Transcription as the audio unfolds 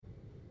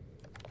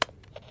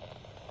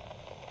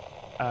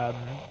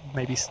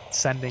maybe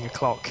sending a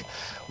clock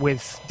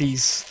with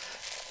these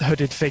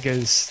hooded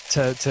figures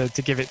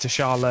to give it to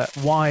Charlotte.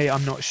 Why,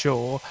 I'm not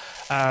sure.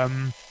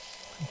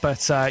 But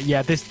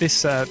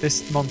this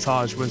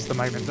montage was the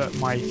moment that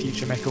my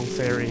future Mickle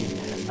theory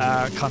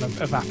kind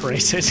of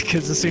evaporated,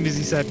 because as soon as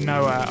he said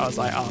Noah, I was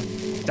like, oh,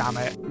 damn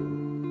it.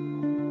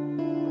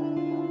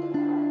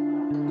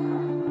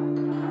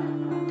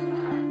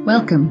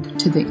 Welcome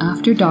to the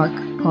After Dark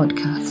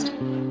podcast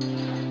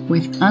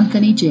with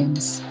Anthony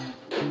James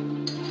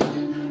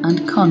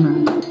and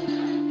Conrad.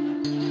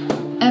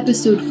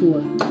 Episode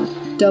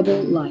 4,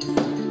 Double Life.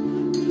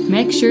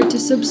 Make sure to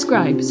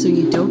subscribe so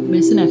you don't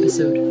miss an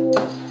episode.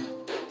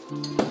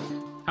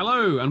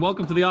 Hello and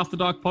welcome to the After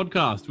Dark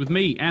podcast with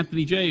me,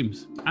 Anthony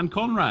James, and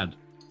Conrad.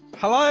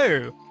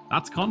 Hello.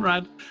 That's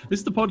Conrad. This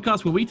is the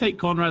podcast where we take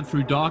Conrad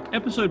through Dark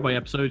episode by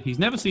episode. He's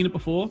never seen it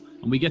before,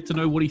 and we get to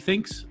know what he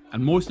thinks.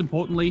 And most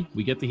importantly,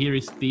 we get to hear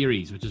his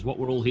theories, which is what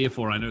we're all here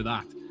for. I know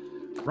that.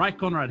 Right,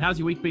 Conrad, how's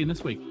your week been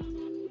this week?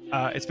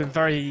 It's been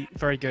very,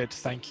 very good.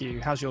 Thank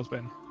you. How's yours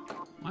been?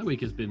 My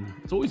week has been,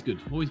 it's always good,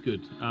 always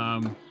good.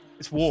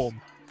 It's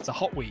warm. It's a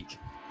hot week.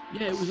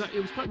 Yeah, it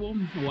was quite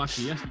warm. Well,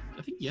 actually, yes,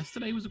 I think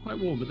yesterday was quite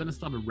warm, but then it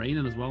started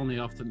raining as well in the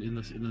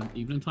afternoon, in the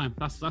evening time.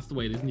 That's the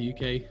way it is in the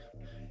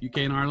UK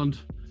and Ireland.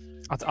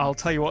 I'll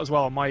tell you what as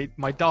well, my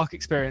dark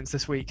experience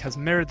this week has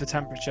mirrored the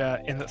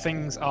temperature in that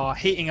things are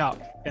heating up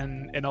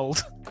in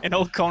old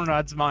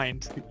Conrad's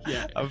mind.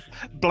 Yeah. I've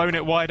blown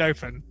it wide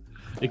open.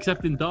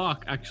 Except in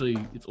Dark, actually,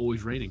 it's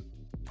always raining.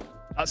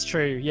 That's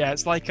true. Yeah,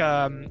 it's like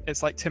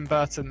Tim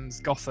Burton's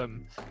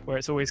Gotham, where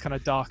it's always kind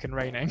of dark and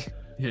raining.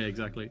 Yeah,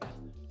 exactly.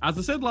 As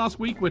I said last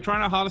week, we're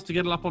trying our hardest to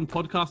get it up on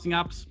podcasting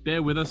apps.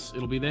 Bear with us.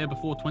 It'll be there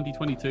before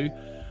 2022.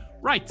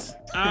 Right.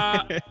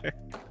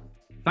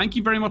 Thank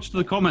you very much to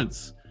the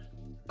comments.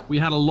 We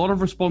had a lot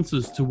of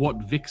responses to what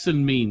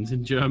Vixen means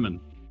in German.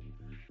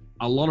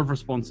 A lot of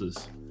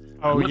responses.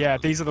 Oh yeah,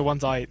 these are the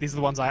ones I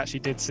actually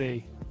did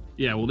see.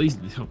 Yeah, well, these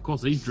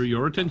drew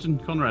your attention,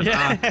 Conrad.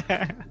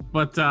 Yeah.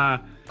 But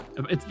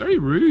it's very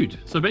rude.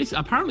 So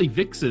basically, apparently,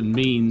 Vixen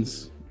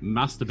means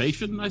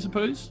masturbation, I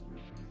suppose.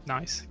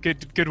 Nice,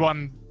 good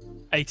one,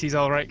 80s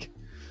Ulrich.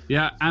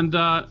 Yeah, and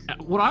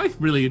what I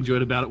really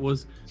enjoyed about it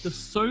was that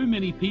so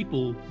many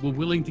people were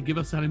willing to give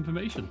us that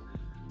information.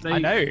 I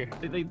know.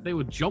 They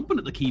were jumping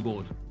at the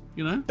keyboard,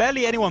 you know?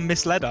 Barely anyone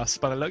misled us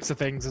by the looks of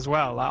things as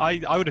well.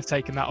 Like, I would have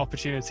taken that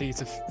opportunity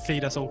to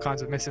feed us all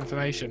kinds of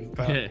misinformation.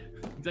 But...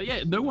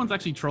 Yeah, no one's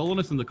actually trolling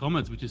us in the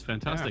comments, which is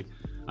fantastic.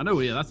 Yeah. I know,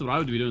 yeah, that's what I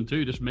would be doing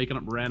too, just making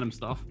up random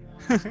stuff.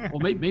 Or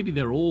maybe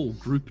they're all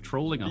group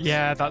trolling us.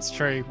 Yeah, that's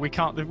true. We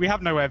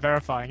have no way of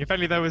verifying. If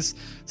only there was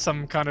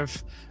some kind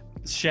of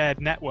shared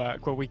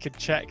network where we could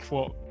check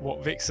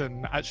what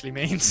Vixen actually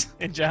means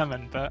in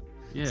German, but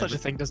such a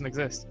thing doesn't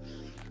exist.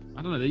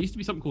 I don't know. There used to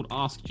be something called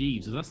Ask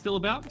Jeeves. Is that still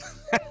about?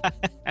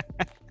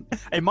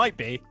 It might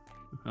be.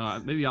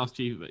 Maybe Ask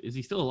Jeeves. Is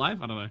he still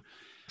alive? I don't know.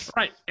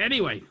 Right.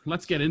 Anyway,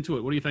 let's get into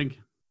it. What do you think?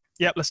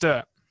 Yep, let's do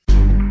it.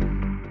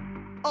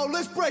 Oh,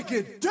 let's break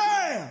it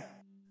down!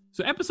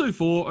 So episode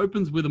 4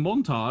 opens with a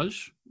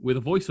montage with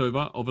a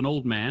voiceover of an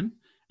old man,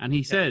 and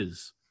he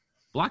says,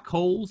 black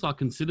holes are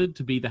considered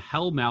to be the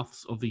hell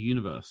mouths of the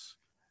universe.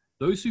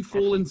 Those who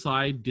fall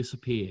inside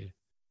disappear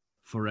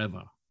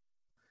forever.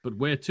 But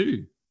where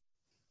to?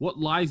 What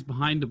lies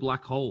behind a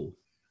black hole?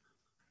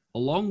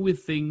 Along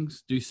with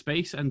things, do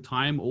space and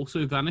time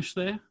also vanish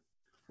there?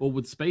 Or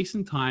would space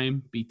and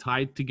time be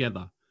tied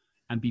together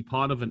and be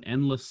part of an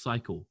endless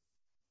cycle?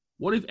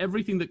 What if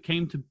everything that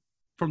came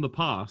from the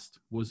past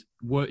was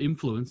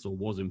influenced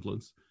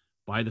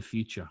by the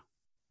future?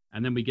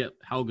 And then we get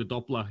Helga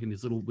Doppler with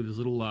his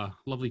little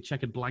lovely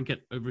checkered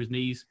blanket over his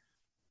knees.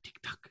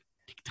 Tick tock,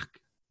 tick tock.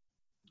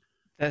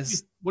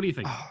 What do you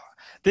think?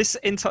 This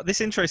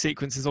intro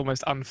sequence is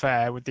almost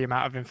unfair with the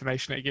amount of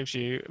information it gives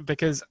you,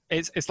 because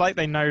it's like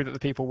they know that the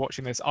people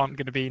watching this aren't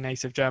going to be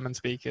native German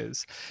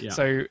speakers. Yeah.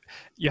 So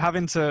you're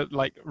having to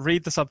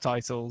read the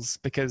subtitles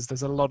because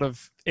there's a lot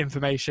of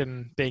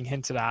information being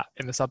hinted at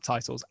in the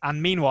subtitles.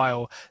 And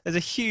meanwhile, there's a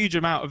huge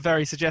amount of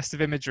very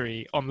suggestive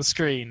imagery on the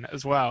screen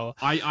as well.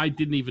 I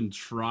didn't even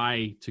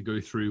try to go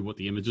through what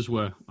the images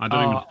were. I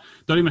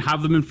don't even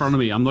have them in front of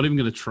me. I'm not even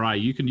going to try.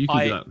 You can do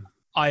that.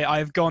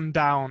 I've gone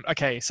down.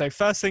 Okay, so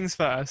first things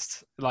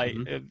first.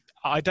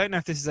 I don't know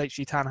if this is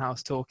H.G.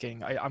 Tannhaus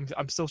talking.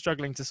 I'm still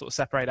struggling to sort of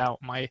separate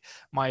out my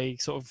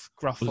sort of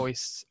gruff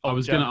voice. I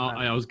was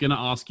gonna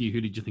ask you,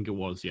 who did you think it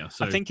was? Yeah,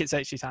 so I think it's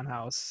H.G.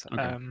 Tannhaus.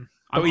 Okay.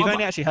 But we've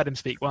only actually heard him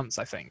speak once,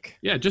 I think.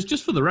 Yeah,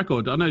 just for the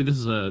record, I know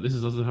this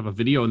doesn't have a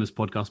video on this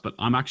podcast, but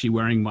I'm actually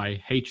wearing my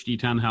H.G.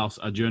 Tannhaus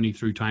A Journey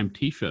Through Time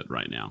T-shirt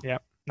right now. Yeah.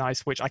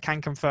 Nice, which I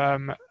can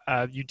confirm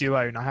you do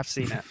own. I have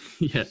seen it.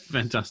 Yeah,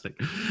 fantastic.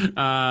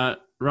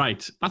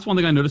 Right. That's one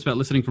thing I noticed about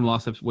listening from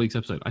last week's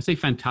episode. I say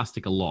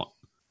fantastic a lot.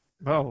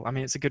 Well, I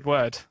mean, it's a good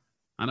word.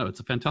 I know,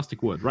 it's a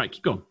fantastic word. Right,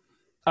 keep going.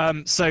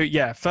 So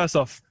yeah, first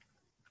off,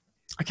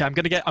 okay, I'm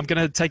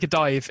gonna take a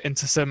dive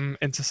into some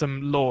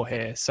lore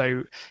here.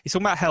 So he's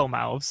talking about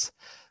hellmouths,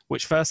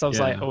 which first I was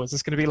like, oh, is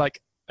this gonna be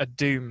like a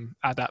Doom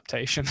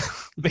adaptation.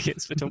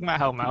 Because we're talking about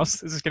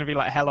Hellmouth. This is going to be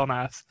like hell on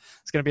earth.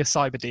 It's going to be a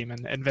cyber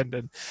demon in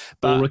Vinden.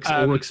 But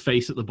Ulrich's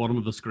face at the bottom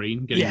of the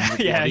screen.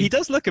 Yeah, he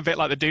does look a bit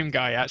like the Doom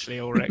guy, actually,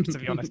 Ulrich, to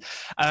be honest.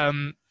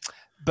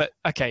 But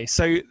okay,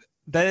 so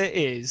there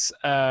is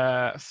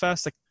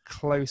first a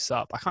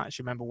close-up. I can't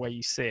actually remember where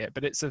you see it,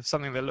 but it's of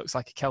something that looks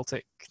like a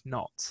Celtic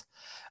knot.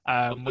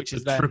 Which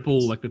is then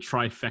triple, like the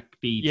trifecta.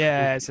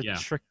 Yeah, it's a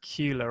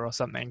tricula or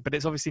something, but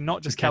it's obviously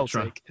not just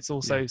Celtic. It's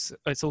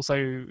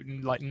also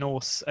like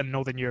Norse and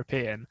Northern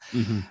European.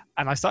 Mm-hmm.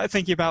 And I started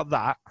thinking about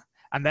that,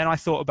 and then I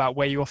thought about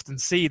where you often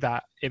see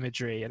that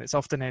imagery, and it's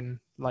often in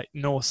like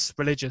Norse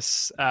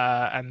religious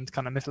and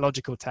kind of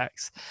mythological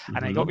texts. Mm-hmm.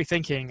 And it got me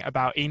thinking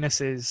about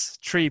Enos's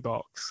tree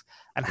box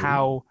and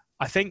how.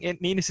 I think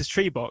Enos's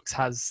tree box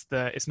has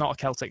it's not a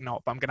Celtic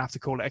knot, but I'm going to have to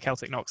call it a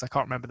Celtic knot because I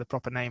can't remember the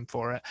proper name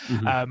for it,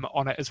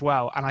 on it as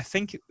well. And I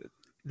think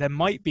there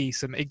might be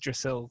some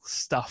Yggdrasil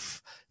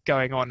stuff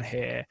going on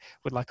here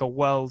with like a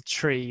world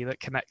tree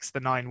that connects the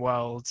 9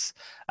 worlds.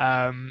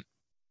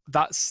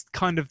 That's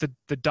kind of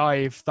the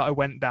dive that I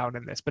went down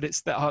in this, but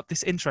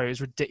this intro is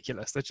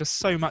ridiculous. There's just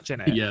so much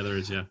in it. Yeah, there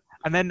is, yeah.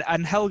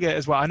 And Helge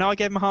as well. I know I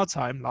gave him a hard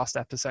time last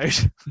episode,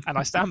 and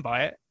I stand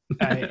by it.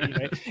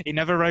 He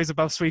never rose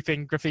above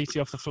sweeping graffiti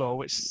off the floor,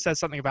 which says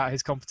something about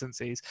his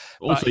competencies.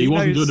 Also, he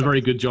wasn't doing a very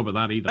good job at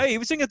that either. No, he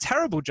was doing a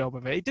terrible job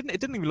of it. It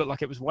didn't even look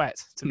like it was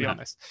wet, to be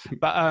honest.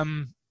 But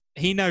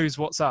he knows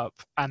what's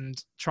up,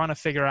 and trying to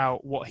figure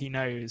out what he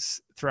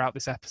knows throughout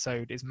this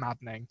episode is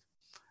maddening.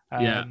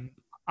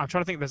 I'm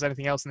trying to think if there's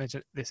anything else in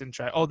this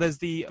intro. Oh, there's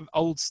the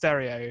old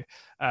stereo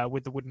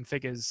with the wooden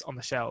figures on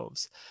the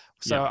shelves.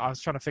 So I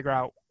was trying to figure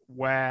out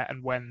where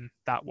and when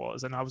that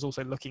was, and I was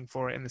also looking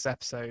for it in this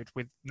episode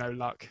with no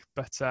luck.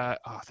 But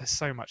there's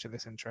so much in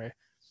this intro.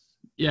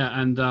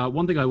 Yeah, and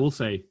one thing I will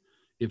say,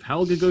 if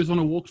Helge goes on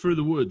a walk through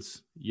the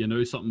woods, you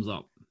know something's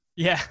up.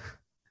 Yeah.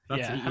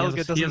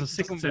 Helge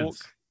doesn't walk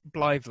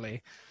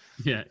blithely.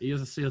 Yeah, he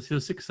has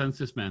a sixth sense,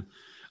 this man.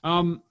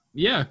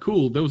 Yeah,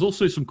 cool. There was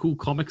also some cool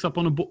comics up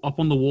on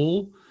the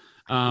wall.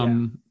 I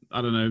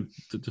don't know,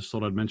 just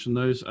thought I'd mention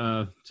those.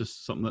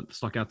 Just something that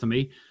stuck out to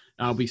me.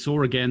 We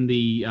saw again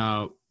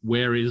the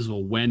where is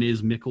or when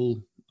is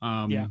Mikkel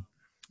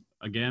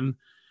again.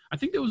 I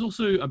think there was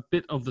also a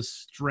bit of the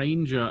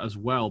Stranger as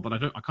well, but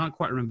I can't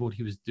quite remember what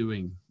he was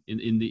doing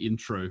in the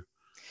intro.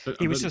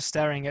 He was just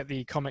staring at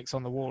the comics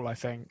on the wall, I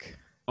think.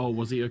 Oh,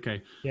 was he?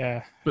 Okay.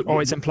 Yeah.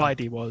 It's implied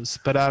he was,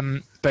 but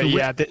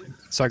yeah.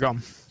 So go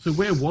on. So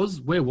where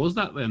was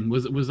that then?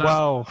 Was that?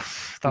 Well,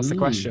 that's the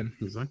question.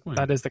 Exactly.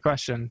 That is the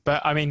question.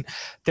 But I mean,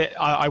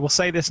 I will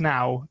say this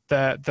now: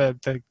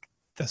 the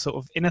sort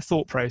of inner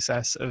thought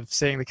process of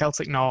seeing the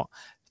Celtic knot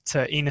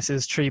to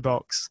Enos's tree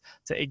box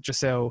to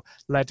Yggdrasil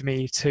led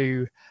me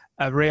to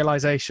a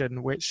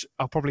realization, which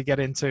I'll probably get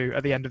into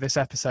at the end of this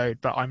episode.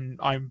 But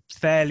I'm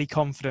fairly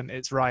confident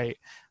it's right.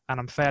 And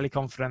I'm fairly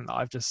confident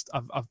that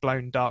I've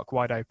blown Dark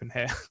wide open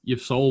here.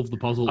 You've solved the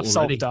puzzle already. I've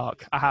solved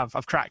Dark. I have.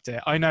 I've cracked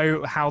it. I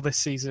know how this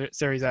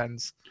series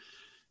ends.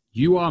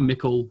 You are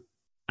Mikkel,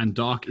 and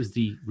Dark is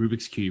the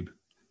Rubik's Cube.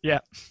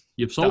 Yeah.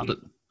 You've solved it.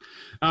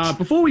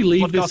 Before we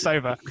leave podcast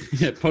over.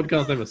 Yeah,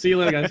 podcast over. See you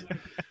later, guys.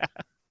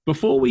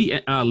 Before we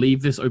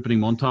leave this opening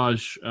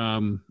montage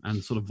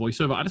and sort of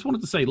voiceover, I just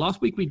wanted to say,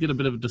 last week we did a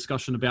bit of a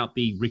discussion about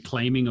the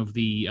reclaiming of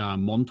the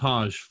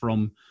montage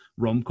from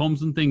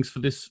rom-coms and things for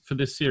this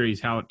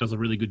series, how it does a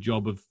really good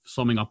job of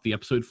summing up the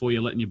episode for you,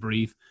 letting you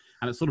breathe,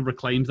 and it sort of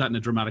reclaims that in a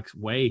dramatic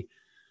way.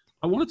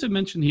 I wanted to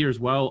mention here as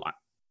well,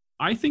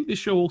 I think this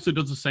show also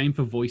does the same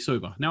for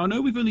voiceover. Now, I know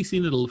we've only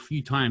seen it a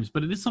few times,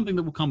 but it is something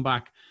that will come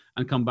back.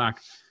 And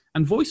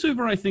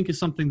voiceover, I think, is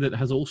something that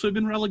has also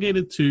been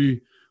relegated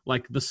to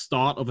like the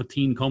start of a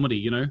teen comedy,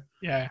 you know?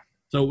 Yeah.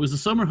 So it was the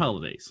summer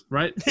holidays,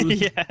 right?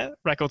 Yeah,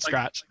 record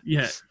scratch.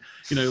 Yeah,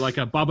 like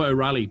a Baba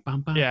O'Reilly.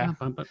 Bam, bam, yeah.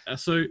 Bam, bam, bam.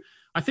 So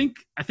I think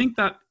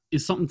that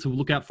is something to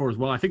look out for as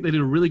well. I think they did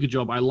a really good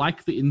job. I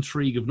like the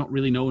intrigue of not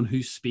really knowing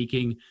who's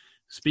speaking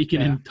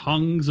in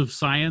tongues of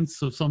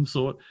science of some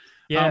sort.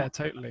 Yeah,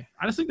 totally.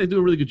 I just think they do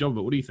a really good job of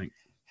it. What do you think?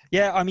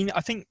 Yeah, I mean,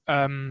 I think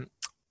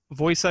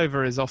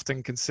voiceover is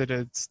often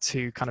considered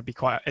to kind of be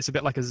it's a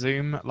bit like a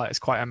Zoom, like it's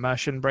quite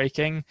immersion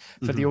breaking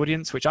for the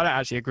audience, which I don't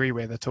actually agree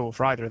with at all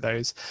for either of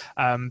those.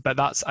 But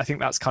I think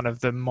that's kind of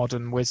the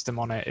modern wisdom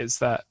on it, is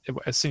that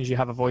as soon as you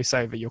have a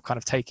voiceover, you're kind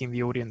of taking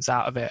the audience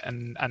out of it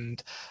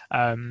and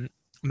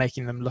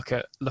making them look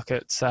at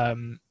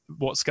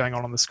what's going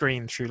on the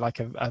screen through like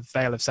a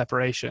veil of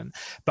separation.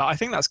 But I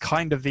think that's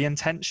kind of the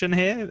intention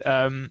here,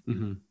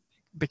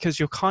 because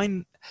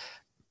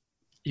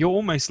you're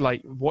almost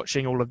like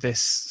watching all of this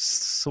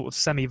sort of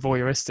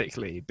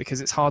semi-voyeuristically,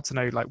 because it's hard to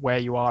know like where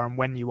you are and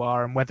when you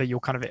are and whether you're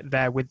kind of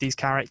there with these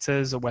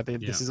characters or whether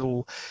this is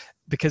all,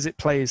 because it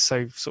plays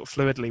so sort of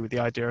fluidly with the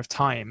idea of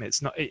time.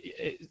 It's not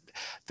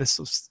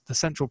the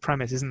central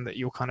premise isn't that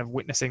you're kind of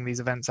witnessing these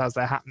events as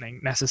they're happening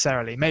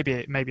necessarily.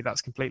 Maybe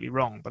that's completely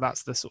wrong, but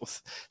that's the sort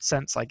of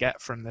sense I get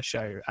from the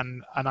show.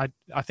 And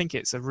I think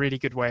it's a really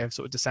good way of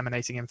sort of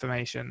disseminating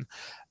information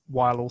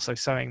while also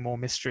sowing more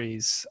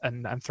mysteries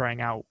and throwing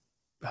out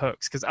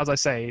hooks. Because as I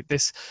say,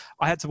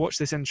 I had to watch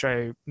this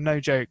intro, no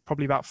joke,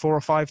 probably about 4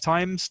 or 5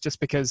 times, just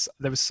because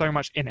there was so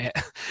much in it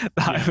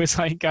that I was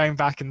like going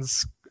back and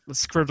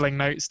scribbling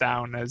notes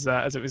down as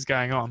it was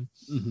going on.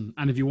 Mm-hmm.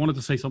 And if you wanted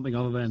to say something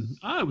other than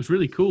it was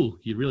really cool,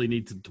 you really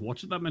need to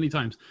watch it that many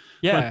times.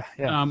 Yeah.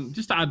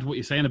 Just to add to what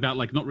you're saying about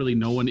like not really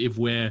knowing if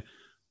we're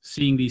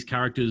seeing these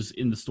characters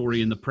in the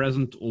story in the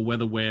present or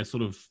whether we're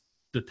sort of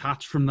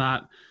detached from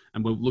that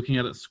and we're looking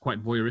at it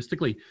quite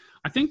voyeuristically,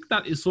 I think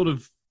that is sort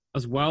of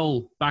as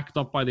well backed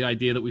up by the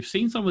idea that we've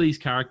seen some of these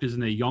characters in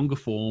their younger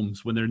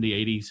forms when they're in the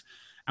 80s,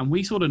 and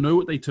we sort of know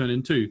what they turn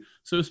into.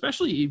 So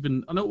especially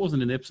even, I know it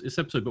wasn't in this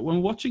episode, but when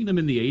we're watching them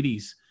in the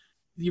 80s,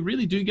 you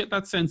really do get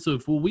that sense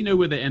of, well, we know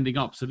where they're ending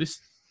up. So this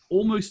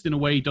almost in a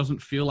way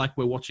doesn't feel like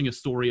we're watching a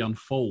story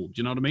unfold.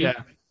 Do you know what I mean?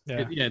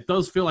 Yeah. It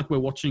does feel like we're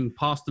watching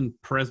past and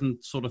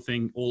present sort of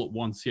thing all at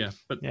once. Yeah.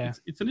 But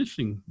it's an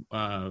interesting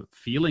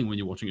feeling when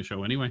you're watching a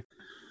show anyway.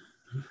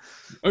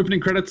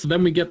 Opening credits.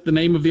 Then we get the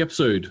name of the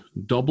episode,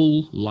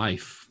 Double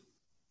Life.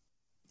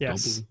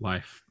 Yes. Double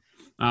Life.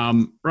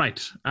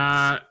 Right.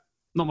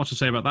 Not much to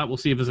say about that. We'll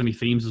see if there's any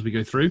themes as we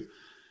go through.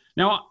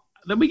 Now,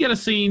 then we get a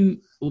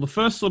scene, well, the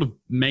first sort of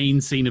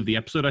main scene of the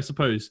episode, I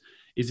suppose,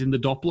 is in the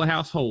Doppler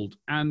household.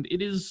 And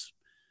it is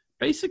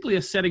basically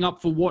a setting up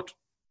for what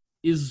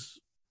is,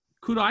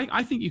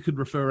 I think you could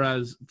refer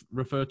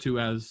to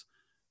as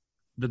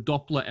the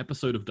Doppler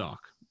episode of Dark.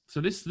 So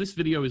this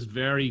video is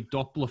very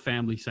Doppler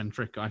family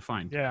centric, I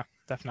find. Yeah,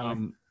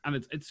 definitely.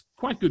 And it's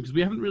quite good because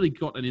we haven't really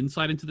got an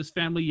insight into this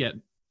family yet.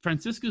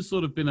 Franziska's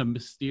sort of been a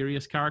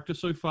mysterious character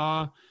so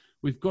far.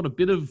 We've got a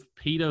bit of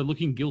Peter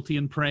looking guilty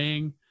and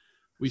praying.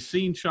 We've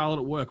seen Charlotte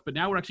at work, but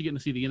now we're actually getting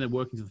to see the inner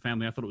workings of the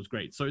family. I thought it was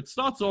great. So it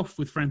starts off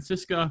with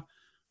Franziska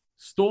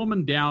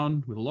storming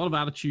down with a lot of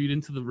attitude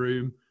into the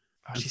room.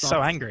 She's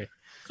so angry.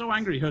 So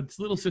angry. Her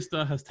little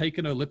sister has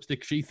taken her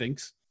lipstick, she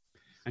thinks,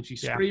 and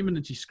she's screaming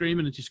and she's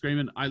screaming and she's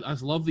screaming. I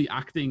just love the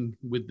acting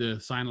with the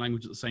sign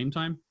language at the same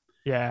time.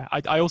 Yeah,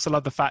 I also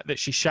love the fact that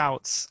she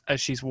shouts as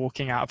she's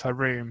walking out of her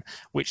room,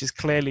 which is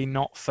clearly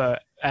not for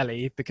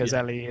Ellie because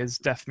Ellie is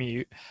deaf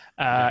mute.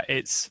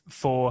 It's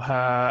for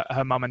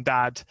her mum and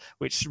dad,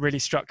 which really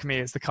struck me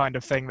as the kind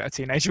of thing that a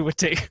teenager would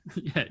do.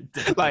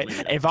 Like,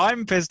 if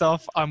I'm pissed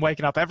off, I'm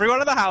waking up everyone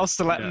in the house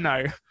to let them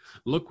know.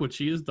 Look what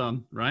she has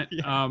done, right?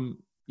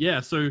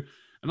 So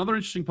another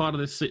interesting part of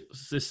this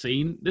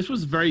scene, this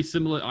was very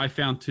similar, I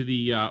found, to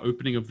the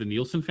opening of the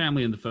Nielsen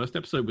family in the first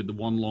episode with the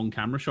one long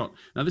camera shot.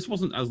 Now, this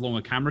wasn't as long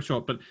a camera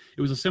shot, but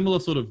it was a similar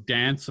sort of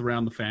dance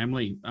around the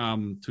family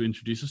to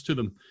introduce us to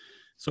them.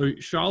 So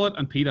Charlotte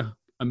and Peter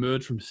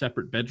emerge from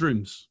separate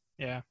bedrooms.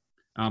 Yeah.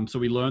 So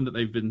we learned that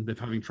they're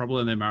having trouble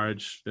in their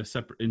marriage. They're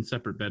in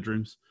separate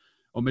bedrooms.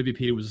 Or maybe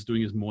Peter was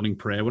doing his morning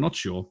prayer. We're not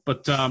sure.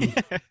 But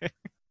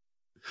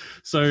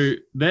so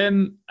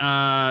then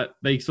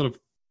they sort of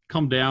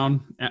come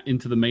down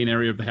into the main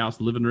area of the house,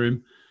 the living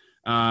room.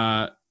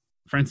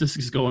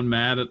 Franziska's going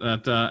mad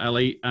at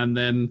Ellie. And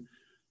then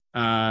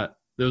there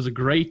was a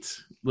great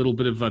little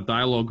bit of a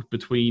dialogue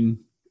between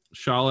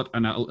Charlotte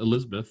and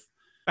Elizabeth.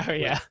 Oh,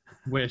 yeah.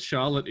 Where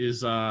Charlotte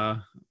is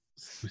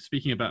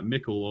speaking about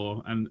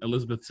Mikkel, and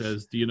Elizabeth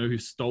says, "Do you know who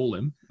stole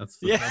him?" That's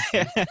the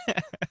question.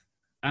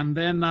 And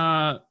then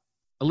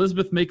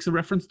Elizabeth makes a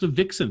reference to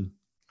Vixen.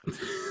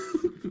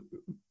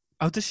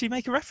 Oh, does she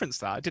make a reference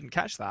to that? I didn't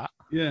catch that.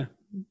 Yeah.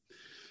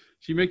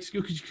 She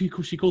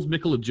calls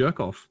Mikkel a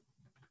jerk-off.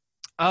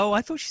 Oh,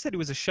 I thought she said it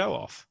was a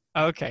show-off.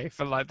 Okay,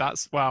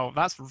 that's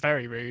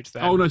very rude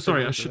then. Oh, no,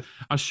 sorry.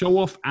 A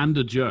show-off and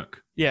a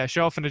jerk. Yeah,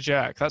 show-off and a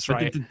jerk. That's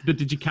right. But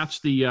did you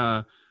catch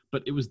the...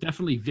 but it was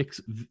definitely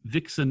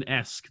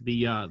Vixen-esque,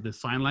 the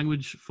sign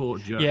language for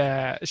jerk.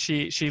 Yeah,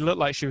 she looked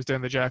like she was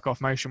doing the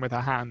jerk-off motion with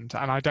her hand,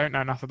 and I don't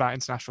know enough about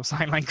international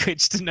sign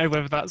language to know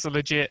whether that's a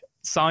legit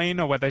sign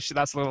or whether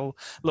that's a little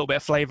bit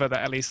of flavour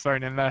that Ellie's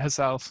thrown in there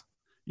herself.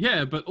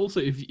 Yeah, but also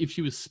if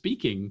she was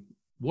speaking,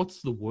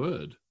 what's the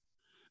word?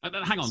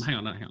 Hang on.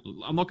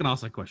 I'm not going to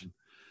ask that question.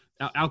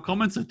 Our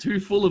comments are too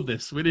full of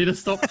this. We need to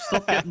stop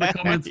getting the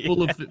comments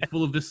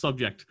full of this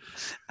subject.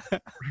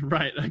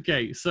 Right.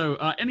 Okay. So,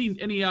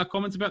 any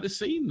comments about this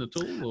scene at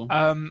all?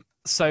 Or?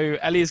 So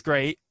Ellie is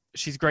great.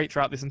 She's great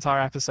throughout this entire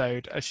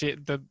episode.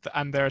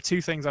 And there are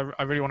two things I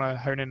really want to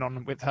hone in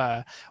on with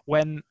her.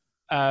 When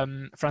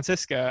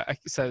Franziska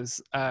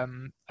says,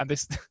 and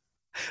this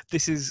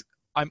is,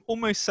 I'm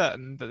almost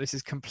certain that this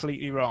is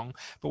completely wrong,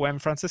 but when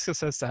Franziska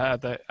says to her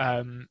that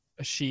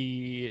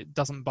she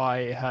doesn't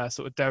buy her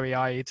sort of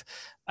doughy-eyed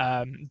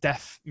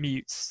deaf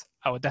mutes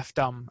or deaf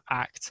dumb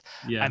act,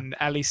 and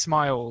Ellie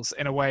smiles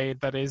in a way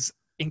that is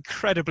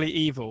incredibly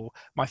evil,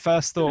 my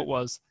first thought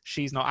was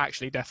she's not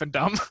actually deaf and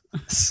dumb.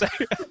 So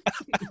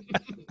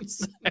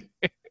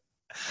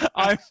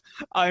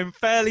I'm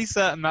fairly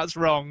certain that's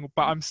wrong,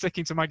 but I'm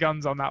sticking to my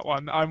guns on that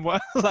one.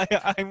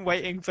 I'm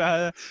waiting for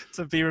her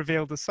to be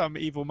revealed as some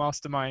evil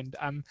mastermind,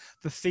 and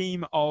the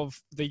theme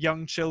of the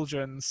young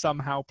children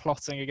somehow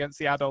plotting against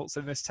the adults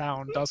in this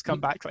town does come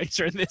back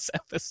later in this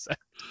episode.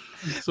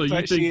 So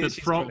you think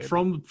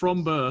that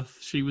from birth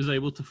she was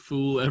able to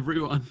fool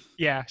everyone?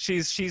 Yeah,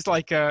 she's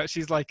like a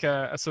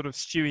sort of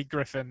Stewie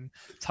Griffin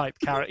type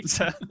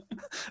character,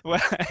 where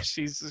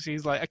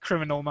she's like a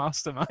criminal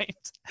mastermind.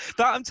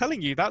 That, I'm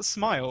telling you, that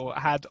smile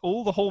had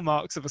all the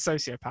hallmarks of a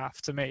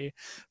sociopath to me.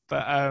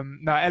 But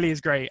no, Ellie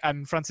is great,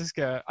 and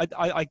Francisca,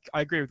 I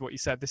agree with what you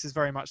said. This is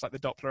very much like the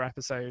Doppler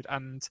episode,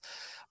 and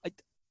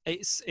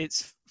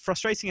it's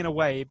frustrating in a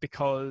way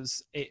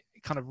because it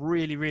kind of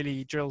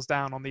really drills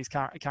down on these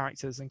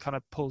characters and kind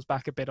of pulls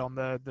back a bit on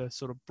the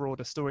sort of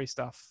broader story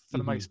stuff for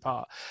the most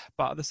part.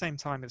 But at the same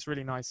time, it's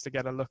really nice to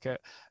get a look at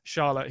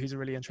Charlotte, who's a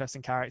really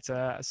interesting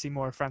character, see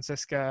more of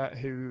Francisca,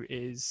 who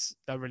is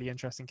a really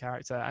interesting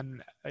character,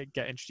 and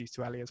get introduced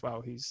to Ellie as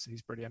well, who's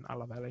brilliant. I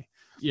love Ellie.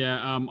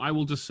 Yeah, I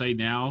will just say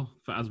now,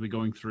 as we're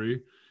going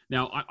through.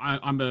 Now,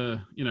 I'm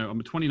a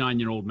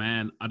 29-year-old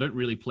man. I don't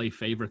really play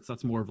favorites.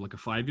 That's more of like a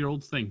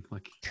 5-year-old's thing.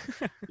 Like,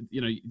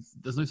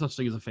 there's no such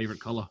thing as a favorite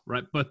color,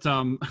 right? But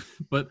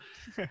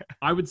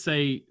I would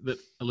say that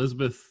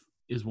Elizabeth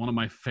is one of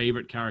my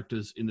favorite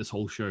characters in this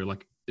whole show.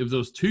 Like, if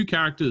those two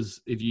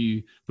characters, if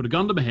you put a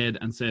gun to my head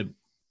and said,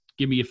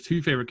 give me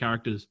 2 favorite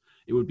characters,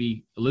 it would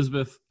be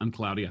Elizabeth and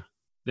Claudia.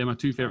 They're my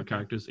 2 favorite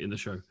characters in the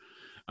show.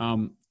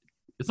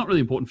 It's not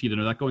really important for you to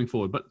know that going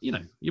forward, but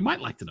you might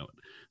like to know it.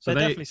 So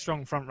they're definitely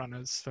strong front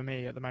runners for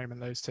me at the moment,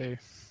 those two.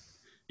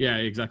 Yeah,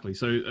 exactly.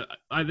 So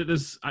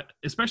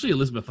especially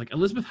Elizabeth. Like,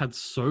 Elizabeth had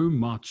so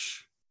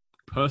much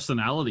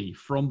personality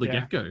from the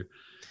get-go,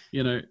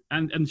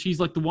 and she's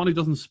like the one who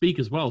doesn't speak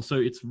as well. So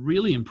it's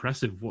really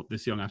impressive what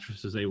this young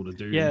actress is able to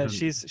do. Yeah,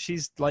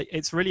 she's like,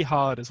 it's really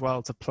hard as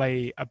well to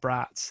play a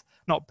brat.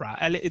 Not brat.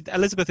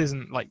 Elizabeth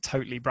isn't like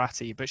totally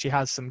bratty, but she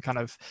has some kind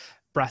of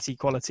bratty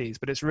qualities,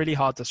 but it's really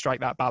hard to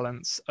strike that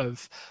balance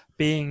of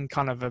being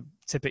kind of a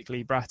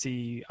typically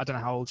bratty, I don't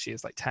know how old she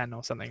is, like 10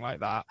 or something like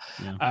that,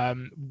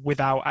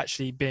 without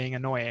actually being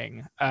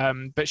annoying.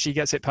 But she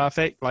gets it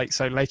perfect. Like,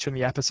 so later in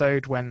the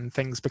episode, when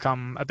things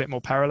become a bit more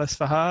perilous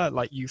for her,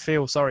 like, you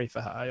feel sorry for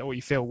her or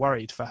you feel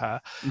worried for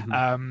her,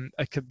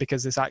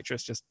 because this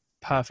actress just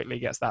perfectly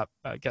gets that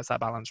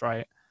balance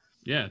right.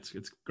 Yeah, it's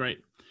great.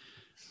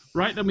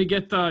 Right, then we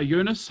get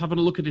Jonas having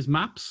a look at his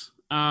maps.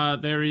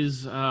 There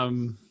is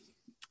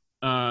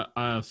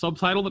a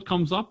subtitle that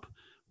comes up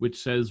which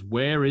says,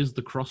 "Where is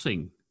the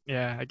crossing?"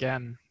 Yeah,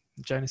 again,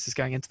 Jonas is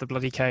going into the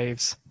bloody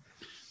caves.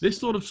 This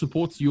sort of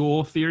supports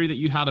your theory that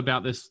you had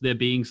about this, there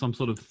being some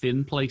sort of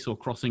thin place or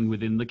crossing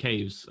within the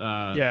caves.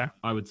 I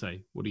would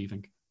say. What do you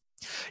think?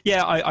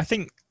 Yeah, I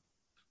think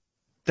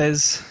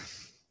there's...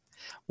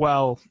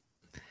 Well,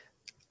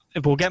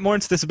 we'll get more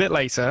into this a bit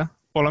later.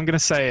 All I'm going to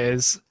say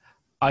is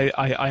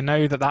I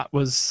know that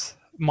was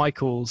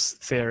Michael's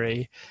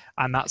theory,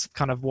 and that's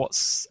kind of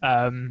what's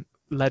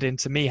led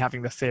into me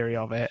having the theory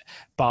of it.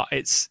 But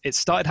it's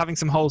started having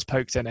some holes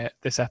poked in it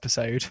this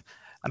episode,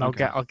 and I'll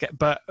get.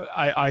 But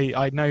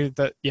I know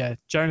that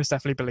Jonas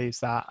definitely believes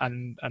that,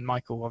 and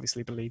Michael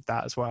obviously believed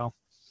that as well.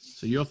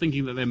 So you're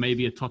thinking that there may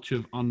be a touch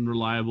of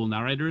unreliable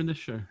narrator in this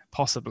show?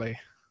 Possibly.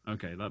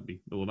 Okay,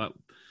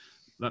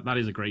 that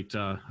is a great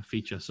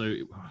feature. So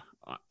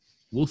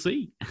we'll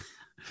see.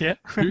 Yeah.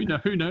 Who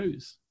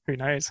knows? Who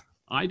knows?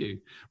 I do.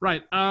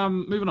 Right.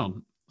 Moving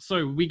on.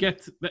 So we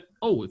get that.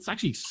 Oh, it's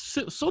actually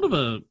sort of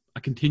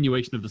a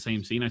continuation of the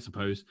same scene, I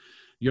suppose.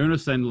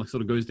 Jonas then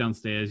sort of goes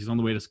downstairs. He's on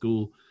the way to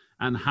school,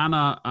 and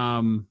Hannah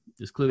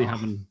is clearly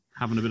having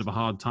a bit of a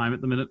hard time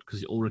at the minute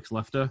because Ulrich's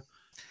left her.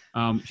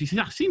 She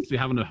seems to be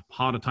having a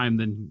harder time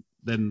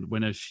than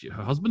when her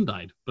husband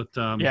died. But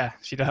yeah,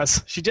 she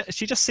does. She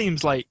just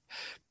seems like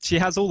she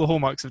has all the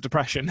hallmarks of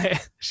depression here.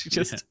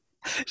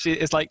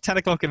 It's like 10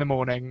 o'clock in the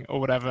morning or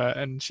whatever,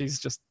 and she's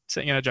just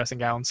sitting in a dressing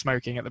gown,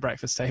 smoking at the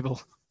breakfast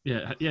table.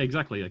 Yeah,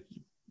 exactly. Like,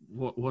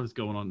 what is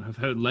going on?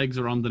 Her legs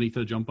are underneath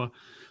her jumper.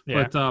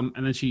 Yeah. But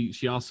and then she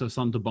asks her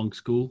son to bunk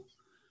school.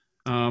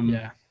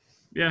 Yeah,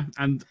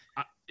 and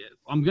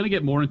I'm gonna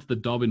get more into the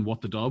dub in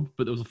What the Dub,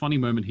 but there was a funny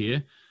moment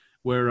here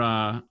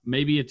where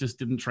maybe it just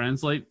didn't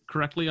translate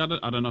correctly.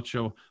 I'm not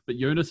sure. But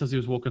Jonas, as he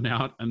was walking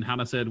out, and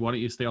Hannah said, "Why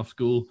don't you stay off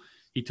school?"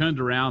 He turned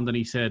around and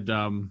he said,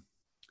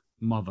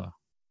 "Mother."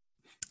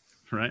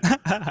 Right?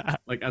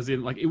 Like, as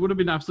in, like, it would have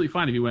been absolutely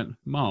fine if he went,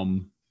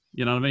 "Mom,"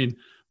 you know what I mean?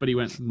 But he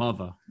went,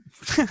 "Mother."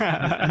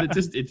 and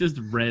it just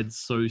read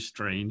so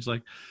strange.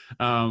 Like,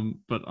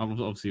 but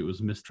obviously it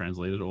was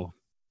mistranslated, or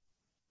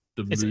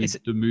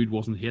the mood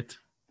wasn't hit.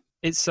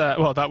 It's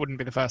well, that wouldn't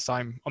be the first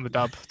time on the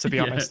dub, to be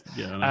honest.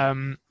 Yeah.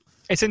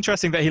 It's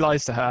interesting that he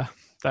lies to her,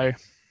 though.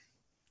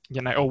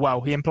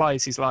 He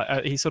implies he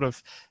sort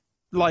of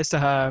lies to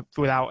her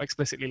without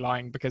explicitly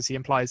lying, because he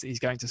implies that he's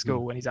going to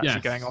school when he's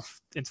actually going off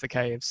into the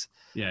caves.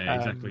 Yeah,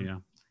 exactly. Yeah,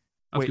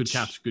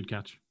 that's good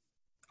catch.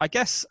 I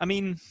guess. I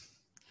mean,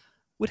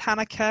 would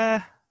Hannah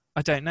care?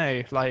 I don't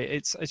know.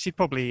 Like, she'd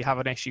probably have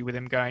an issue with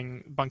him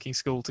bunking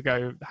school to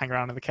go hang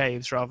around in the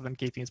caves rather than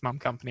keeping his mum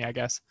company, I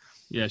guess.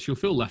 Yeah, she'll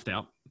feel left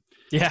out.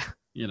 Yeah.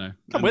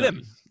 Come with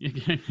him.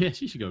 Yeah,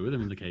 she should go with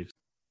him in the caves.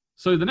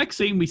 So the next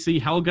scene, we see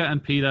Helga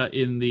and Peter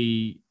in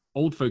the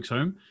old folks'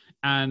 home,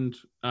 and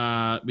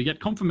we get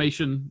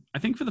confirmation, I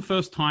think for the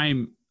first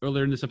time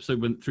earlier in this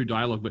episode went through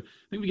dialogue, but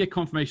I think we get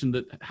confirmation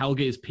that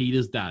Helga is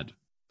Peter's dad.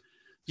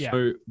 Yeah.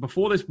 So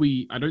before this,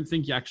 I don't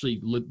think you actually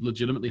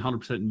legitimately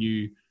 100%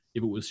 knew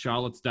if it was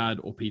Charlotte's dad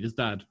or Peter's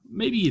dad.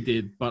 Maybe you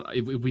did, but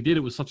if we did,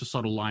 it was such a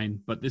subtle line,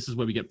 but this is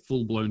where we get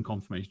full-blown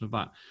confirmation of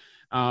that.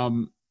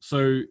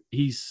 So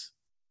he's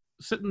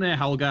sitting there,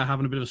 Helga,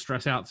 having a bit of a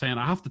stress out, saying,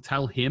 I have to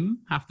tell him.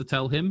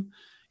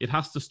 It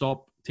has to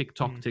stop.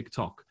 Tick-tock,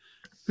 tick-tock.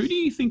 Who do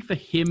you think the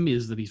him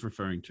is that he's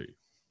referring to?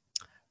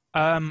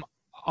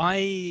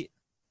 I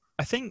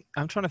think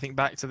I'm trying to think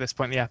back to this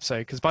point in the episode,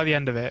 because by the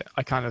end of it,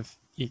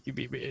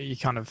 you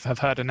kind of have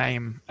heard a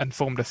name and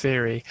formed a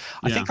theory.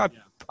 I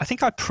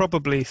think I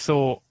probably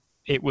thought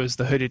it was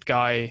the hooded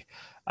guy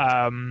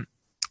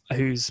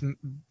who's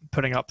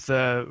putting up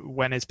the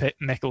When Is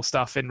Mikkel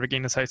stuff in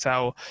Regina's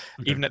hotel,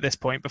 even at this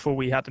point, before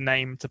we had a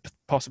name to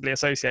possibly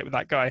associate with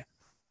that guy.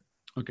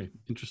 Okay,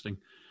 interesting.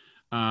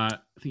 I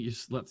think you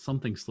just let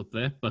something slip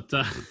there, but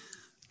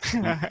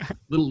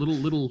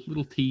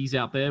little tease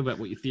out there about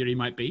what your theory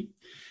might be.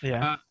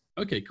 Yeah.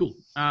 Okay, cool.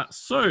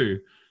 So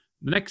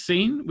the next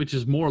scene, which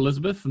is more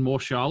Elizabeth and more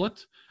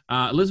Charlotte.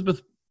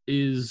 Elizabeth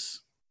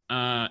is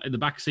in the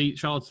back seat.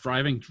 Charlotte's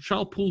driving.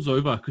 Charlotte pulls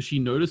over because she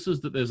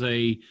notices that there's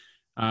a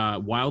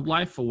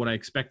wildlife, or what I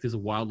expect is a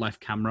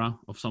wildlife camera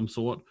of some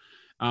sort,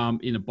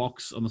 in a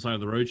box on the side of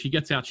the road. She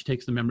gets out. She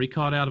takes the memory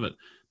card out of it.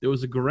 There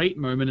was a great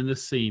moment in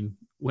this scene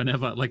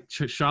whenever, like,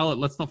 Charlotte,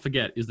 let's not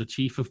forget, is the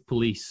chief of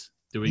police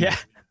doing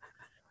it.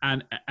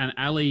 And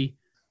Ali,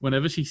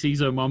 whenever she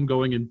sees her mom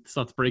going and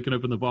starts breaking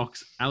open the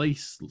box, Ali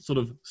sort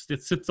of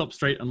sits up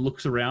straight and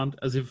looks around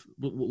as if,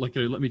 like,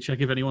 let me check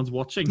if anyone's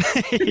watching.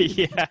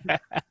 Yeah.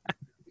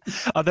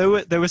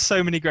 There were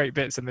so many great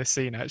bits in this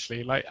scene,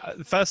 actually. Like,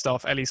 first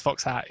off, Ellie's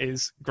fox hat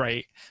is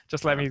great.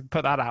 Just let me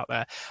put that out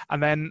there.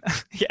 And then,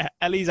 yeah,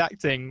 Ellie's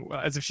acting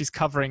as if she's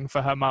covering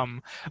for her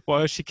mum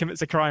while she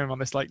commits a crime on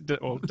this,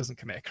 or doesn't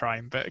commit a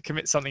crime, but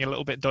commits something a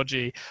little bit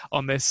dodgy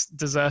on this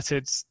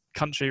deserted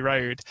country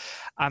road.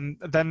 And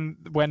then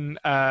when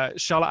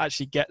Charlotte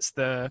actually gets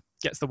the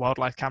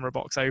wildlife camera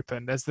box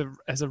open, there's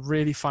a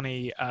really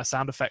funny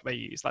sound effect they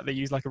use. Like, they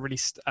use like a really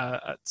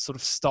sort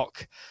of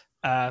stock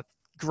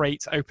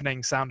great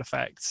opening sound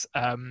effects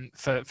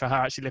for her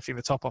actually lifting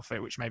the top off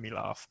it, which made me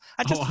laugh.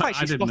 And just the fact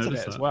she spotted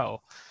it as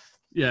well.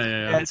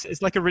 Yeah.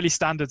 It's like a really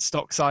standard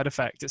stock side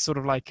effect. It's sort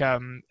of like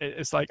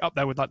it's like up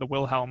there with like the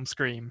Wilhelm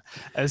scream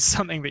as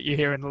something that you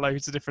hear in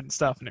loads of different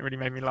stuff, and it really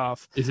made me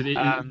laugh. Is it?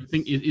 You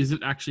think is it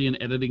actually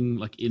an editing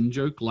like in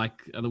joke like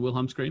the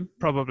Wilhelm scream?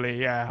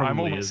 Probably, yeah. I'm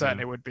almost certain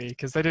it would be,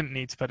 because they didn't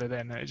need to put it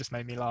in. It just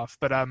made me laugh.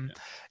 But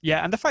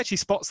yeah, and the fact she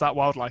spots that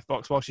wildlife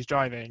box while she's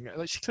driving,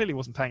 like, she clearly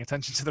wasn't paying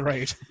attention to the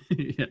road.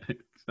 Yeah.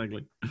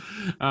 Exactly.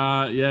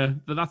 Yeah,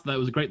 but that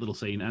was a great little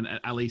scene, and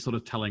Ali sort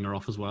of telling her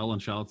off as well,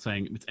 and Charlotte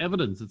saying it's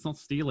evidence, it's not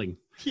stealing.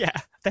 Yeah,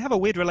 they have a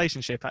weird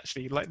relationship,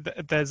 actually. Like,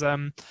 there's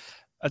well,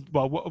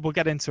 we'll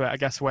get into it, I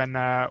guess, when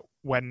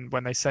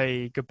they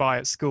say goodbye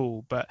at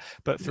school, but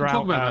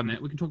throughout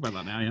we can talk about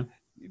that now. Yeah.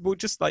 Well,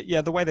 just like,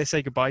 yeah, the way they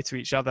say goodbye to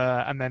each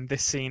other, and then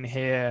this scene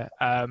here,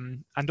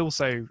 and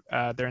also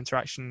their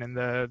interaction in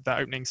the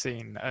opening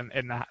scene and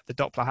in the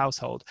Doppler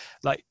household,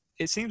 like.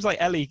 It seems like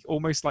Ellie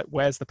almost like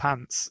wears the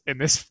pants in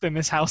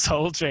this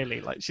household.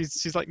 Really, like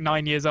she's like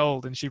 9 years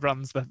old and she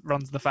runs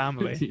the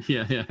family.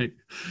 yeah.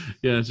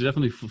 She's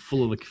definitely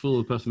full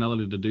of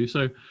personality to do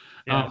so.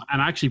 Yeah.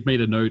 And I actually made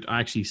a note. I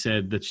actually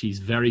said that she's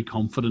very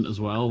confident as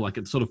well. Like,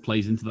 it sort of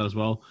plays into that as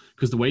well,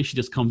 because the way she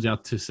just comes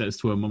out says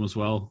to her mum as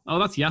well, "Oh,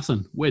 that's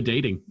Yasin. We're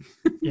dating."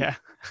 Yeah.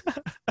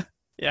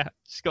 Yeah,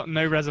 she's got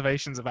no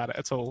reservations about it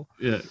at all.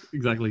 Yeah,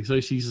 exactly. So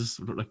she's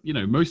just like,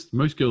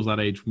 most girls that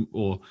age,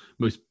 or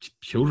most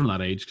children that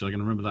age, because I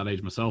can remember that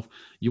age myself,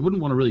 you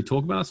wouldn't want to really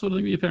talk about that sort of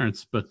thing with your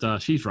parents,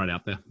 but she's right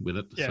out there with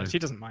it. Yeah, so. She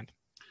doesn't mind.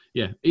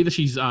 Yeah, either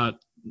she's like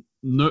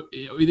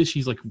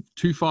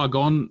too far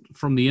gone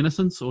from the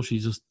innocence, or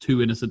she's just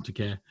too innocent to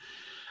care.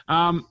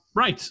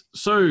 Right,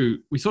 so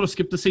we sort of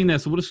skipped the scene there,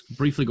 so we'll just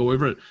briefly go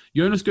over it.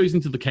 Jonas goes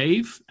into the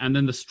cave, and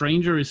then the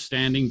stranger is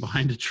standing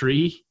behind a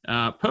tree,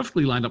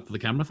 perfectly lined up for the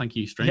camera. Thank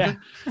you,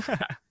 stranger. Yeah.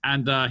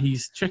 And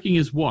he's checking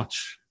his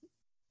watch.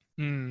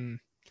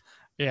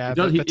 Yeah,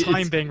 the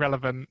time being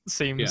relevant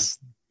seems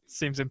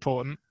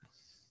important.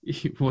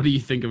 What do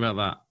you think about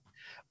that?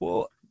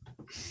 Well,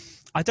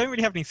 I don't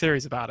really have any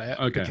theories about it,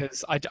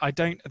 because I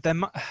don't.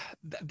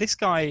 This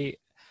guy,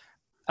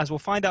 as we'll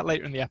find out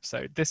later in the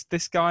episode,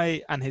 this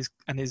guy and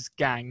his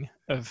gang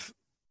of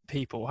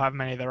people, however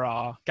many there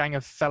are, gang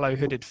of fellow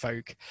hooded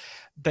folk,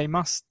 they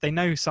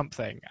know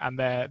something, and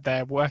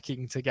they're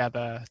working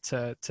together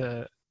to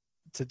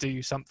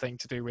do something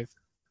to do with,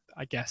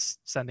 I guess,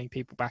 sending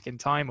people back in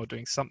time or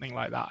doing something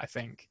like that. I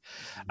think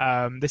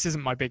this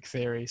isn't my big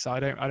theory, so I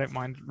don't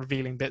mind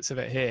revealing bits of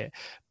it here,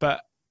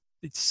 but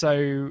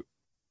so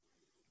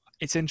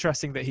it's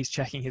interesting that he's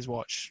checking his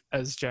watch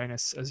as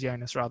Jonas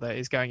rather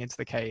is going into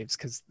the caves,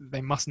 because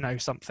they must know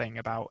something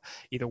about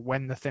either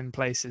when the thin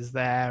place is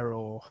there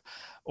or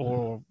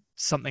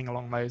something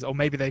along those, or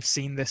maybe they've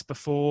seen this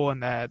before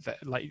and they're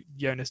like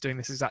Jonas doing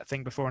this exact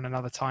thing before in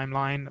another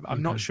timeline.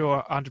 I'm not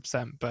sure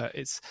 100%, but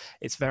it's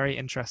very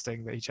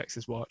interesting that he checks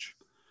his watch.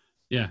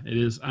 Yeah, it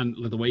is, and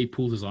the way he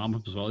pulls his arm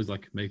up as well, he's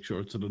like, make sure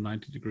it's at a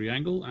 90-degree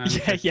angle. And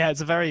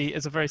it's a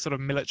very sort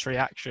of military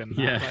action.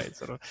 Yeah, right?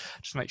 Sort of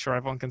just make sure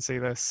everyone can see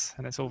this,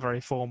 and it's all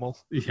very formal.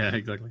 Yeah,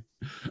 exactly.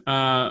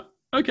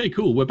 Okay,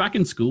 cool. We're back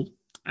in school,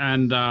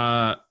 and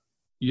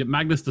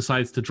Magnus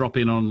decides to drop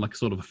in on like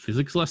sort of a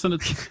physics lesson.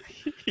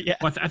 Yeah,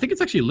 well, I think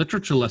it's actually a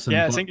literature lesson.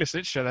 Yeah, it's English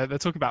literature. They're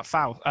talking about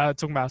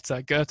talking about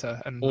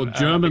Goethe and or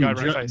German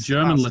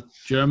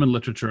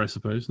literature, I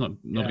suppose, not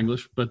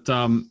English. But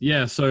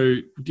yeah. So,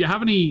 do you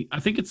have any? I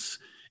think it's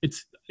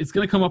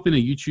going to come up in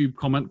a YouTube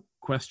comment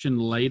question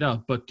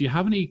later. But do you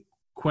have any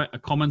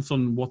comments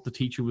on what the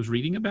teacher was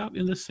reading about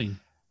in this scene?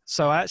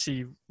 So I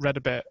actually read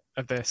a bit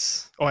of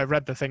this, or I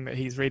read the thing that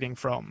he's reading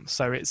from.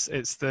 So it's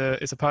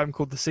a poem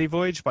called "The Sea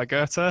Voyage" by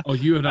Goethe. Oh,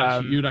 you had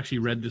actually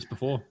read this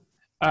before?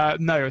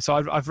 No, so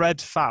I've read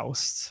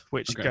Faust,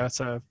 which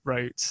Goethe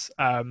wrote,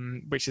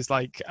 which is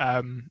like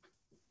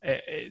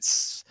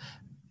it's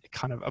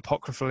kind of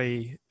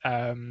apocryphally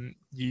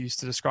used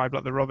to describe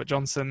like the Robert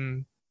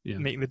Johnson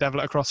meeting the devil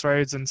at a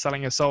crossroads and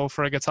selling a soul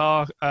for a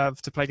guitar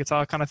to play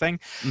guitar kind of thing.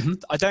 Mm-hmm.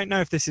 I don't know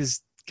if this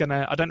is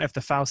I don't know if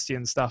the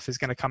Faustian stuff is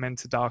gonna come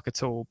into Dark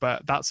at all,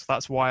 but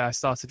that's why I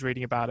started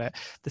reading about it.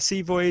 The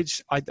Sea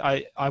Voyage,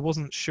 I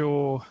wasn't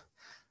sure.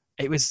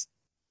 It was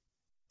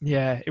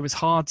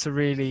hard to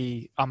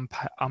really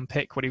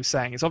unpick what he was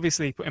saying. It's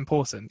obviously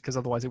important because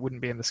otherwise it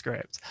wouldn't be in the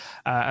script.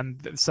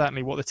 And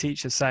certainly what the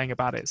teacher's saying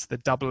about it's the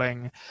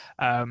doubling,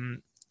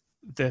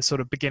 the sort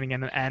of beginning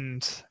and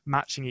end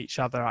matching each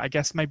other. I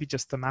guess maybe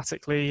just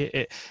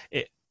thematically,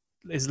 it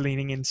is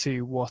leaning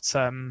into what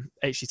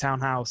H.G.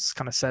 Townhouse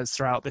kind of says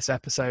throughout this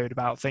episode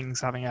about things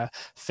having a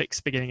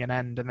fixed beginning and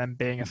end and then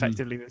being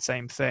effectively the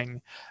same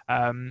thing.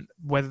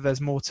 Whether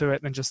there's more to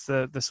it than just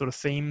the sort of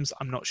themes,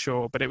 I'm not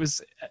sure, but it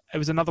was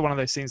another one of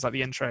those scenes like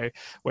the intro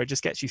where it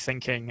just gets you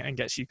thinking and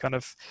gets you kind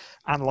of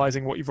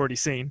analyzing what you've already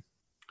seen.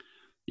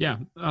 Yeah,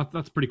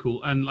 that's pretty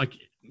cool. And like,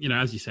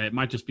 as you say, it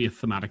might just be a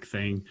thematic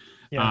thing.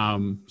 Yeah.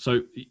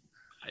 So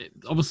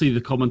obviously the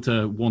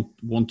commenter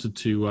wanted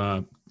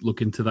to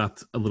look into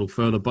that a little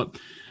further, but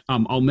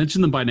I'll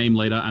mention them by name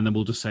later, and then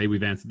we'll just say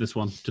we've answered this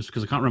one, just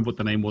because I can't remember what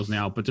the name was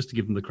now, but just to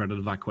give them the credit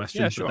of that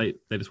question. Yeah, sure.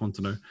 They just want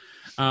to know.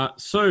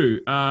 So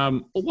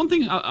one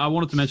thing I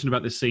wanted to mention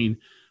about this scene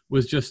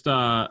was just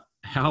how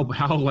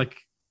like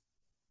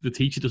the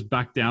teacher just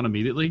backed down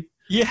immediately.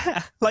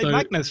 Yeah, like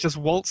Magnus just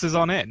waltzes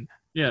on in.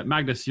 Yeah,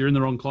 Magnus, you're in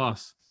the wrong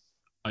class.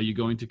 Are you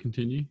going to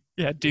continue?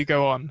 Yeah, do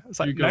go on. It's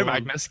like, no,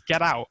 Magnus,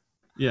 get out.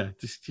 Yeah,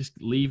 just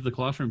leave the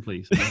classroom,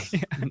 please.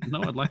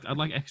 No, I'd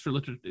like extra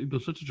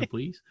English literature,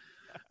 please.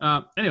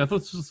 Anyway, I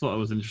thought it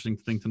was an interesting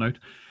thing to note.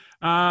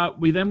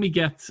 We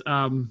get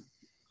I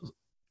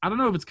don't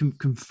know if it's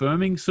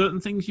confirming certain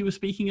things you were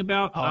speaking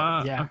about.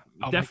 My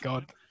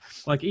God.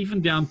 Like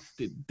even down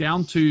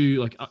to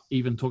like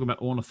even talking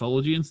about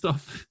ornithology and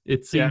stuff,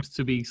 it seems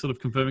to be sort of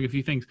confirming a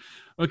few things.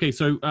 Okay,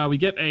 so we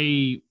get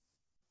a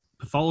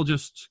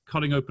pathologist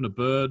cutting open a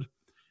bird.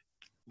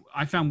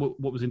 I found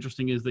what was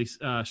interesting is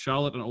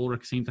Charlotte and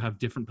Ulrich seem to have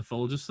different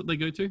pathologists that they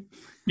go to.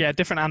 Yeah,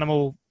 different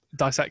animal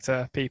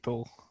dissector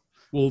people.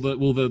 Well, the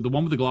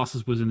one with the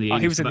glasses was in the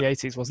 80s. He was in the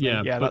 80s, wasn't he?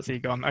 Yeah, that's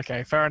Egon.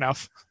 Okay, fair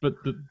enough. But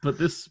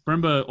this,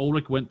 remember,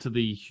 Ulrich went to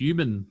the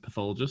human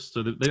pathologist,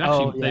 so this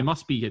actually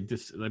must be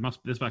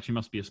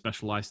a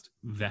specialized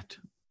vet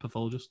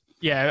pathologist.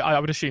 Yeah, I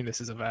would assume this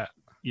is a vet.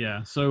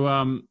 Yeah,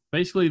 so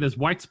basically there's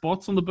white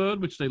spots on the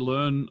bird, which they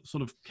learn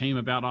sort of came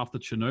about after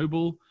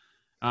Chernobyl.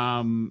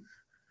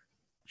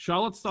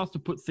 Charlotte starts to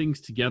put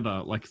things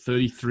together, like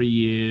 33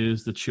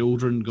 years, the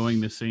children going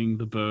missing,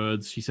 the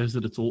birds. She says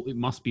that it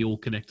must be all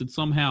connected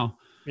somehow.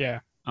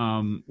 Yeah.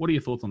 What are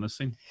your thoughts on this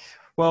scene?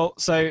 Well,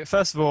 so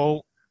first of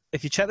all,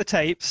 if you check the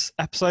tapes,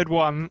 episode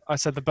 1, I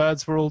said the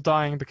birds were all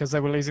dying because they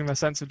were losing their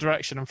sense of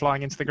direction and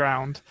flying into the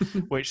ground,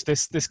 which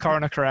this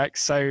coroner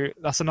corrects. So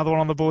that's another one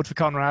on the board for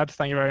Conrad.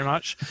 Thank you very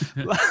much.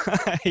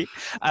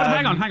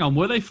 Hang on.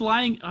 Were they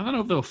flying? I don't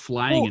know if they were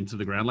flying into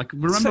the ground. Like, do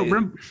you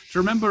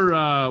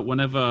remember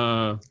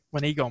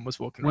when Egon was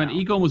walking around? When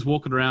Egon was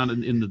walking around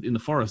in the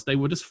forest, they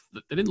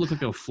didn't look like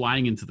they were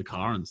flying into the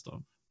car and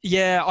stuff.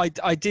 Yeah,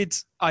 I did.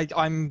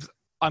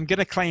 I'm going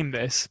to claim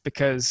this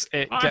because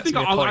it gets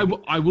me a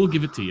point. I will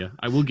give it to you.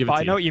 I will give it to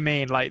you. I know what you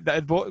mean. Like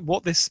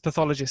what this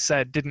pathologist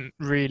said didn't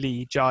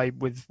really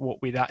jibe with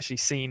what we'd actually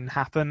seen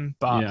happen.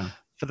 But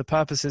for the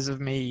purposes of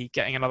me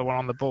getting another one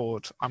on the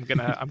board, I'm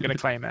gonna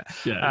claim it.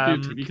 Yeah,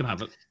 you can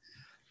have it.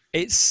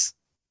 It's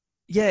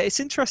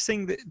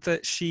interesting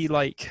that she's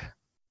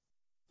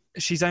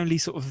only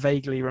sort of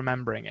vaguely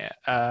remembering it.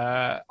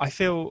 I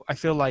feel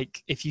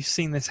like if you've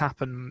seen this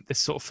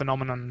sort of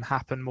phenomenon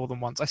happen more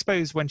than once, I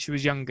suppose when she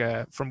was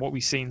younger, from what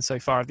we've seen so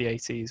far of the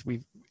 80s,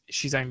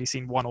 she's only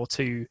seen 1 or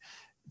 2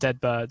 dead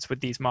birds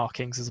with these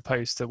markings, as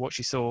opposed to what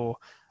she saw.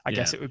 I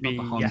guess it would be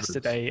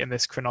yesterday in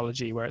this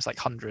chronology where it's like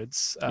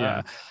hundreds.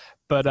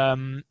 But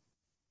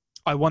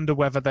I wonder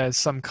whether there's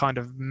some kind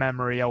of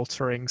memory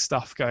altering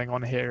stuff going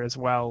on here as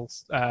well,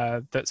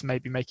 that's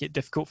maybe making it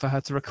difficult for her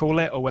to recall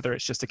it, or whether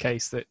it's just a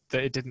case that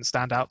it didn't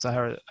stand out to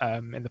her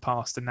in the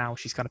past, and now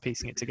she's kind of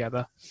piecing it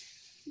together.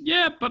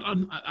 Yeah, but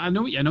I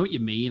know what you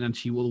mean, and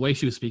the way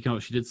she was speaking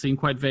out, she did seem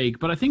quite vague.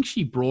 But I think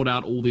she brought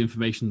out all the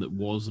information that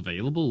was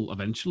available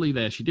eventually.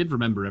 There, she did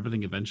remember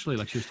everything eventually.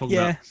 Like she was talking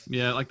about,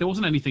 like there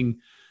wasn't anything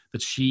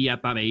that she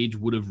at that age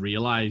would have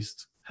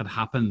realized had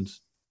happened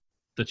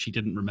that she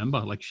didn't remember.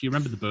 Like she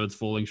remembered the birds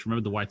falling, she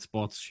remembered the white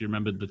spots, she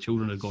remembered the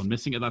children had gone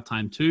missing at that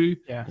time too.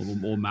 Yeah,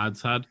 or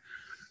Mads had.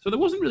 So there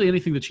wasn't really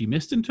anything that she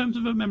missed in terms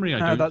of her memory.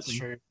 That's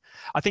true.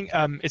 I think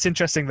it's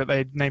interesting that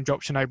they name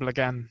dropped Chernobyl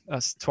again.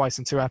 That's twice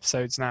in 2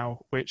 episodes now,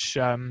 which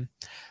I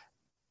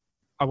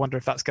wonder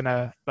if that's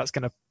gonna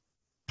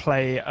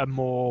play a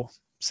more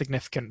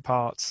significant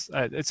part.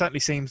 It certainly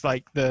seems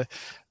like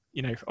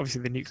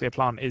obviously the nuclear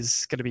plant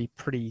is going to be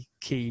pretty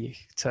key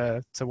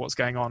to what's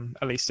going on,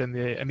 at least in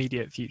the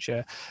immediate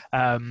future.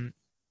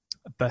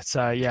 But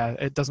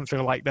it doesn't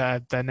feel like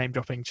they're name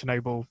dropping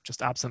Chernobyl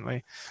just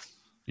absently.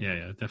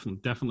 Yeah,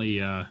 definitely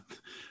going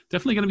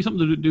to be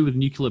something to do with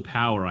nuclear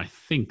power. I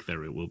think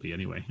there it will be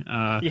anyway.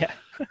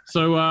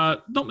 So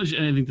not much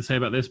anything to say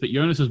about this, but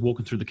Jonas is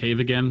walking through the cave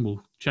again.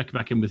 We'll check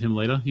back in with him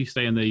later. You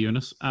stay in there,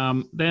 Jonas.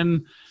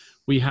 Then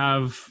we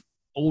have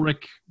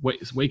Ulrich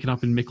waking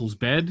up in Mikkel's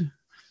bed,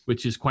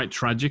 which is quite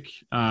tragic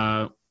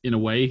in a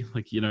way.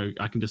 Like,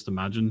 I can just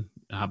imagine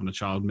having a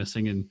child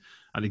missing, and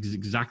I think it's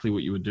exactly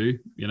what you would do.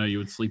 You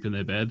would sleep in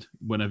their bed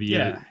whenever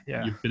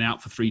you've been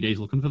out for 3 days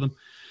looking for them.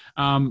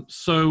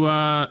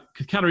 So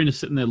Katarina's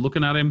sitting there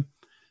looking at him.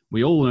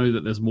 We all know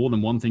that there's more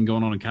than one thing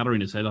going on in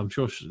Katarina's head. I'm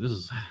sure this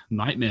is a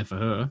nightmare for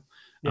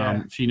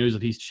her. She knows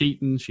that he's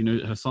cheating. She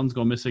knows her son's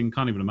gone missing.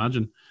 Can't even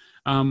imagine.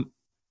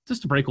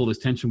 Just to break all this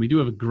tension, we do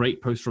have a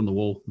great poster on the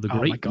wall. The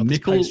great Mikkel, this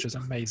poster is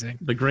amazing.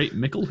 The great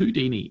Mikkel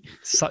Houdini.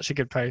 Such a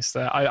good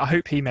poster. I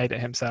hope he made it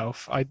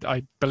himself.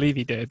 I believe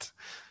he did.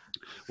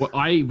 What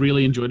I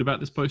really enjoyed about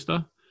this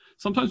poster,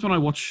 sometimes when I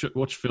watch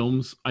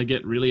films, I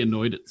get really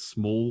annoyed at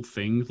small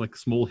things, like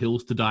small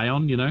hills to die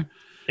on,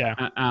 Yeah.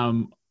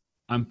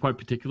 I'm quite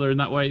particular in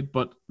that way,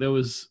 but there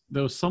was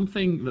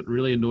something that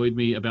really annoyed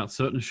me about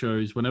certain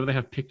shows whenever they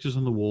have pictures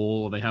on the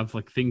wall or they have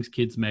like things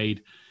kids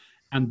made,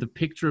 and the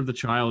picture of the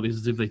child is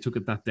as if they took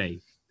it that day.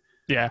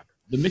 Yeah.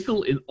 The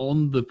Mikkel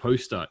on the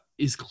poster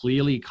is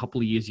clearly a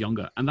couple of years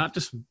younger, and that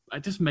just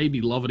made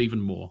me love it even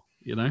more,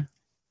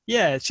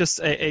 Yeah, it's just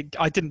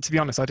I didn't, to be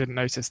honest, I didn't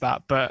notice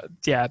that, but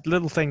yeah,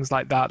 little things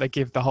like that, they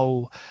give the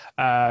whole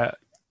I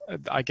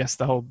guess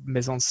the whole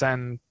mise en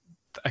scène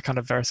a kind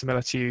of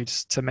verisimilitude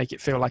to make it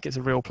feel like it's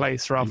a real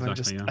place rather than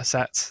just a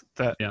set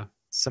that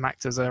some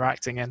actors are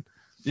acting in.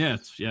 Yeah,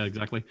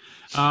 exactly.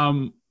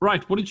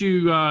 Right, what did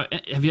you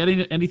have you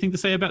had anything to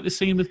say about this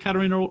scene with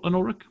Katarina and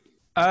Ulrich?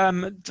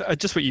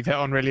 Just what you've hit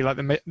on, really. Like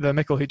the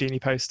Mikkel Houdini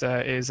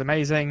poster is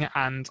amazing,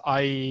 and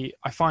I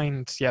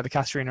find the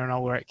Katarina and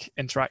Ulrich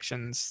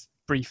interactions,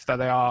 brief that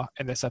they are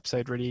in this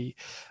episode, really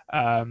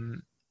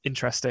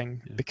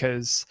interesting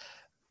because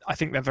I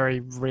think they're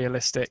very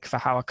realistic for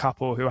how a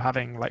couple who are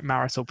having like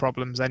marital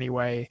problems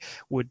anyway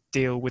would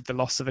deal with the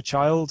loss of a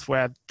child,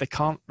 where they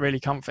can't really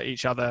comfort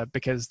each other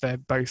because they're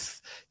both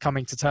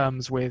coming to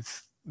terms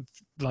with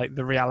like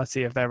the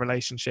reality of their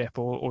relationship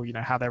or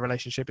how their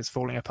relationship is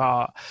falling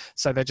apart.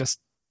 So they're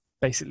just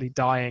basically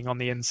dying on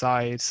the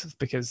inside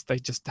because they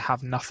just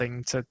have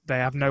they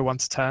have no one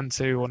to turn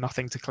to or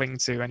nothing to cling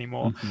to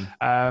anymore.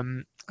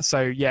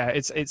 So yeah,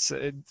 it's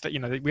we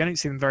don't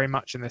see them very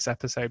much in this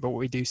episode, but what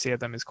we do see of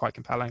them is quite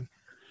compelling.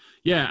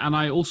 Yeah, and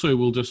I also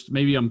will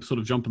maybe I'm sort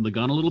of jumping the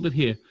gun a little bit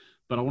here,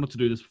 but I wanted to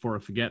do this before I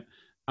forget.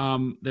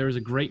 There is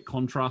a great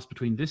contrast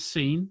between this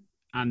scene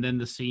and then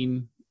the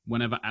scene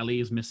whenever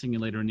Ali is missing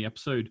later in the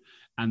episode,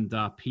 and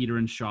Peter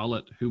and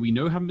Charlotte, who we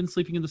know haven't been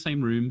sleeping in the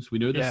same rooms. We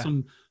know there's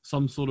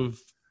some sort of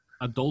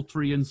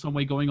adultery in some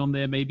way going on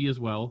there maybe as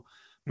well.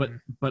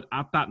 But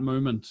at that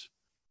moment,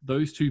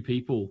 those two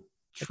people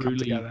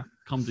truly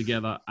come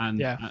together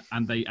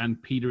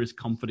and Peter is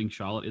comforting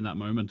Charlotte in that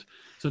moment.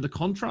 So the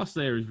contrast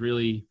there is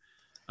really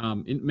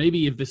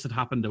maybe if this had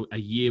happened a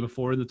year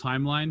before in the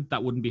timeline,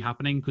 that wouldn't be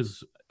happening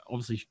because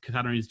obviously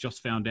Katarina's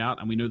just found out,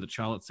 and we know that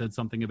Charlotte said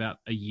something about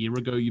a year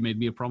ago, you made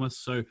me a promise.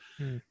 So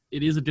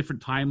it is a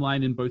different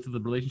timeline in both of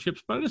the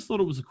relationships, but I just thought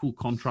it was a cool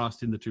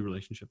contrast in the two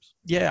relationships.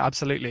 Yeah,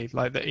 absolutely.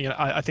 Like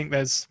I think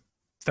there's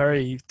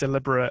very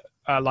deliberate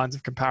lines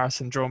of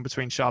comparison drawn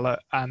between Charlotte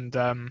and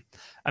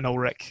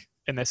Ulrich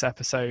in this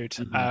episode.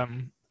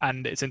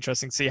 And it's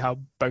interesting to see how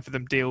both of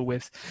them deal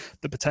with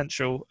the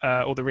potential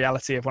or the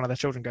reality of one of their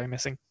children going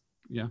missing.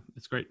 Yeah,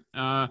 it's great.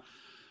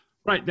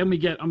 Right, then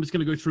I'm just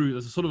going to go through,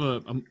 there's a sort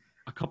of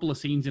a couple of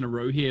scenes in a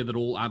row here that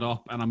all add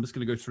up, and I'm just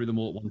going to go through them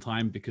all at one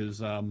time because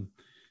it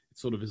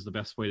sort of is the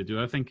best way to do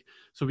it, I think.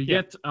 So we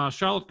get,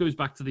 Charlotte goes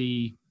back to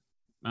the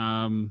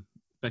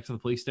back to the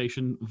police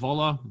station.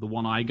 Voller, the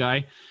one-eye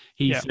guy,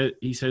 he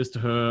says to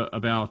her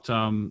about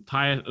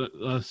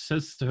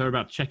says to her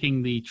about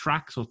checking the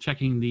tracks or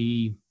checking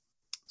the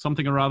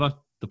something or other,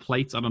 the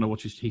plates. I don't know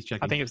what he's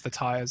checking. I think it was the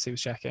tires he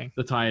was checking.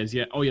 The tires,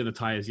 yeah. Oh, yeah, the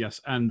tires,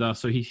 yes. And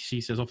so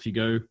she says, off you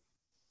go.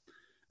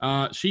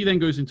 She then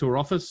goes into her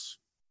office.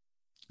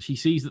 She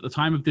sees that the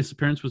time of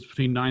disappearance was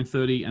between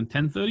 9:30 and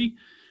 10:30,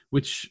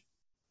 which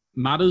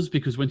matters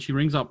because when she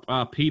rings up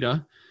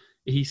Peter,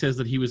 he says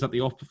that he was at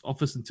the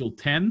office until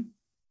 10.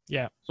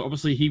 Yeah. So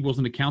obviously he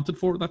wasn't accounted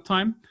for at that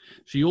time.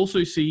 She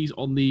also sees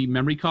on the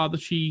memory card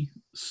that she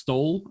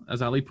stole,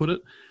 as Ali put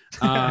it,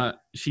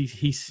 she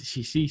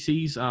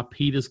sees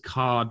Peter's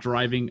car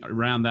driving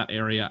around that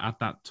area at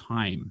that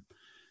time.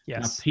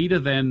 Yes. Now, Peter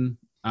then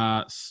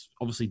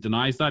obviously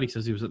denies that. He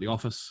says he was at the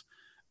office.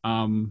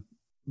 I'm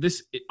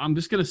just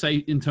going to say,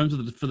 in terms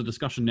of for the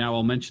discussion now,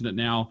 I'll mention it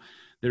now.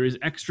 There is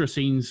extra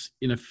scenes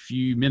in a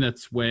few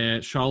minutes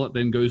where Charlotte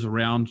then goes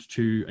around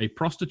to a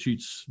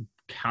prostitute's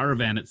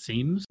caravan, it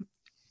seems,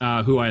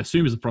 who I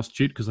assume is a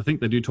prostitute because I think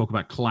they do talk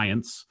about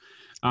clients.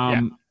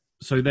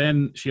 So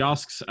then she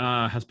asks,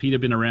 has Peter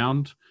been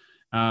around?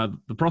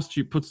 The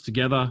prostitute puts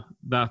together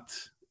that...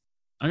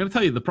 I'm going to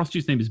tell you, the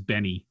prostitute's name is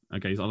Benny.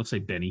 Okay, so I'll say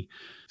Benny.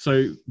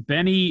 So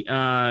Benny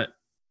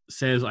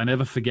says, I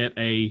never forget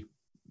a...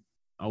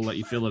 I'll let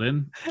you fill it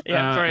in.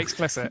 Yeah, very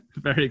explicit.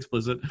 Very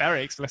explicit.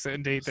 Very explicit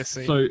indeed, this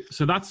scene.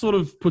 So that sort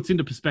of puts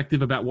into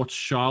perspective about what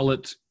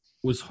Charlotte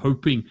was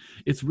hoping.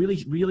 It's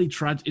really, really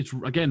tragic. It's,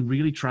 again,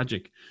 really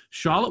tragic.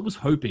 Charlotte was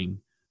hoping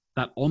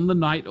that on the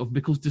night of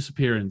Mikkel's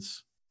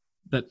disappearance,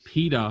 that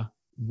Peter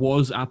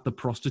was at the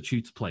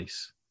prostitute's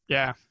place.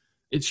 Yeah.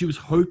 She was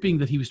hoping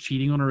that he was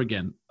cheating on her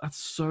again. That's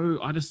so...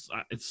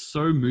 it's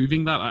so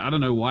moving that... I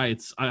don't know why.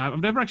 I've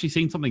never actually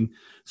seen something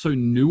so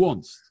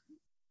nuanced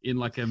in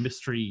like a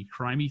mystery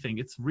crimey thing.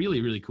 It's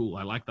really, really cool.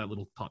 I like that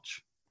little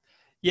touch.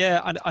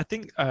 Yeah, and I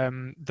think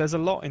there's a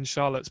lot in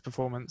Charlotte's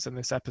performance in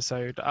this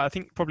episode. I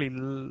think probably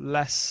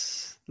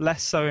less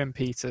so in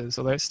Peter's,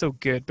 although it's still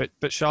good.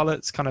 But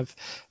Charlotte's kind of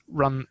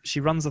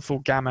runs the full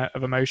gamut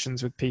of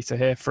emotions with Peter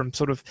here. From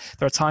sort of,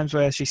 there are times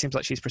where she seems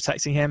like she's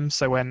protecting him.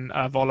 So when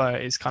Voller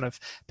is kind of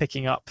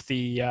picking up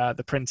the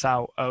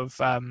printout of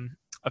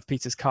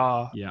Peter's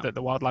car that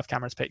the wildlife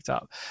camera's picked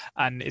up,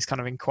 and is kind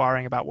of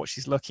inquiring about what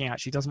she's looking at.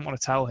 She doesn't want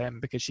to tell him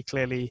because she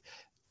clearly,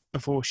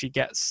 before she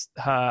gets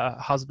her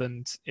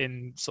husband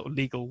in sort of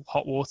legal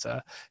hot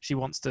water, she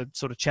wants to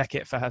sort of check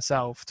it for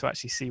herself to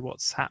actually see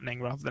what's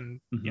happening rather than,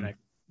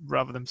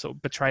 rather than sort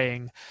of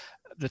betraying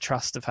the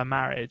trust of her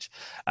marriage.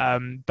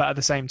 But at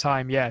the same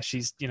time,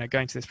 she's,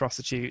 going to this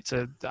prostitute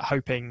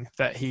hoping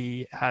that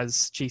he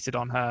has cheated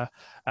on her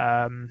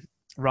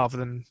rather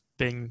than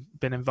been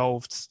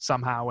involved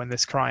somehow in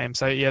this crime.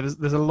 So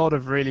there's a lot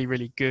of really,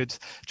 really good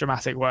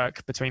dramatic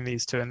work between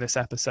these two in this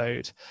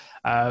episode,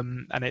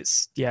 and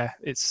it's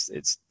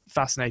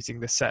fascinating,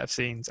 this set of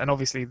scenes. And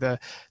obviously the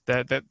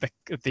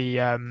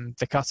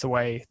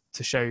cutaway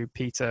to show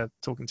Peter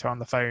talking to her on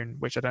the phone,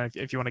 which I don't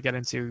know if you want to get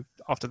into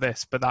after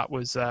this, but that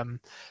was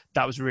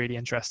really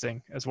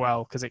interesting as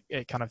well, because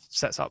it kind of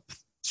sets up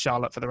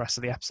Charlotte for the rest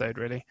of the episode,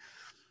 really.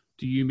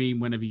 Do you mean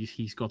whenever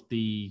he's got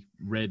the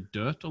red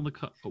dirt on the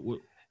cut?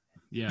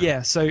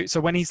 Yeah. So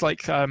when he's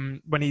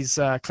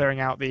clearing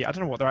out the, I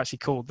don't know what they're actually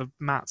called, the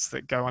mats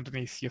that go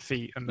underneath your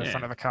feet and the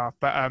front of a car,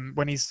 but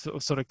when he's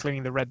sort of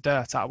cleaning the red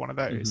dirt out of one of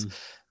those,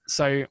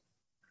 so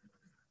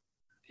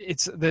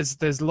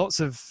there's lots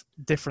of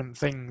different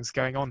things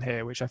going on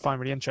here, which I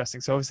find really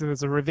interesting. So obviously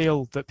there's a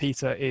reveal that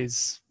Peter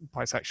is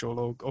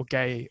bisexual or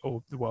gay,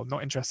 or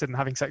not interested in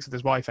having sex with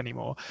his wife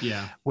anymore.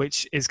 Yeah,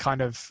 which is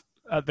kind of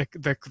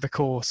the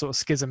core sort of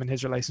schism in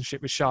his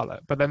relationship with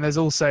Charlotte. But then there's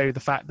also the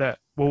fact that,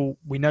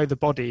 we know the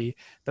body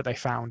that they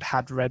found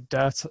had red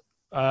dirt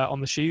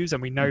on the shoes,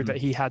 and we know that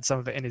he had some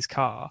of it in his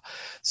car.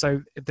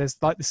 So there's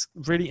like this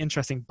really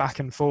interesting back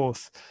and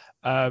forth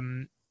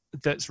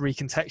that's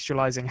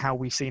recontextualizing how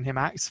we've seen him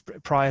act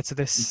prior to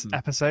this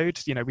episode.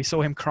 We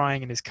saw him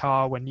crying in his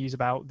car when news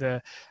about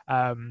the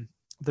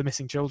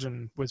missing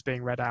children was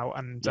being read out,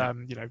 and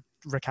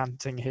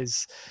recanting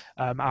his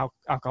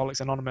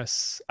Alcoholics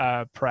Anonymous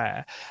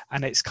prayer.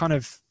 And it's kind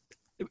of,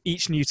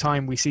 each new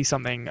time we see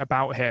something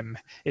about him,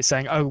 it's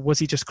saying, oh, was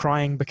he just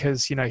crying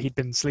because he'd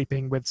been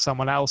sleeping with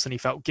someone else and he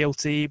felt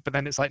guilty? But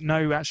then it's like,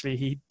 no, actually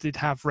he did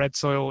have red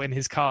soil in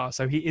his car,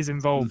 so he is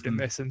involved in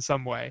this in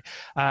some way.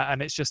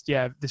 And it's just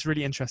this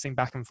really interesting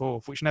back and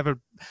forth, which never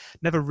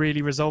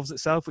really resolves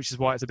itself, which is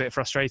why it's a bit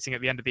frustrating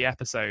at the end of the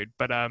episode.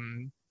 But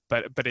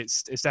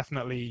it's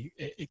definitely,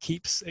 it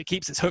keeps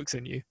its hooks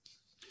in you.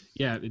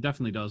 Yeah, it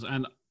definitely does.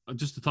 And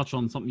just to touch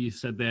on something you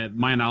said there,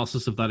 my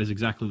analysis of that is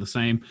exactly the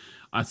same.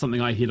 Something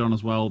I hit on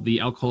as well,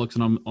 the Alcoholics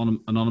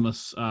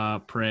Anonymous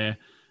prayer,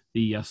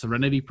 the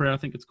Serenity Prayer, I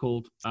think it's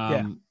called.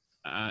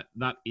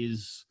 That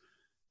is,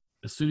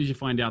 as soon as you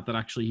find out that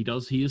actually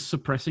he is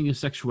suppressing his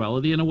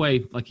sexuality in a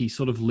way, like he's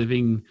sort of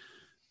living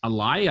a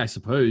lie, I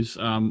suppose.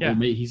 Or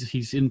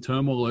he's in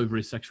turmoil over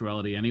his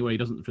sexuality anyway. He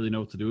doesn't really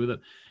know what to do with it.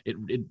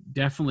 It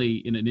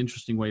definitely, in an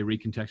interesting way,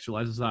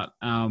 recontextualizes that.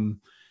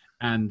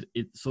 And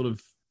it sort of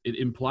it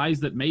implies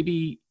that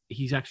maybe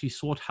he's actually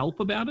sought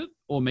help about it,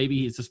 or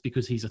maybe it's just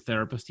because he's a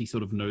therapist, he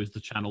sort of knows the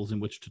channels in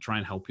which to try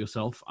and help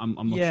yourself. I'm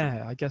not sure.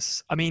 Yeah, I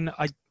guess. I mean,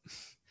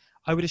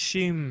 I would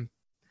assume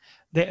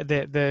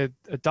the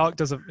Dark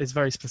is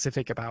very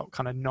specific about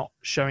kind of not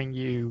showing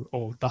you,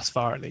 or thus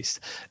far at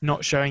least,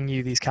 not showing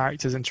you these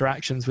characters'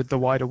 interactions with the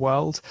wider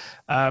world.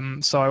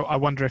 So I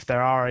wonder if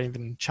there are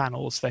even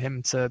channels for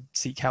him to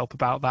seek help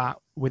about that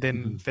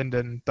within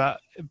Finden, but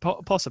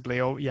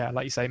possibly, or yeah,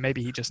 like you say,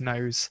 maybe he just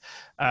knows,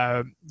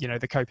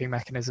 the coping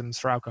mechanisms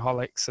for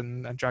alcoholics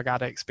and drug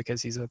addicts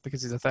because he's a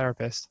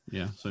therapist.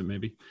 Yeah, so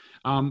maybe,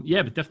 but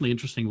definitely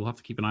interesting. We'll have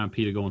to keep an eye on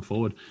Peter going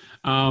forward.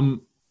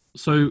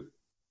 So.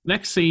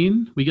 Next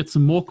scene, we get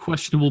some more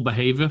questionable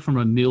behavior from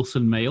a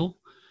Nielsen male.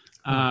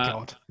 Oh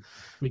God!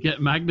 We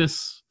get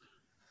Magnus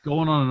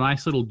going on a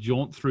nice little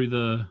jaunt through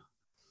the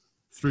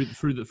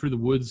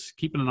woods,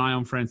 keeping an eye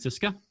on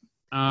Franziska.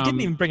 He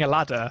didn't even bring a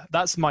ladder.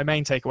 That's my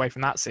main takeaway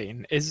from that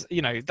scene. Is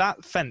that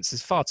fence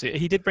is far too.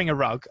 He did bring a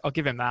rug. I'll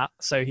give him that.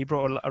 So he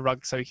brought a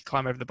rug so he could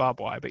climb over the barbed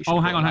wire. But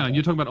hang on.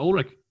 You're talking about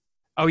Ulrich.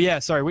 Oh yeah,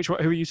 sorry. Who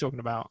are you talking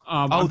about?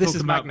 This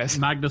is Magnus.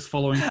 Magnus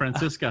following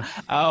Franziska.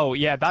 Oh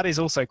yeah, that is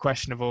also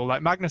questionable.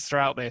 Like Magnus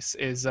throughout this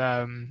is,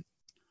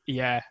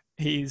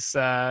 he's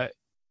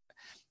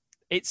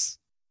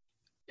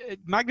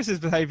Magnus's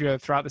behavior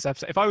throughout this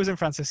episode. If I was in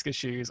Franziska's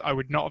shoes, I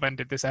would not have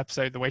ended this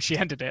episode the way she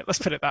ended it. Let's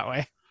put it that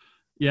way.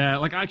 Yeah,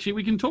 like actually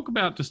we can talk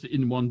about just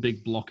in one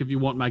big block if you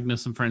want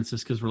Magnus and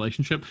Franziska's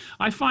relationship.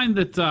 I find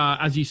that,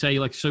 as you say,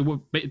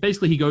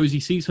 basically he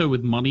sees her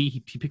with money. He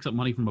picks up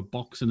money from a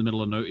box in the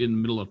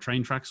middle of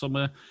train tracks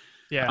somewhere.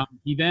 Yeah.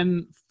 He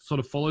then sort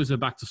of follows her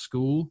back to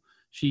school.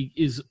 She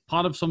is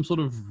part of some sort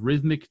of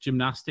rhythmic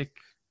gymnastic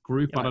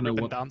group. I don't know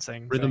what.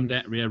 Dancing. Ribbon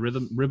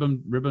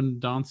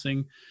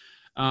dancing.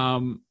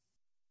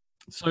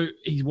 So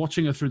he's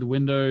watching her through the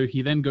window.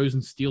 He then goes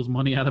and steals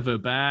money out of her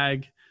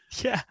bag.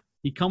 Yeah.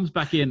 He comes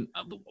back in.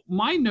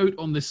 My note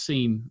on this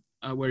scene,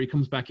 where he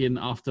comes back in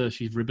after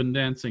she's ribbon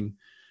dancing,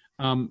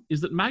 is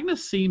that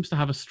Magnus seems to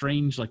have a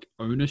strange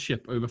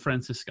ownership over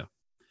Franziska.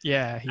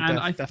 Yeah, he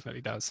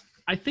definitely does.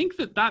 I think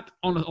that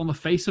on the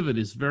face of it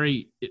is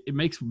it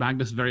makes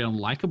Magnus very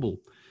unlikable.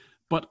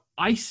 But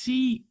I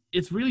see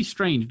it's really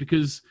strange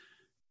because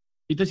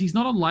he's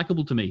not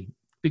unlikable to me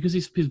because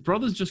his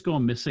brother's just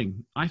gone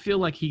missing. I feel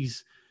like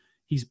he's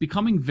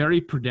becoming very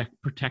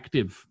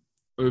protective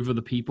over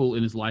the people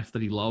in his life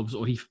that he loves,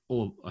 or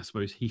I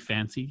suppose he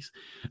fancies.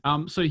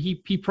 So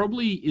he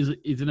probably is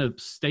in a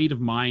state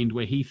of mind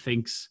where he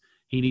thinks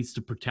he needs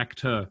to protect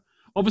her.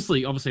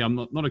 Obviously, I'm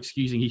not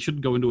excusing. He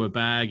shouldn't go into her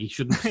bag. He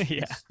shouldn't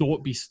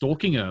be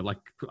stalking her.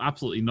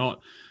 Absolutely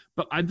not.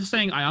 But I'm just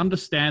saying I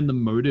understand the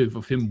motive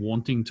of him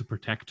wanting to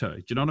protect her.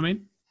 Do you know what I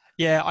mean?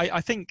 Yeah, I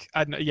think,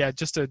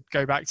 just to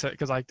go back to it,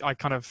 because I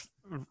kind of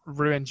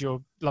ruined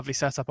your lovely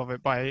setup of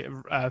it by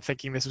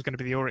thinking this was going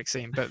to be the Ulrich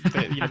scene. But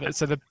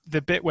so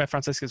the bit where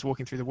Franziska's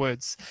walking through the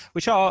woods,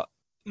 which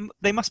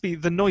they must be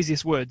the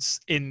noisiest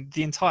woods in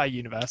the entire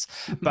universe,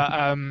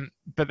 but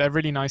they're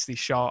really nicely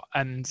shot.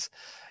 And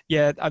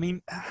yeah, I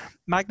mean,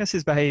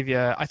 Magnus's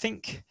behavior, I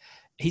think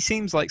he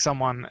seems like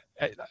someone,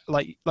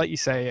 like you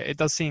say, it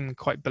does seem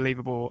quite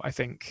believable. I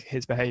think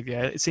his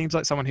behavior, it seems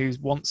like someone who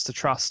wants to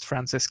trust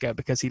Franziska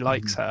because he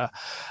likes her,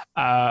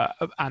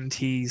 and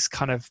he's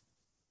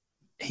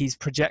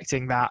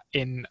projecting that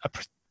in a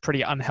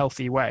pretty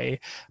unhealthy way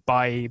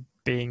by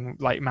being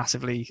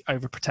massively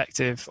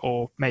overprotective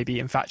or maybe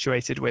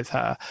infatuated with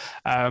her.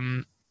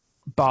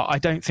 But I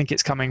don't think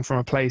it's coming from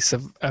a place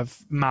of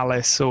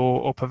malice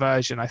or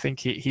perversion. I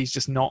think he's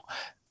just not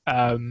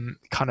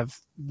kind of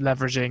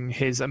leveraging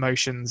his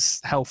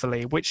emotions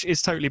healthily, which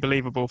is totally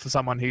believable for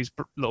someone whose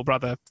little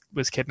brother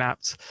was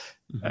kidnapped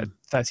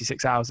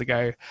 36 hours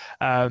ago.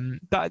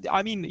 But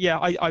I mean, yeah,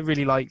 I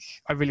really like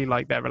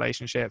their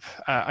relationship.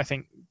 I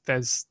think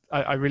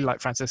I really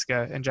like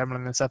Franziska in general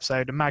in this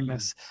episode, and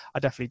Magnus, I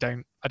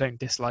don't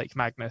dislike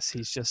Magnus.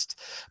 He's just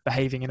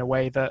behaving in a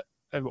way that,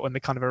 in the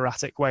kind of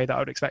erratic way that I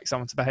would expect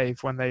someone to behave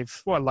when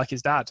like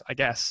his dad, I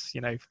guess,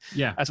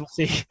 Yeah. As we'll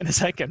see in a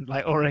second,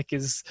 Ulrich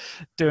is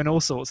doing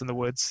all sorts in the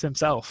woods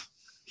himself.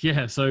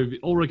 Yeah, so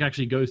Ulrich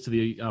actually goes to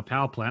the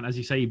power plant. As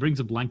you say, he brings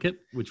a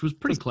blanket, which was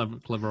pretty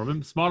clever of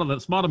him.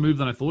 Smarter move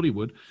than I thought he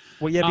would.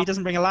 Well, yeah, but he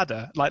doesn't bring a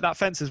ladder. That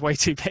fence is way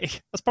too big.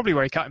 That's probably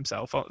where he cut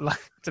himself, to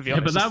be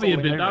honest. Yeah,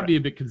 but that'd be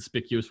a bit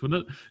conspicuous,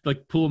 wouldn't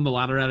it? Pulling the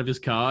ladder out of his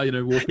car,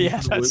 walking.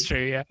 Yeah, that's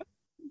true, yeah.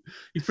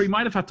 He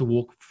might have had to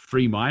walk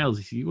 3 miles.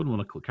 He wouldn't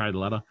want to carry the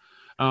ladder.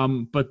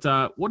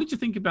 But what did you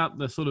think about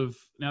the sort of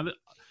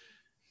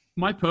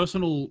my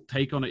personal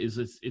take on it is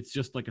it's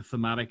just like a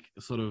thematic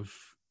sort of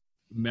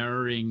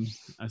mirroring,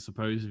 I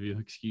suppose, if you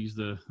excuse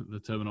the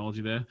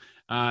terminology there,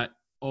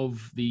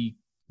 of the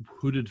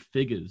hooded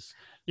figures.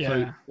 Yeah.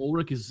 So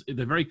Ulrich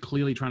they're very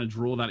clearly trying to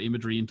draw that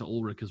imagery into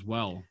Ulrich as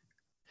well.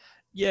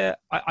 Yeah,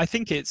 I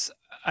think it's,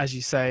 as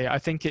you say, I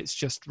think it's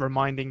just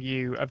reminding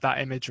you of that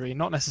imagery,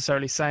 not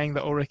necessarily saying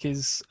that Ulrich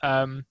is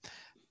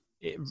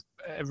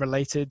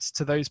related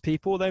to those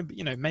people, though,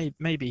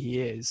 maybe he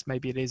is,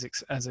 maybe it is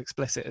as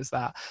explicit as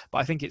that, but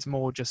I think it's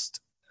more just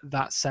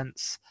that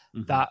sense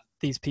that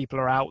these people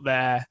are out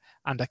there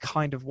and are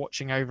kind of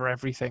watching over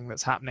everything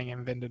that's happening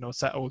in Vinden,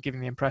 or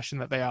giving the impression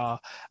that they are.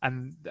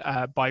 And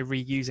by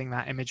reusing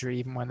that imagery,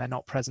 even when they're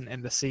not present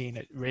in the scene,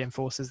 it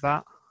reinforces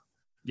that.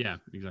 Yeah,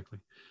 exactly.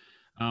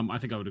 I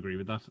think I would agree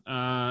with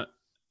that.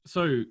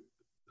 So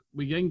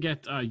we then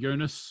get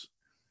Jonas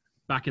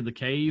back in the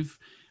cave.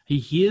 He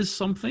hears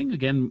something,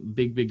 again,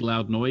 big,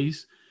 loud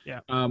noise. Yeah.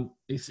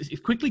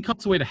 It quickly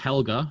cuts away to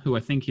Helga, who I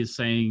think is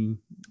saying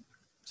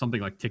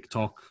something like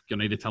TikTok, you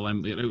need to tell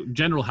him,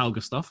 general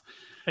Helga stuff.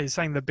 He's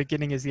saying the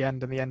beginning is the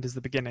end and the end is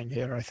the beginning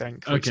here, I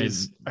think.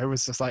 I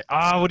was just like,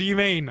 what do you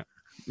mean?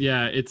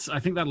 Yeah, I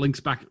think that links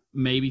back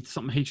maybe to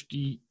something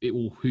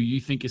or who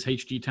you think is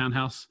HG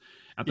Townhouse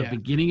at the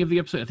beginning of the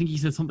episode. I think he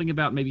said something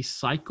about maybe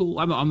cycle.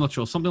 I'm not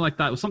sure. Something like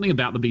that. It was something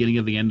about the beginning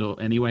of the end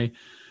anyway.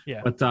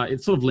 Yeah. But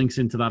it sort of links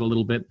into that a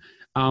little bit.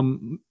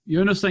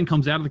 Jonas then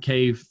comes out of the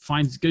cave,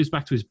 goes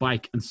back to his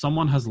bike, and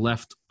someone has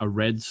left a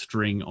red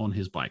string on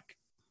his bike.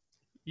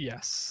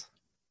 Yes.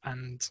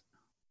 And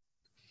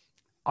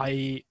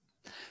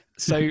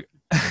so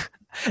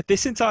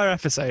this entire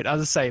episode,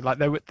 as I say, like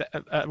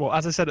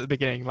as I said at the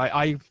beginning, like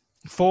I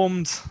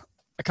formed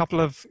a couple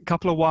of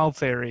wild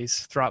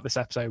theories throughout this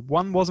episode.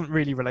 One wasn't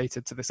really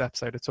related to this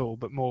episode at all,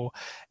 but more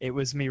it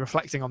was me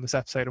reflecting on this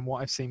episode and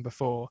what I've seen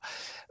before.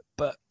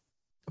 But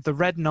the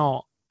red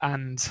knot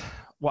and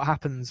what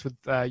happens with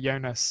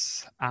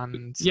Jonas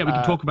and we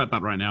can talk about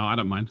that right now. I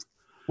don't mind.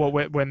 Well,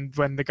 when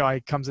the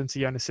guy comes into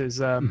Jonas's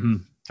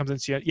so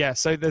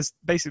there's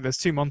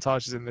two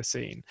montages in this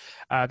scene.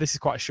 This is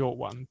quite a short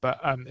one, but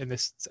in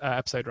this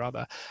episode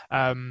rather,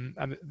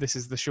 and this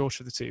is the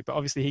shorter of the two. But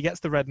obviously he gets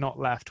the red knot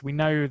left. We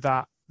know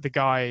that the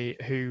guy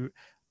who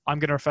I'm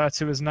going to refer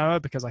to as Noah,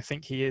 because I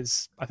think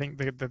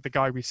the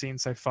guy we've seen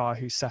so far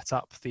who set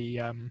up the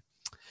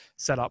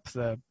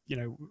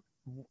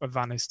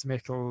Vanis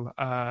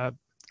Mikkel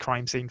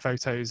crime scene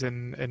photos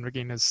in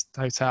Regina's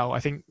hotel. I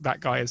think that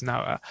guy is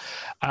Noah.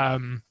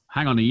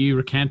 Hang on, are you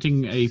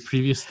recanting a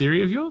previous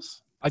theory of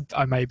yours?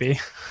 I may be.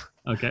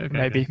 Okay.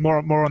 Maybe.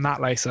 More on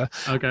that later.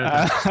 Okay.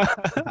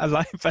 I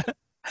like that.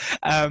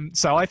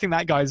 So I think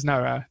that guy's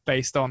Noah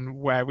based on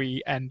where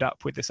we end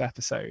up with this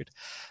episode.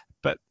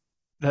 But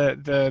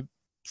the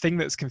thing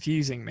that's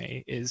confusing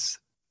me is,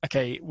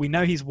 okay, we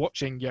know he's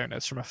watching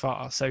Jonas from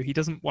afar, so he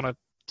doesn't want to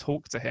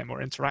talk to him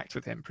or interact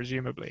with him,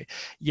 presumably.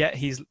 Yet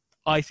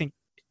I think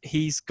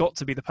he's got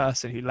to be the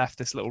person who left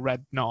this little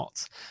red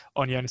knot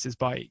on Jonas's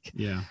bike.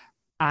 Yeah.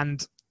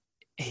 And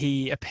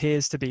he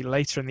appears to be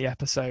later in the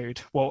episode.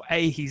 Well,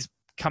 he's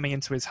coming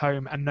into his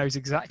home and knows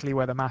exactly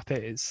where the map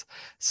is.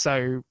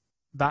 So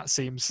that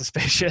seems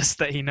suspicious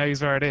that he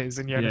knows where it is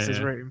in Jonas's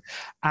room.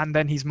 And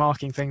then he's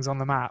marking things on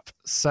the map.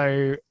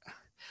 So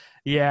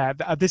yeah,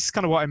 this is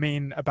kind of what I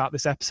mean about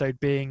this episode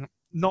being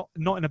not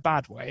in a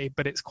bad way,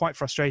 but it's quite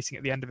frustrating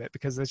at the end of it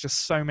because there's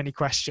just so many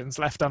questions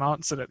left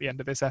unanswered at the end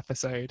of this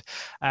episode.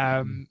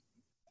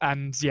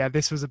 And yeah,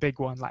 this was a big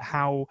one. Like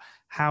how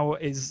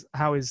is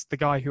the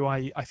guy who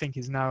I think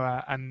is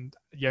Noah and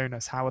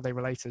Jonas, how are they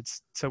related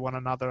to one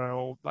another,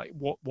 or like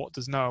what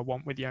does Noah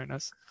want with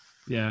Jonas?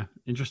 Yeah,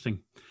 interesting.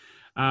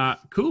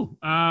 Cool.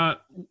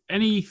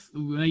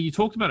 You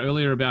talked about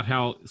earlier about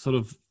how sort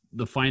of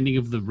the finding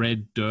of the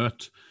red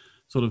dirt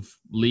sort of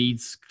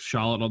leads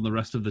Charlotte on the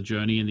rest of the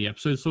journey in the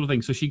episode, sort of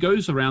thing. So she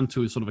goes around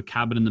to sort of a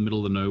cabin in the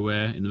middle of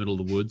nowhere, in the middle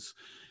of the woods,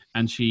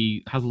 and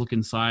she has a look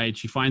inside.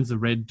 She finds the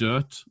red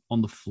dirt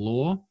on the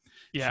floor.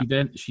 Yeah.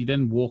 She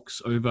then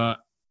walks over,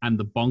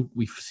 and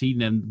we've seen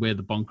then where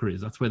the bunker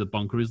is. That's where the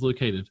bunker is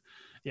located.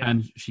 Yeah.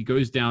 And she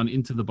goes down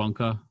into the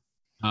bunker,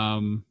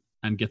 and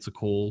gets a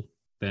call.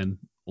 Then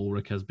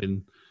Ulrich has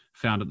been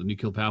found at the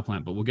nuclear power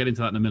plant, but we'll get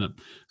into that in a minute.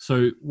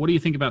 So, what do you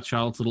think about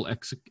Charlotte's little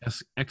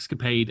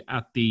escapade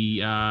at the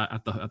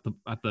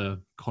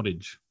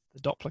cottage, the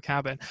Doppler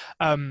cabin?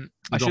 I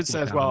should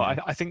say as well,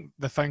 I think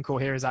the phone call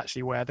here is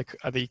actually where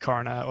the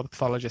coroner or the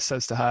pathologist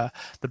says to her,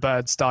 the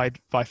birds died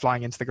by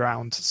flying into the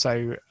ground.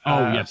 So,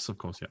 yes, of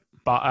course, yeah.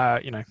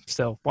 But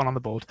still one on the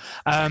board.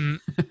 I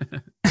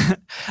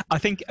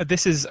think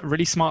this is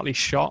really smartly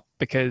shot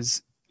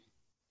because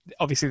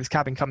obviously this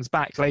cabin comes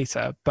back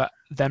later, but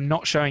them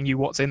not showing you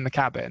what's in the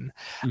cabin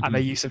and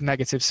their use of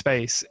negative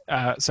space.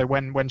 So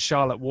when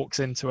Charlotte walks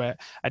into it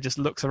and just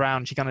looks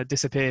around, she kind of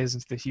disappears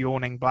into this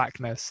yawning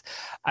blackness,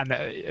 and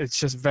it's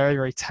just very,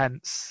 very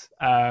tense.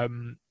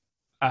 And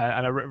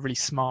a really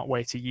smart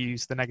way to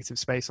use the negative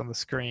space on the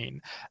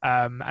screen,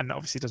 and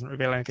obviously doesn't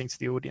reveal anything to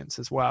the audience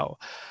as well.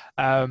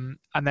 And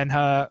then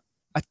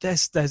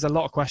there's a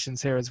lot of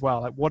questions here as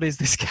well. Like, what is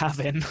this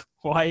cabin?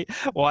 Why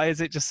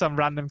is it just some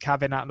random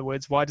cabin out in the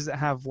woods? Why does it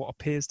have what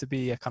appears to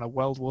be a kind of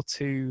World War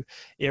II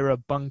era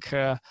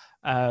bunker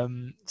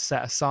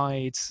set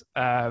aside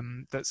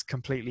that's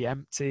completely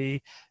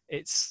empty?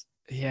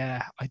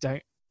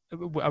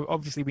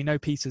 Obviously we know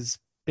Peter's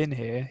been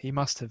here. He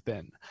must have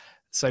been.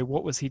 So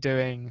what was he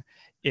doing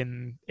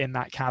in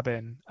that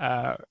cabin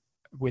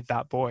with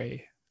that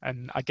boy?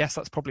 And I guess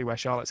that's probably where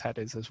Charlotte's head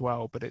is as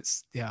well. But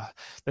there's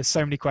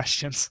so many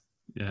questions.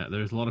 Yeah,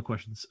 there's a lot of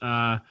questions.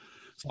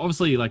 So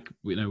obviously, like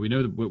we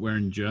know that we're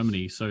in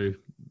Germany, so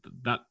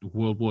that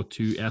World War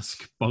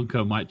II-esque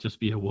bunker might just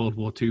be a World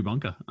War II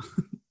bunker.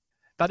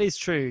 That is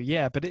true,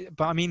 yeah. But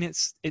I mean, it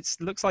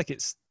looks like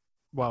it's,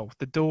 well,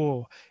 the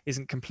door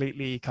isn't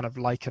completely kind of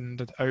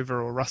lichened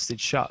over or rusted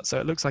shut, so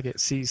it looks like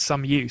it sees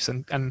some use,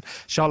 and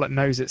Charlotte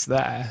knows it's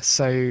there.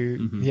 So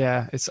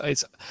yeah, it's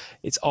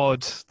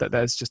odd that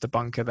there's just a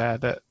bunker there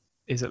that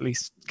is at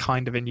least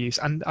kind of in use.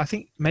 And I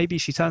think maybe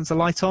she turns the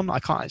light on. I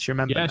can't actually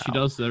remember. Yeah, now. She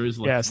does. There is.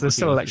 So there's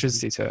still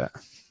electricity to it.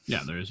 Yeah,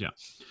 there is.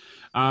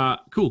 Yeah.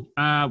 Cool.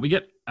 We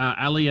get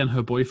Ali and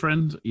her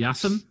boyfriend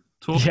Yasin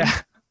talking.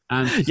 Yeah.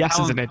 And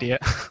Yasin's an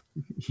idiot.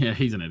 Yeah,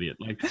 he's an idiot.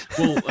 Like,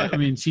 well, I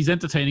mean, she's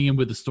entertaining him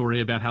with the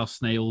story about how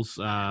snails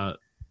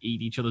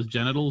eat each other's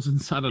genitals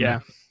and so I don't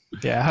know.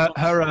 Yeah,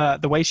 her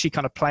the way she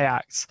kind of play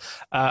acts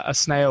a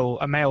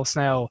male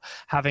snail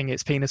having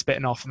its penis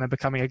bitten off and then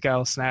becoming a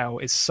girl snail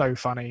is so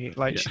funny.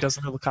 Like she does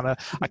a little kind of,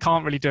 I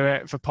can't really do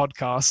it for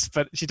podcasts,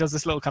 but she does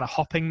this little kind of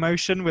hopping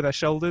motion with her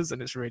shoulders,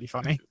 and it's really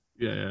funny.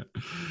 Yeah.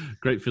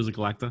 Great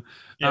physical actor.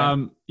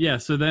 Yeah.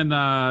 So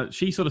then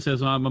she sort of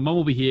says, my mum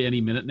will be here any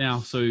minute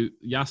now. So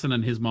Yasin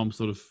and his mum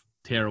sort of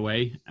tear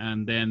away,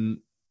 and then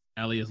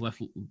Ellie is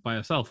left by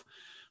herself.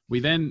 We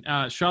then,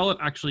 Charlotte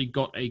actually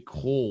got a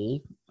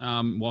call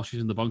while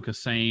she's in the bunker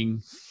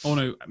saying, oh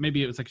no,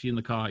 maybe it was actually in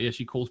the car. Yeah,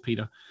 she calls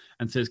Peter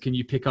and says, can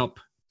you pick up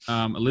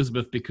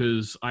Elizabeth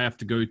because I have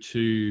to go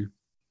to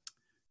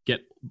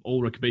get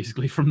Ulrich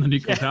basically from the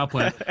nuclear power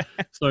plant.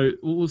 So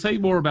we'll say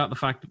more about the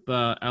fact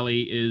that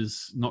Ellie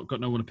is not got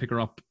no one to pick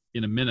her up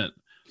in a minute.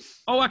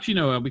 Oh, actually,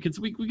 no, we can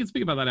speak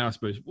about that now, I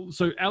suppose.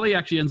 So Ellie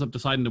actually ends up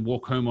deciding to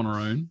walk home on her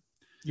own.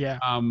 Yeah.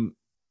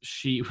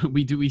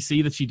 We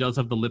see that she does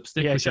have the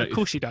lipstick. Yeah, of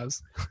course she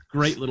does.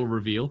 Great little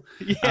reveal.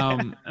 Yeah.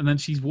 And then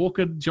she's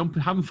walking,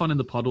 jumping, having fun in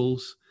the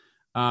puddles.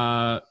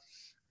 And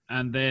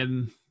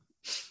then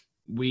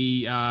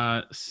we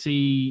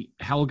see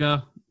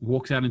Helga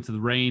walks out into the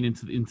rain,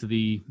 into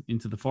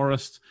the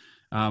forest.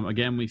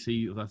 Again, we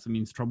see that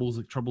means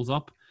trouble's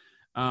up.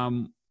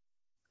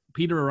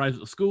 Peter arrives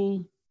at the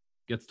school,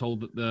 gets told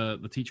that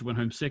the teacher went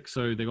home sick,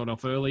 so they got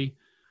off early,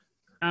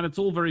 and it's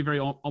all very, very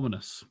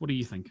ominous. What do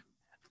you think?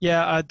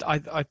 Yeah,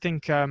 I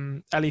think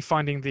Ellie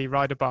finding the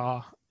Ryder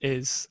bar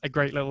is a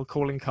great little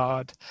calling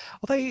card.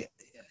 Although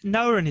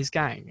Noah and his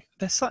gang,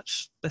 they're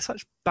such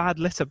bad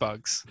litter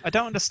bugs. I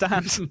don't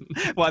understand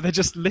why they're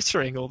just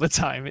littering all the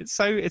time. It's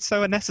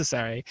so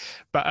unnecessary.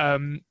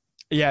 But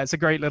yeah, it's a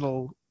great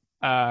little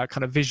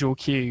kind of visual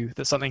cue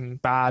that something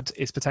bad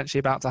is potentially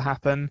about to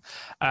happen.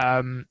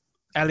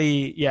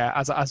 Ellie, yeah,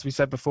 as we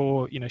said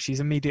before,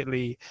 she's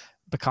immediately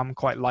become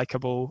quite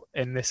likable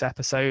in this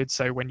episode.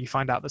 So when you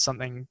find out that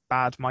something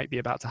bad might be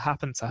about to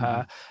happen to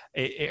her,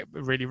 it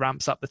really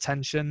ramps up the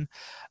tension.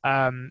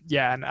 And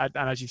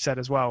as you've said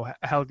as well,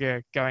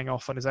 Helga going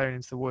off on his own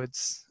into the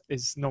woods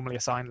is normally a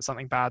sign that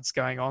something bad's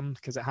going on,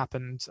 because it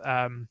happened.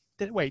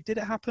 Did it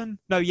happen?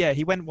 No, yeah,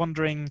 he went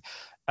wandering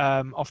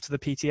off to the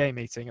PTA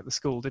meeting at the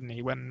school, didn't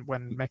he? When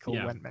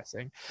Mikkel went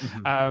missing.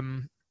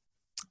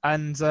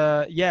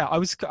 I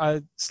was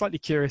slightly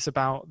curious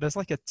about, there's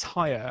like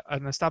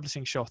an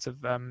establishing shot of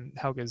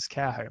Helga's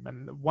care home,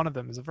 and one of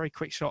them is a very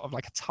quick shot of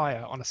like a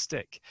tire on a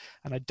stick,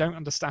 and I don't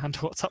understand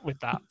what's up with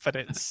that, but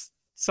it's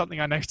something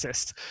I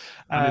noticed.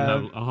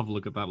 I'll have a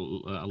look at that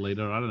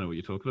later. I don't know what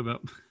you're talking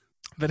about.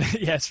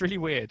 But yeah, it's really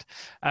weird.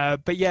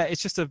 But yeah,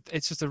 it's just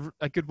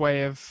a good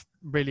way of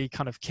really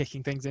kind of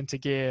kicking things into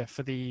gear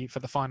for the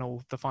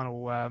final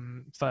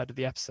third of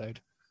the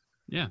episode.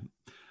 Yeah.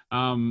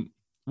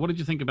 What did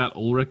you think about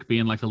Ulrich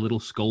being like a little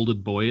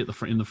scolded boy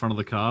in the front of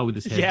the car with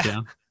his head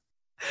down?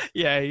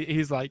 Yeah,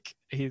 he's like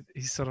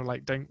he's sort of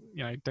like, don't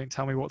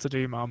tell me what to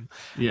do, Mum.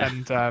 Yeah.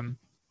 And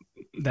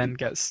then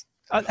gets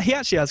he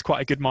actually has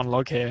quite a good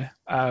monologue here.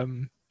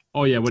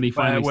 Oh yeah, when he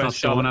finally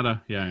starts going at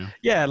her. Yeah.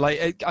 Yeah,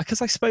 like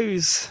because I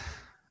suppose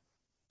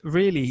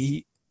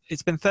really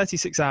it's been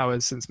 36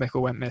 hours since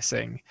Mikkel went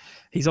missing.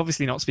 He's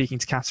obviously not speaking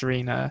to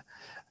Katerina.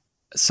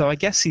 So I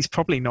guess he's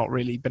probably not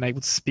really been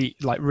able to speak,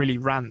 like really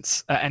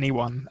rant at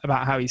anyone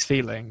about how he's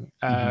feeling.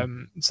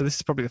 So this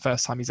is probably the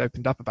first time he's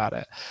opened up about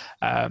it.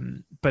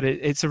 But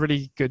it's a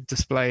really good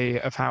display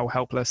of how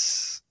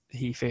helpless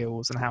he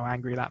feels and how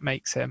angry that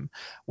makes him,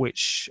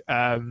 which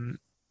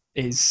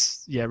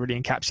is really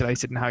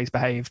encapsulated in how he's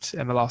behaved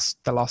in the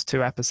last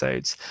two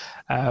episodes.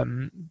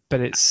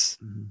 But it's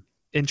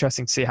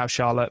interesting to see how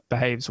Charlotte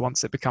behaves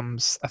once it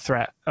becomes a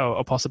threat or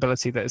a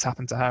possibility that has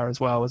happened to her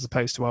as well, as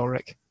opposed to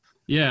Ulrich.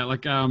 Yeah,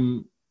 like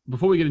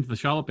before we get into the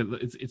Charlotte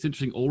bit, it's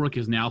interesting. Ulrich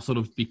has now sort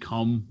of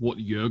become what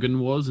Jürgen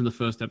was in the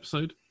first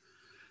episode.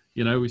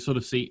 We sort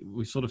of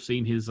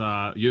seen his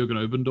Jürgen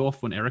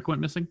Obendorf when Eric went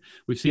missing.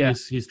 We've seen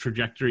his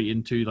trajectory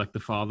into like the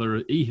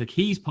father.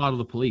 He's part of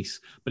the police,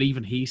 but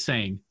even he's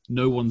saying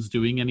no one's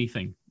doing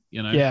anything.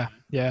 you know?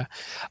 Yeah.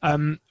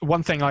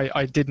 One thing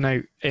I did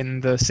note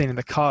in the scene in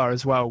the car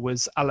as well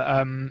was,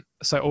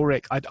 so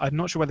Ulrich, I'm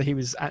not sure whether he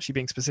was actually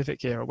being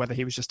specific here or whether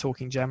he was just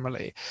talking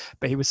generally,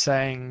 but he was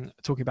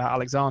talking about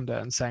Alexander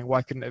and saying,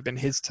 why couldn't it have been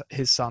his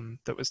son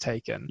that was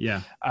taken?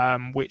 Yeah.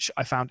 Which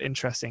I found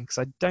interesting because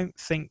I don't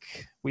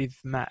think we've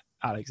met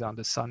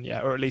Alexander's son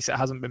yet, or at least it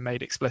hasn't been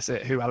made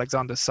explicit who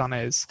Alexander's son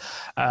is.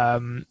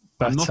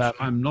 But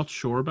I'm not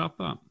sure about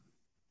that.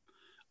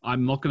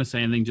 I'm not going to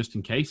say anything just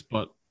in case,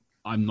 but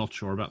I'm not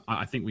sure about.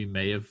 I think we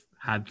may have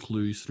had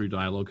clues through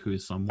dialogue who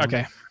his son was.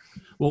 Okay.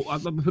 Well,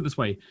 let me put it this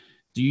way: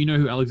 do you know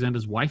who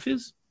Alexander's wife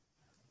is?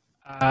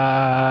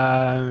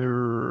 Let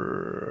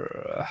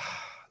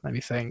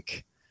me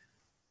think.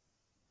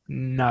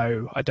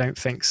 No, I don't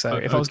think so.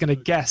 If I was going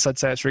to guess, I'd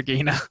say it's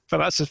Regina, but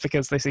that's just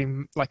because they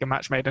seem like a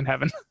match made in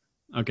heaven.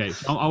 Okay,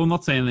 I will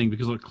not say anything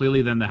because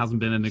clearly then there hasn't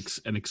been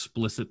an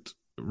explicit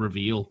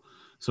reveal,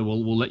 so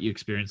we'll let you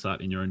experience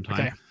that in your own time.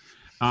 Okay.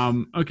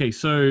 Okay,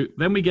 so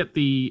then we get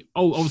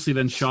obviously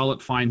then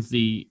Charlotte finds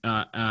the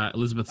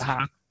Elizabeth's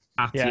hat,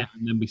 and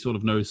then we sort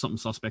of know something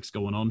suspect's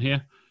going on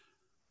here.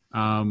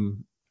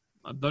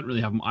 I don't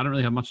really have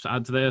much to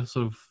add to there.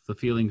 Sort of the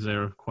feelings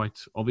there are quite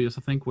obvious,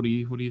 I think. What do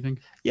you think?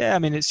 Yeah, I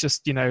mean, it's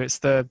just, it's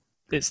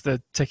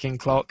the ticking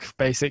clock,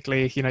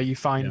 basically. You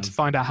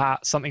find a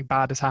hat, something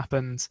bad has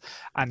happened,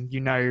 and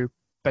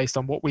based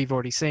on what we've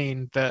already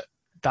seen,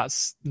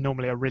 that's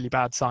normally a really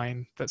bad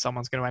sign that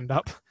someone's going to end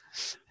up.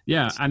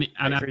 Yeah, and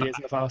at years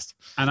in the past.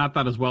 And at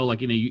that as well,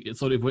 like, it's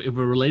sort of, if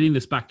we're relating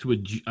this back to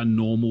a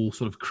normal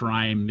sort of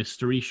crime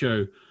mystery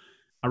show,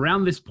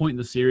 around this point in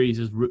the series,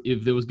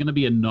 if there was going to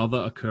be another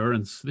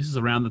occurrence, this is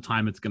around the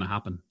time it's going to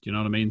happen. Do you know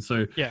what I mean?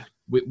 So yeah,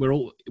 we're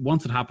all,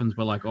 once it happens,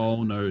 we're like,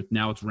 oh no,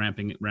 now it's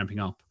ramping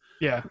up.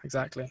 Yeah,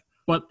 exactly.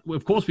 But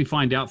of course, we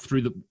find out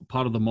through the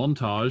part of the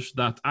montage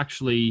that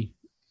actually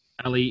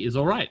Ellie is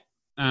all right,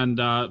 and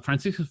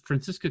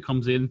Franziska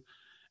comes in,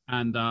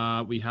 and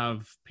we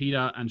have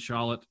Peter and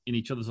Charlotte in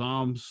each other's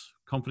arms,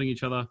 comforting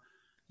each other.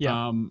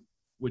 Yeah.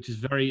 Which is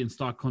very in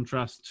stark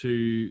contrast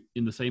to,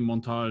 in the same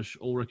montage,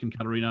 Ulrich and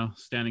Katerina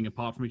standing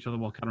apart from each other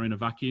while Katerina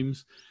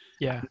vacuums.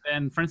 Yeah.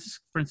 And then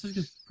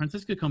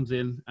Franziska comes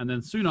in, and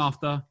then soon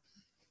after,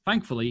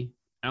 thankfully,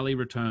 Ellie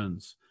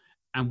returns.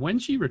 And when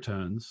she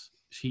returns,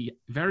 she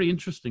very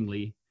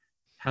interestingly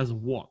has a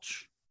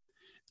watch.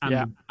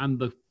 And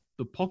the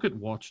pocket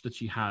watch that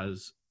she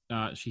has,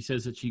 she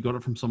says that she got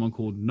it from someone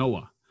called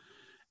Noah.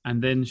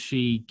 And then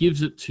she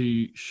gives it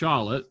to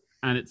Charlotte,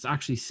 and it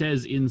actually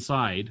says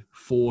inside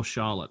for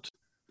Charlotte.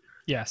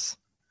 Yes.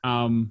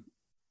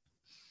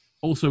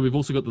 Also, we've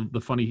also got the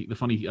funny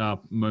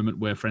moment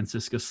where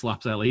Franziska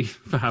slaps Ellie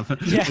for having.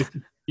 Yeah.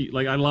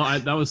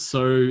 That was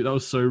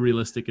so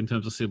realistic in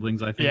terms of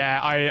siblings, I think. Yeah,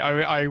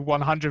 I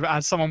 100,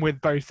 as someone with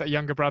both a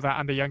younger brother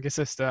and a younger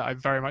sister, I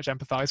very much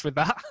empathize with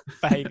that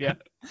behavior.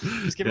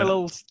 Just give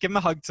him a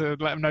hug to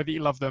let them know that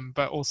you love them,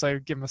 but also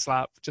give them a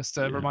slap just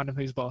to remind them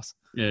who's boss.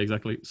 Yeah,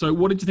 exactly. So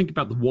what did you think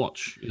about the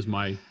watch is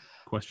my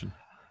question.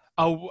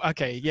 Oh,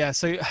 okay. Yeah.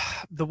 So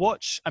the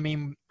watch, I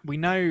mean, we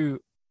know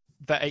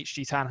that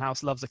H.G.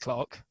 Tannhaus loves a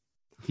clock.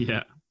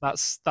 Yeah.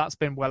 That's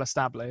been well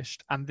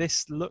established. And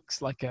this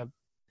looks like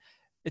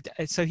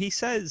so he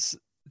says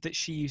that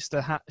she used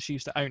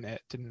to own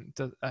it, didn't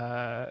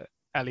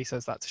Ellie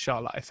says that to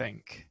Charlotte, I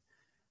think.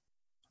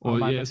 Or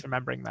am I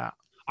misremembering that?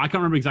 I can't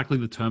remember exactly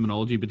the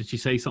terminology, but did she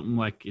say something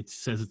like it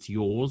says it's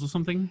yours or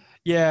something?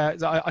 Yeah,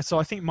 so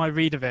I think my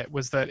read of it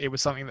was that it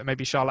was something that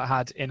maybe Charlotte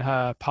had in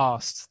her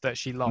past that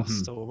she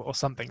lost, or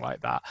something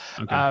like that.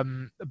 Okay.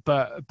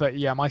 But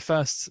yeah,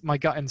 my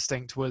gut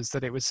instinct was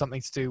that it was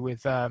something to do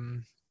with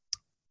something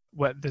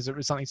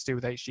to do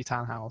with H.G.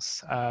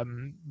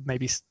 Tannhaus,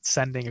 maybe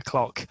sending a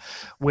clock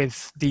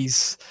with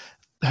these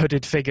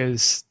hooded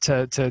figures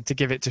to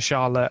give it to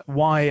Charlotte.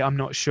 Why, I'm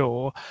not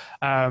sure.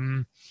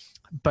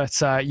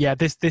 But yeah,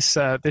 this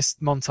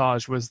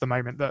montage was the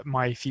moment that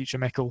my future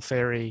Mickle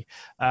theory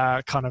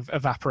kind of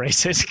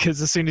evaporated,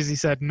 because as soon as he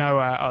said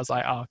Noah, I was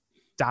like, oh,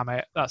 damn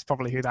it, that's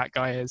probably who that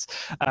guy is,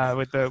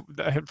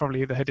 probably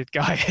who the hooded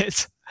guy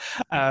is.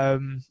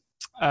 I'm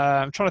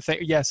trying to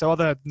think. Yeah, so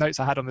other notes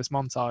I had on this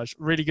montage: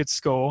 really good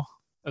score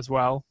as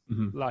well.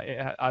 Mm-hmm. Like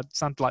it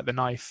sounded like The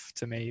Knife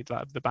to me,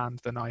 like the band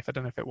The Knife. I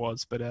don't know if it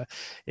was, but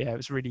yeah, it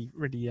was really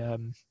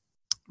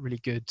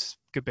good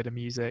bit of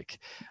music.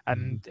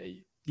 And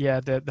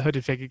yeah, the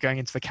hooded figure going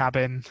into the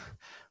cabin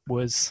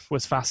was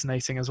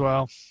fascinating as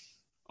well.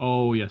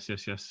 Oh, yes.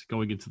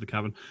 Going into the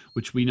cabin,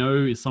 which we know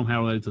is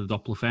somehow related to the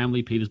Doppler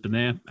family. Peter's been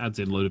there, adds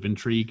in a load of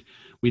intrigue.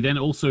 We then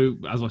also,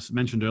 as I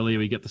mentioned earlier,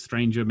 we get the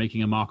stranger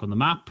making a mark on the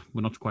map.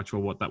 We're not quite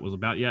sure what that was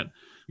about yet.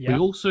 Yep. We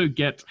also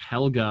get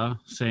Helga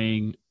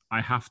saying,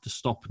 I have to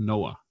stop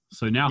Noah.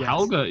 So now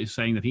Helga is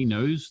saying that he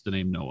knows the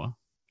name Noah.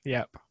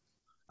 Yep.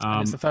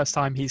 And it's the first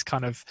time he's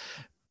kind of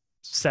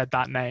said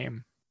that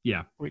name.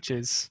 Yeah. Which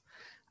is...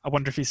 I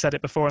wonder if he said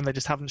it before and they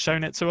just haven't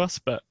shown it to us,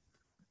 but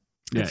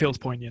it feels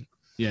poignant.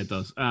 Yeah, it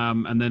does.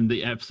 And then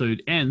the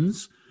episode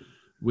ends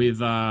with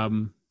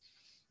Yasin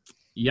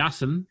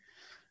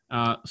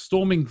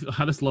Storming,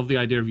 I just love the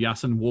idea of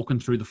Yasin walking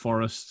through the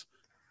forest,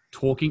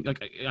 talking.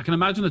 Like, I can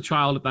imagine a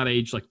child at that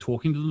age, like,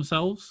 talking to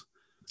themselves.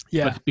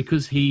 Yeah. But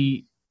because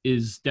he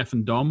is deaf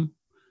and dumb,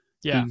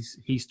 Yeah.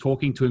 he's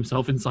talking to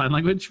himself in sign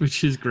language,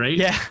 which is great.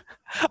 Yeah.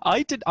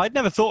 I'd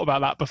never thought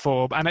about that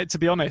before. And to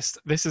be honest,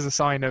 this is a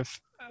sign of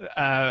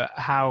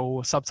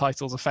how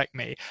subtitles affect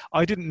me.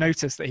 I didn't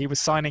notice that he was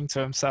signing to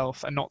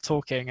himself and not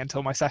talking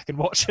until my second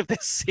watch of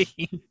this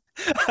scene.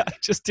 I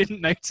just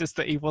didn't notice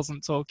that he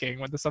wasn't talking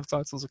when the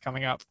subtitles were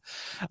coming up.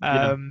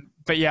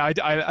 But yeah,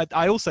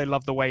 I also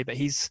love the way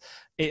that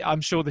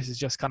I'm sure this is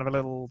just kind of a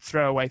little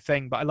throwaway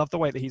thing, but I love the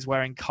way that he's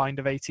wearing kind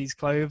of 80s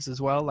clothes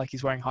as well. Like,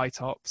 he's wearing high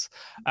tops.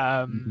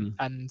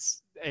 And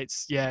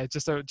it's,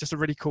 just a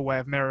really cool way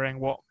of mirroring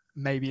what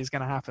maybe is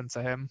going to happen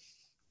to him.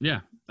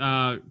 Yeah,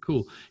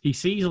 cool. He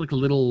sees like a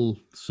little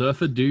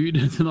surfer dude.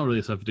 It's not really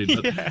a surfer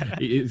dude, but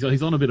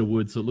he's on a bit of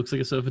wood, so it looks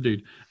like a surfer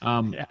dude.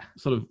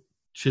 Sort of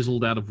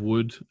chiseled out of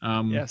wood.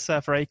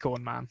 Surfer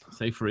Acorn Man.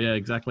 Safer, yeah,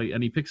 exactly.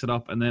 And he picks it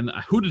up, and then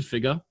a hooded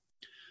figure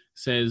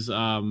says,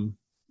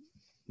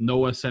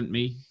 Noah sent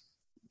me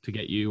to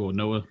get you, or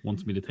Noah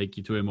wants me to take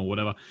you to him, or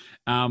whatever.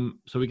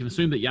 So we can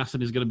assume that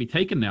Yasin is going to be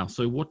taken now.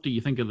 So what do you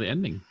think of the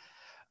ending?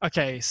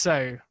 Okay,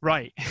 so,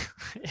 right,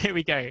 here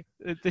we go.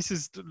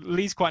 This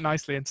leads quite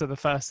nicely into the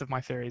first of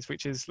my theories,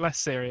 which is less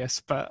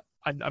serious, but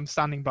I'm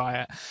standing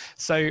by it.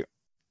 So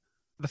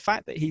the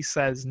fact that he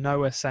says,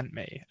 Noah sent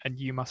me, and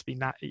you must be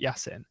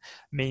Yasin,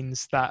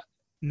 means that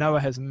Noah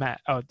has met,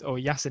 or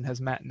Yasin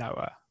has met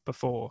Noah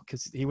before,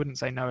 because he wouldn't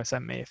say Noah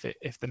sent me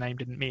if the name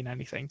didn't mean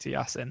anything to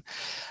Yasin.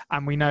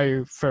 And we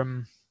know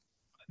from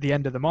the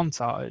end of the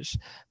montage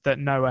that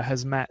Noah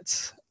has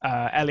met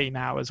Ellie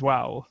now as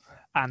well,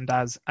 and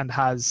has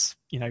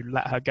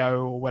let her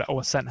go,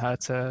 or sent her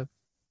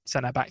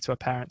back to her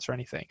parents or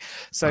anything.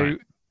 So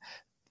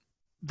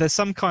there's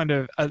some kind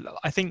of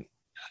I think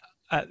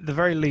at the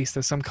very least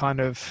there's some kind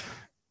of,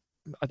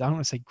 I don't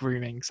want to say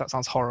grooming because that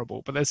sounds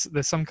horrible, but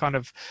there's some kind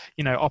of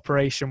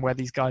operation where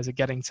these guys are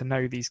getting to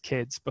know these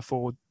kids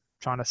before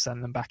trying to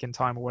send them back in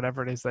time, or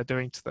whatever it is they're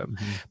doing to them.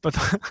 But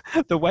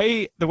the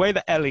way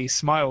that Ellie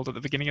smiled at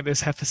the beginning of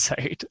this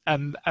episode,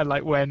 and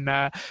like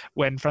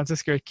when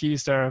Francisca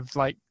accused her of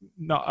like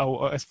not,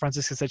 or as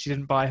Francisca said, she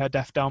didn't buy her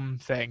deaf dumb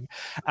thing,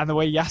 and the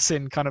way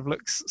Yasin kind of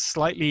looks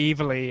slightly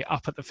evilly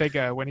up at the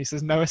figure when he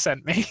says Noah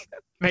sent me,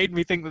 made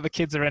me think that the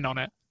kids are in on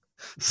it.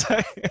 So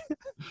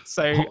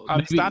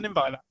I'm standing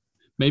by that.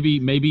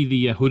 Maybe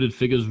the hooded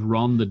figures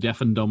run the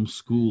deaf and dumb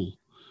school.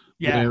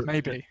 Yeah,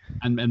 maybe.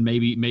 And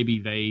maybe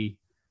they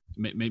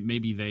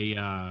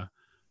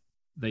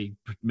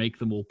make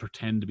them all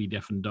pretend to be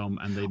deaf and dumb,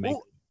 and they make.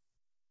 Oh,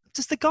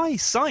 does the guy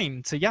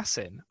sign to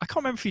Yasin? I can't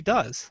remember if he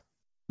does.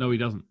 No, he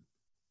doesn't.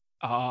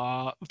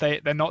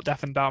 They're not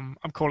deaf and dumb.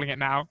 I'm calling it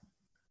now.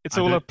 It's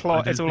all a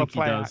plot. It's all a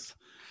play act.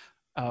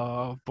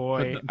 Oh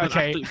boy. But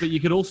okay. But you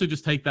could also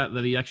just take that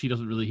he actually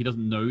doesn't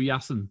know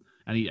Yasin,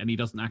 and he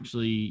doesn't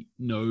actually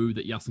know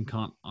that Yasin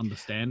can't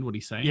understand what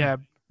he's saying. Yeah,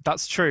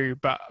 that's true.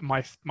 But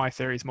my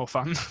theory is more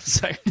fun.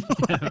 So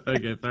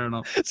okay, fair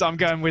enough. So I'm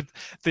going with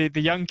the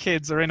young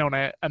kids are in on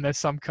it, and there's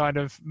some kind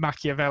of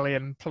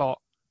Machiavellian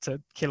plot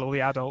to kill all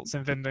the adults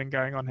in Vinden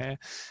going on here.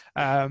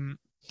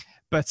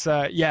 It's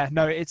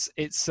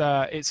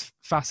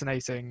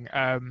fascinating.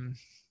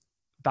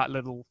 That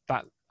little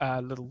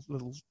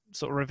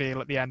sort of reveal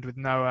at the end with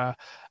Noah,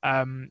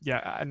 and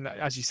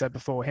as you said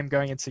before, him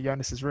going into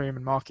Jonas's room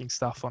and marking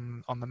stuff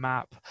on the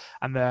map,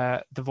 and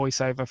the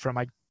voiceover from,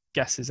 I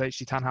guess, is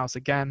H.G. Tannhaus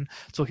again,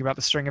 talking about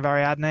the string of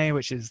Ariadne,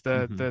 which is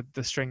the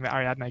string that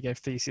Ariadne gave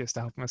Theseus to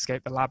help him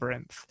escape the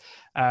labyrinth.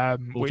 To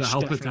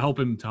help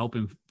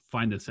him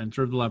find the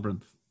center of the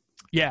labyrinth.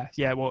 Yeah.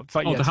 Well,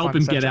 to help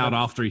him get out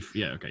after he.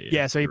 Yeah, okay.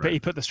 Yeah. So he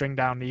put the string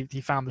down.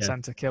 He found the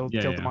center, killed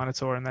the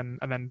Minotaur, and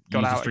then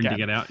got out again. To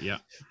get out. Yeah.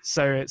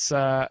 So it's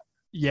that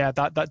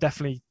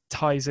definitely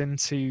ties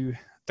into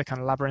the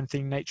kind of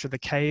labyrinthine nature of the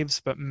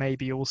caves, but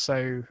maybe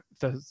also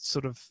the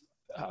sort of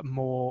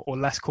more or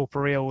less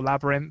corporeal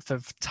labyrinth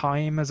of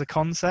time as a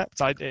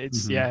concept.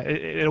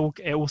 It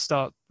all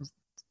start.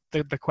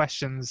 The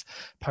questions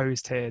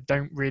posed here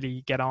don't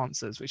really get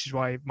answers, which is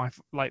why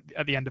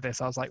at the end of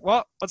this I was like,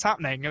 what's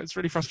happening? It's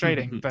really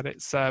frustrating, but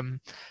it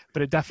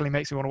definitely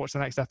makes me want to watch the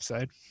next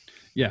episode.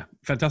 Yeah,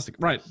 fantastic.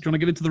 Right, do you want to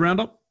get into the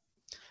roundup?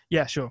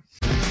 Yeah, sure.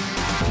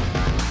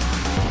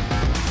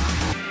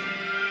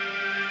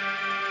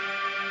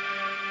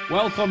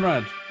 Well,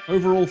 Conrad,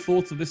 overall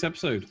thoughts of this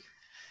episode?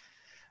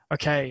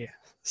 Okay,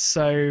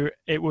 so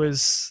it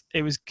was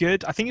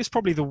good. I think it's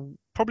probably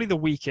the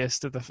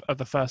weakest of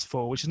the first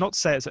four, which is not to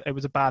say it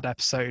was a bad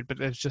episode, but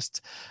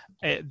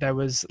there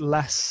was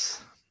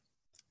less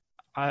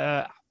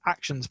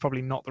action's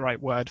probably not the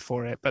right word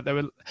for it, but there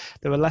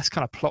were less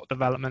kind of plot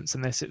developments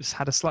in this. It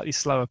had a slightly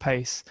slower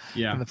pace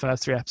than the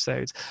first three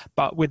episodes.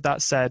 But with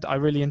that said, I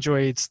really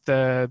enjoyed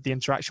the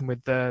interaction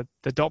with the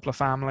Doppler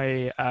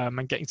family,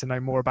 and getting to know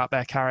more about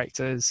their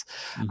characters.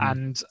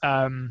 And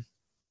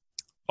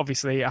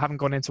obviously I haven't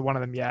gone into one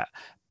of them yet,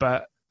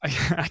 but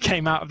I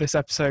came out of this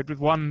episode with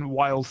one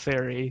wild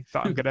theory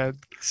that I'm going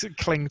to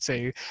cling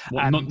to.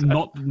 What, and,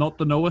 not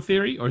the Noah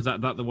theory, or is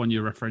that the one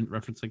you're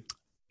referencing?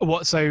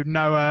 What? So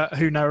Noah,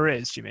 who Noah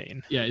is? Do you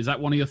mean? Yeah, is that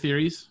one of your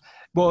theories?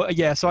 Well,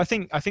 yeah. So I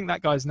think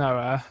that guy's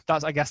Noah.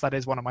 I guess that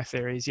is one of my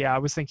theories. Yeah, I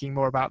was thinking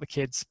more about the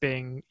kids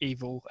being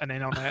evil and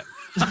in on it.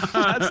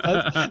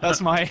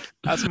 that's my.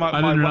 I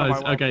didn't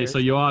realize. Okay, so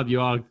you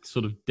are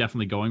sort of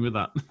definitely going with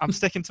that. I'm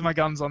sticking to my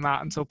guns on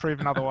that until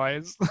proven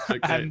otherwise. Okay.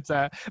 And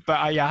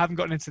I haven't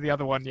gotten into the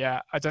other one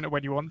yet. I don't know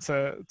when you want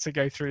to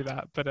go through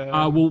that, but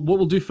well, what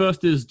we'll do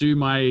first is do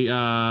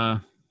my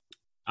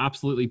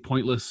absolutely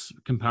pointless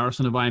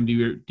comparison of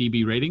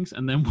IMDb ratings,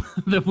 and then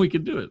we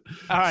can do it.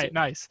 All right,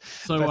 nice.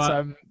 So it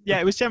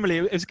was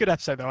a good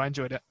episode though. I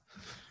enjoyed it.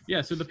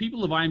 Yeah, so the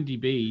people of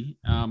IMDb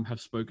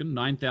have spoken,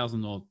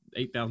 9,000 or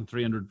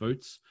 8,300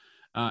 votes.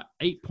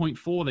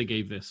 8.4 they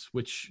gave this,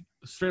 which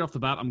straight off the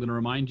bat, I'm going to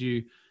remind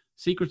you,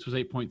 Secrets was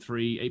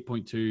 8.3,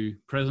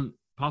 8.2,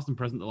 Past and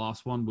Present, the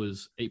last one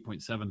was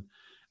 8.7, and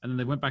then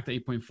they went back to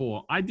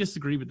 8.4. I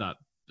disagree with that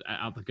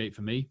out the gate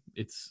for me.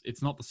 It's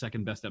not the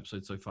second best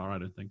episode so far, I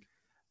don't think.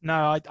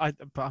 No,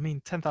 but I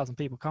mean, 10,000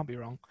 people can't be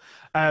wrong.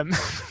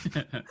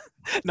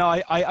 No,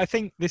 I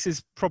think this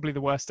is probably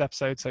the worst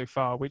episode so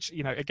far, which,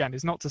 again,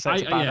 is not to say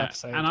it's a bad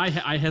episode. And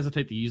I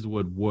hesitate to use the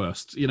word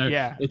worst,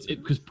 Yeah.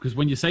 Because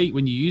when you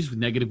use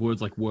negative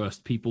words like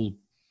worst, people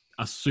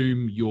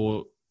assume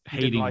you're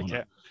hating on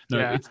it. No,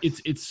 yeah.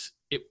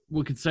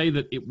 We could say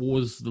that it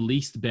was the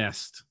least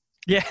best.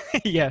 Yeah,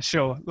 yeah,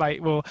 sure.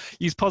 Like, we'll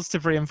use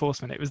positive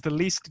reinforcement. It was the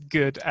least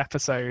good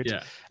episode.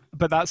 Yeah.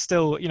 But that's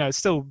still, it's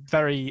still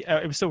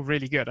it was still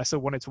really good. I still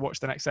wanted to watch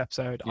the next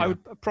episode. Yeah. I would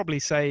probably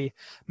say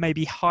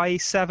maybe high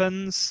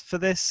 7s for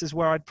this is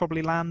where I'd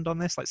probably land on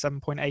this. Like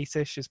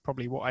 7.8-ish is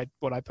probably what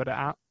I put it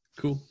at.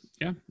 Cool.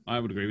 Yeah, I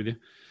would agree with you.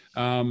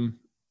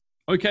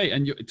 Okay,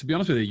 and to be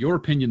honest with you, your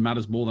opinion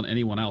matters more than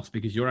anyone else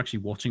because you're actually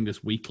watching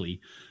this weekly.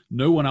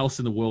 No one else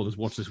in the world has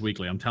watched this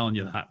weekly. I'm telling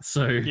you that.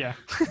 So yeah,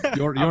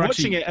 you're I'm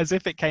watching it as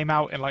if it came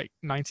out in like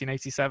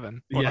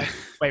 1987. Yeah.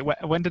 Wait,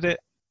 when did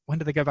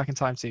they go back in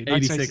time to?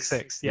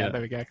 1986. Yeah,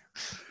 there we go.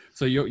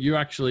 So you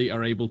actually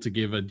are able to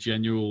give a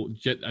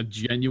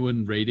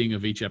genuine rating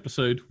of each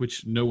episode,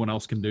 which no one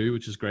else can do,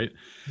 which is great.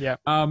 Yeah.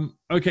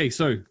 Okay,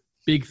 so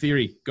big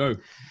theory, go.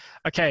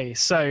 Okay,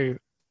 so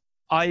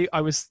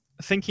I was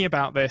thinking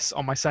about this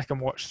on my second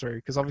watch through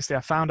because obviously I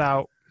found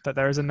out that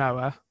there is a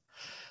Noah,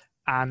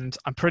 and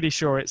I'm pretty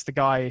sure it's the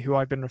guy who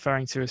I've been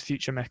referring to as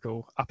Future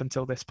Mikkel up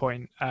until this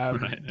point,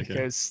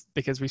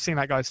 because we've seen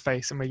that guy's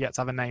face and we get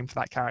to have a name for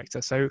that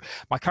character. So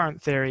my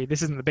current theory,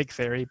 this isn't the big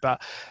theory,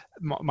 but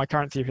my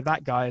current theory for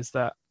that guy is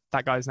that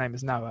guy's name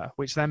is Noah,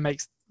 which then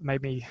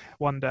made me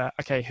wonder,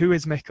 okay, who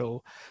is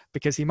Mikkel?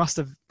 Because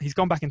he's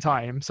gone back in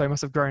time, so he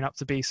must have grown up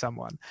to be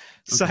someone.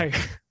 Okay. So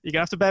you're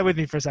gonna have to bear with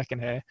me for a second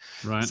here.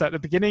 Right. So at the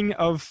beginning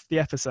of the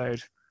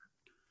episode,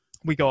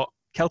 we got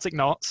Celtic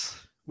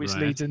knots, which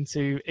leads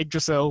into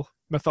Yggdrasil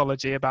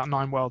mythology about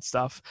 9 world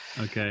stuff.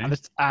 Okay.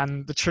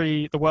 And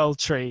the world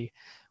tree,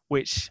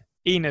 which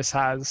Enos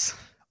has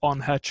on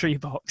her tree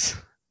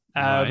box.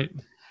 Right.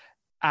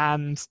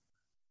 And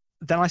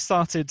then I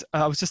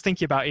was just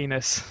thinking about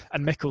Enos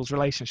and Mikkel's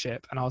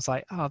relationship, and I was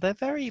like, oh, they're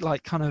very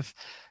like kind of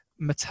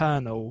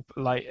maternal,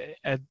 like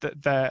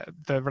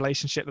the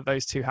relationship that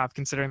those two have,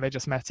 considering they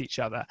just met each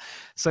other.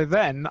 So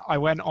then I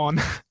went on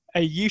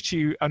a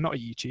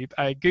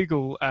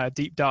Google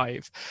deep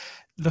dive,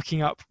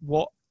 looking up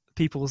what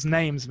people's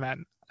names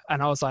meant,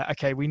 and I was like,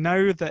 okay, we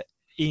know that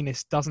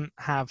Enos doesn't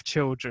have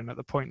children at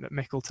the point that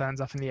Mikkel turns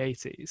up in the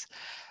 80s.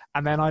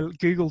 And then I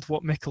Googled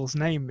what Mikkel's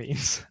name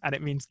means, and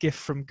it means gift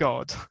from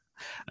God.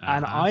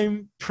 And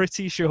I'm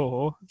pretty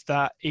sure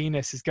that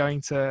Enos is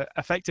going to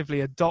effectively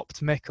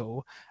adopt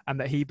Mikkel and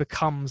that he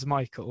becomes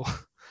Michael.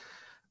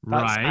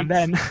 Right.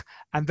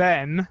 And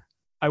then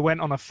I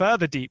went on a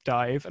further deep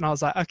dive and I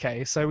was like,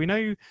 okay, so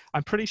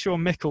I'm pretty sure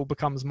Mikkel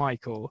becomes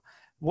Michael.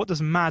 What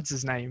does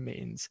Mads' name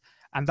means?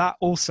 And that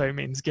also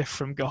means gift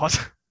from God.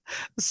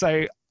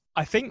 So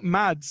I think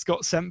Mads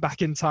got sent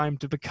back in time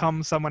to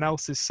become someone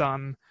else's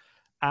son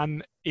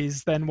and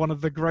is then one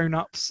of the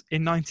grown-ups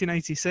in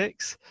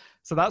 1986.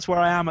 So that's where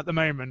I am at the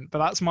moment. But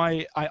that's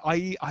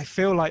I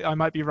feel like I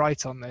might be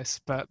right on this,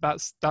 but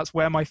that's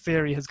where my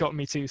theory has gotten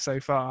me to so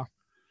far.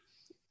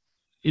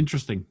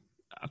 Interesting.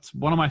 That's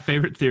one of my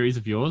favorite theories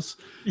of yours.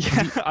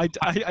 Yeah,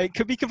 I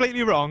could be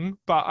completely wrong,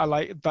 but I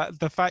like that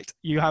the fact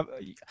you have.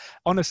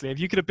 Honestly, if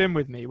you could have been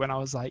with me when I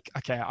was like,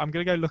 okay, I'm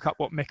gonna go look up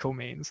what Mikkel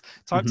means.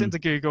 Typed into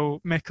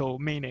Google Mikkel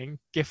meaning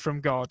gift from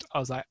God. I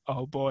was like,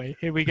 oh boy,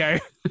 here we go.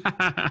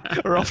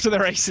 We're off to the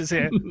races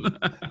here.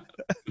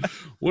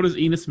 What does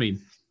Enos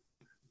mean?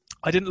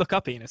 I didn't look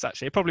up Enos,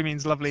 actually. It probably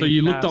means lovely. So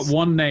you looked up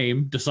one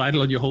name,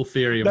 decided on your whole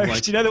theory. No,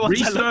 like, do you know the ones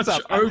research I looked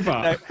up?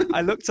 Over. I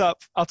looked up,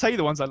 I'll tell you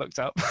the ones I looked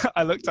up.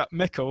 I looked up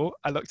Mikkel.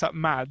 I looked up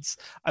Mads.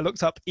 I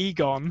looked up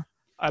Egon.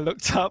 I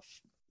looked up,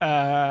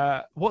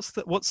 what's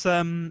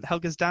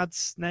Helga's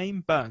dad's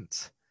name?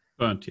 Bernd.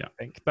 Burnt, yeah. I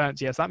think. Burnt,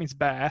 yes. That means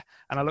bear.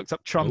 And I looked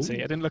up Tronte.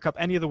 Oh. I didn't look up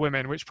any of the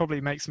women, which probably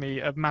makes me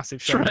a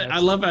massive Right. chauvinist. I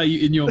love how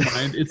in your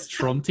mind it's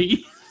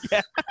Tronte.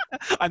 Yeah.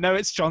 I know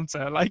it's Tronte,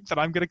 but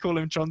I'm going to call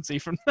him Tronte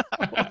from now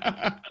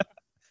on.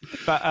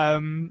 But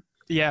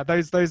yeah,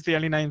 those are the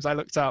only names I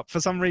looked up. For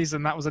some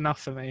reason, that was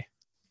enough for me.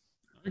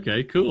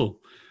 Okay,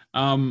 cool.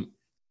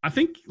 I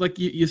think like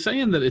you're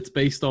saying that it's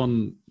based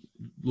on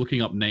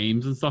looking up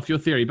names and stuff, your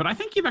theory, but I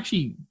think you've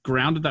actually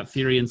grounded that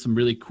theory in some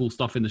really cool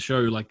stuff in the show,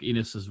 like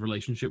Ines'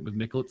 relationship with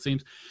Mikkel. It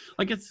seems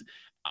like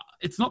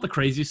it's not the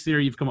craziest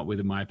theory you've come up with,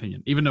 in my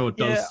opinion, even though it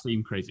does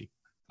seem crazy.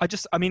 I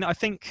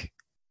think,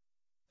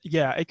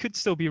 yeah, it could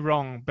still be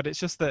wrong, but it's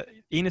just that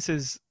Ines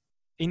is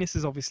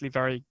obviously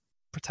very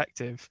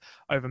protective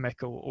over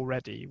Mikkel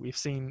already. We've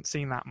seen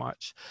that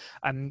much,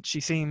 and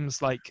she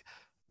seems like,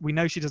 we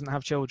know she doesn't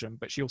have children,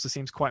 but she also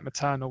seems quite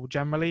maternal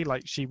generally,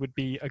 like she would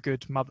be a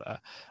good mother.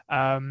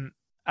 And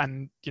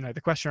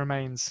the question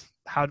remains,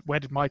 where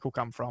did Michael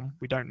come from?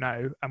 We don't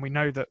know, and we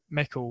know that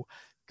Mikkel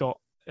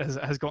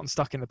has gotten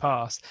stuck in the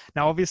past.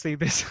 Now, obviously,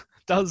 this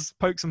does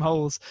poke some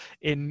holes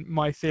in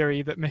my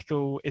theory that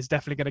Mikkel is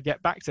definitely going to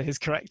get back to his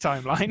correct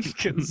timeline,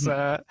 because,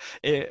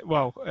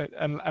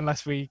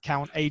 unless we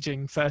count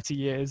aging 30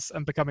 years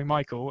and becoming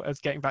Michael as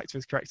getting back to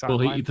his correct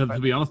timeline. Well, to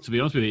be honest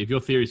with you, if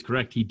your theory is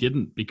correct, he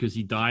didn't, because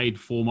he died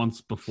 4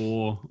 months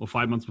before or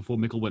 5 months before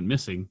Mikkel went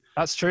missing.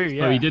 That's true.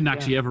 Yeah. So he didn't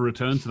actually ever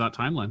return to that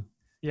timeline.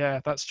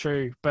 Yeah, that's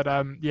true. But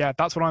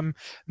that's what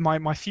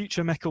my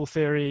future Mikkel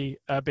theory,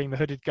 being the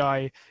hooded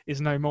guy, is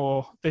no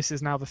more. This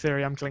is now the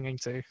theory I'm clinging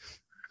to.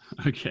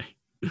 Okay.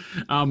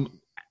 Out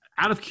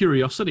of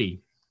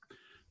curiosity,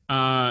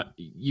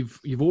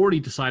 you've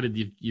already decided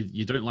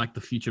you don't like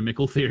the future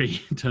Mikkel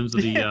theory in terms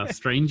of the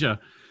stranger.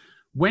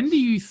 When do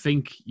you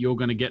think you're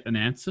going to get an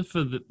answer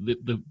for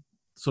the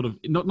sort of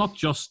not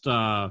just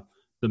the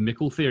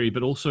Mikkel theory,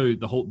 but also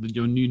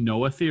your new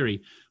Noah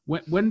theory?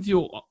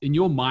 In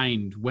your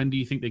mind, when do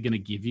you think they're going to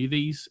give you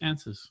these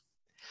answers?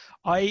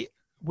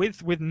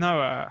 With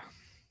Noah,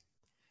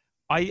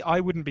 I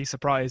wouldn't be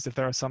surprised if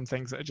there are some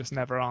things that are just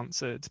never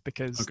answered,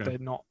 because they're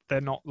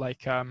not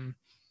like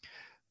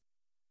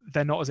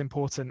they're not as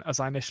important as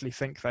I initially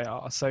think they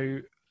are. So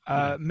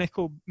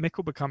Mikkel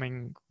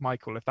becoming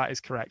Michael, if that is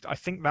correct, I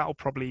think that will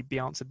probably be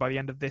answered by the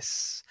end of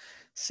this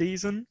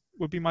season,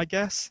 would be my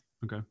guess.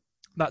 Okay.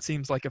 That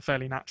seems like a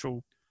fairly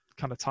natural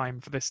kind of time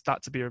for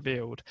that to be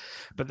revealed.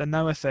 But the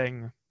Noah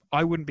thing,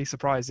 I wouldn't be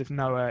surprised if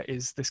Noah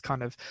is this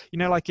kind of,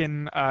 like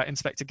in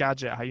Inspector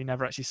Gadget, how you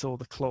never actually saw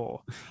the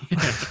claw.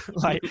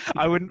 Like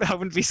I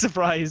wouldn't be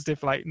surprised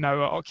if like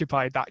Noah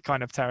occupied that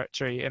kind of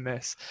territory in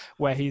this,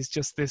 where he's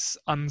just this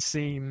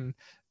unseen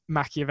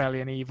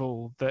Machiavellian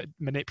evil that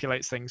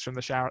manipulates things from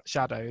the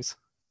shadows.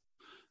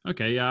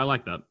 Okay, yeah, I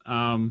like that.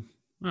 All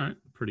right,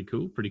 pretty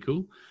cool.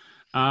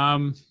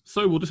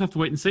 So we'll just have to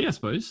wait and see, I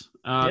suppose.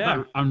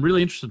 I'm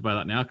really interested by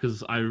that now,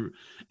 because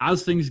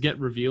as things get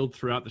revealed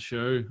throughout the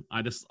show,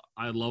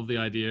 I love the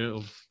idea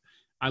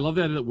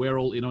that we're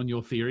all in on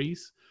your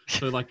theories.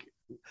 So like,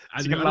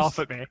 you're gonna laugh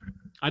at me.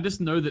 I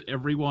just know that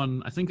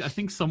everyone. I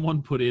think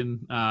someone put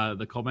in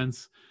the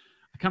comments.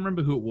 I can't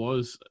remember who it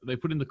was. They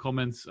put in the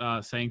comments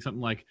saying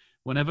something like,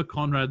 "Whenever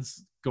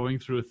Conrad's going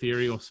through a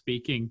theory or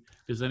speaking,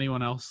 does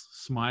anyone else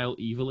smile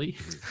evilly?"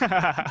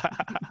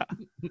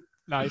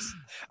 Nice.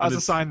 As a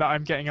sign that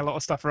I'm getting a lot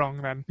of stuff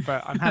wrong then,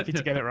 but I'm happy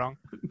to get it wrong.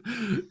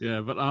 Yeah,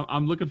 but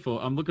I'm looking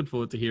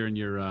forward to hearing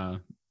your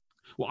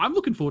I'm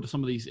looking forward to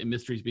some of these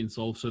mysteries being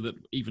solved, so that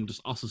even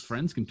just us as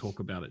friends can talk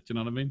about it. Do you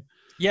know what I mean?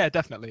 Yeah,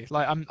 definitely.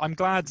 Like I'm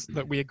glad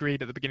that we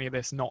agreed at the beginning of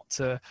this not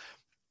to,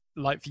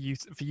 like, for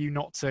you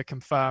not to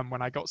confirm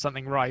when I got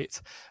something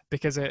right,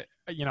 because I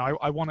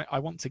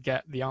want to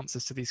get the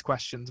answers to these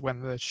questions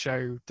when the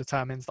show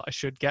determines that I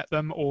should get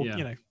them, or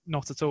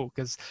not at all,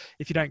 because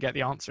if you don't get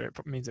the answer,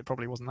 it means it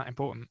probably wasn't that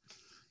important.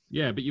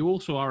 Yeah, but you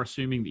also are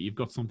assuming that you've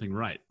got something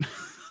right.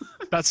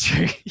 That's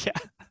true. Yeah,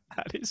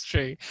 that is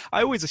true.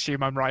 I always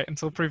assume I'm right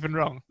until proven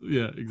wrong.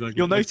 Yeah, exactly.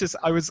 You'll notice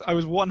I was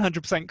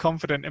 100%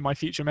 confident in my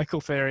future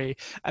Mikkel theory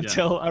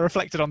until I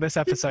reflected on this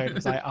episode. I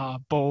was like,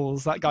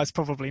 balls, that guy's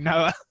probably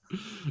Noah.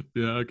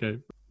 Yeah, okay.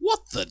 What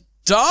the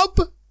dub?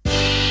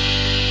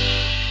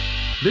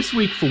 This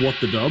week for What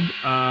the Dub,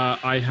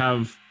 I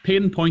have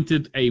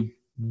pinpointed the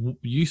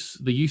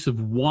use of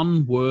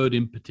one word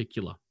in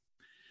particular.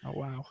 Oh,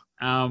 wow.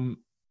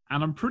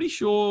 And I'm pretty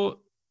sure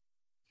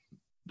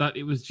that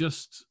it was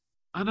just,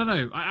 I don't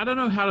know. I don't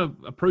know how to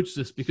approach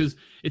this, because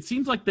it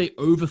seems like they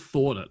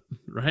overthought it,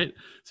 right?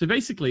 So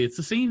basically, it's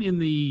a scene in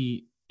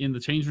the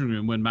changing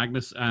room when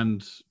Magnus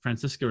and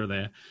Franziska are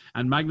there,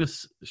 and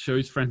Magnus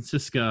shows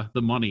Franziska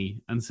the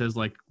money and says,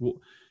 like,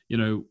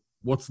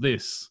 what's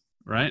this,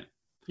 right?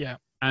 Yeah.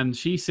 And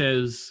she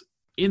says,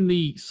 in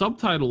the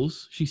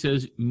subtitles, she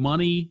says,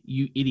 "Money,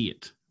 you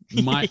idiot."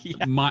 My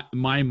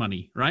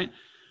money, right?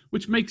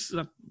 Which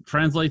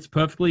translates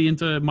perfectly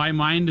into my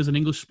mind as an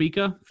English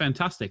speaker.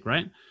 Fantastic,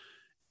 right?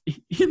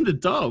 In the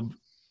dub,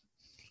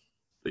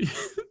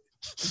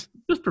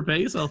 just prepare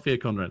yourself here,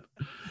 Conrad.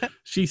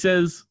 She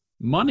says,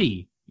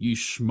 "Money, you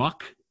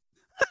schmuck."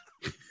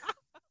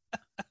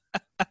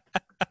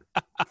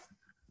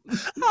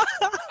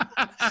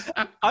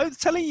 I was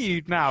telling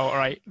you now, all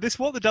right, this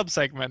What the Dub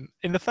segment,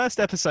 in the first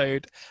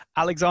episode,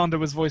 Alexander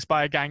was voiced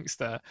by a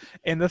gangster.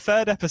 In the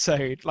third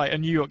episode, like a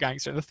New York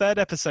gangster, in the third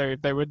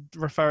episode, they were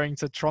referring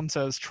to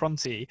Tronta as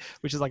Tronty,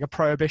 which is like a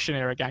Prohibition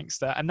era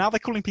gangster. And now they're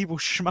calling people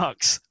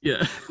schmucks.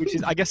 Yeah. Which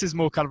is, I guess, is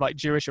more kind of like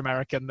Jewish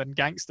American than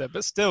gangster.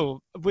 But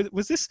still,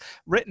 was this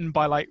written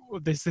by like,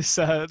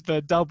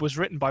 the dub was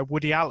written by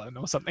Woody Allen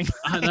or something?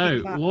 I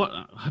know. What?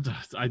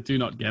 I do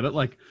not get it.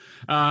 Like,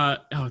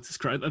 it's just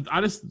great.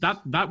 I just,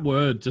 that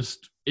word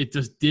just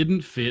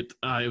didn't fit.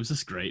 It was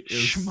just great. It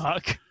was,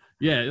 schmuck.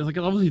 Yeah, it's like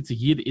obviously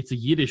it's a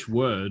Yiddish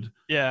word.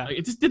 Yeah, like,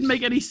 it just didn't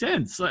make any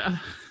sense. Like,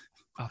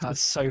 oh,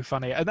 that's so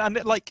funny.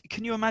 And like,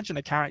 can you imagine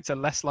a character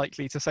less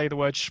likely to say the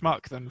word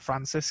schmuck than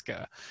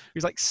Franziska,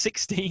 who's like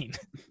 16?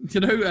 You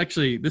know,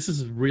 actually, this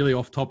is really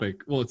off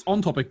topic. Well, it's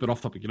on topic, but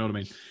off topic. You know what I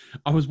mean?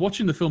 I was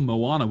watching the film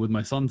Moana with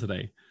my son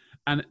today,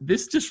 and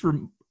this just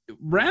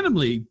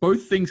randomly,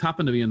 both things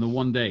happened to me in the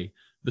one day.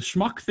 The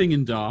schmuck thing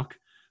in Dark,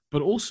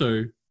 but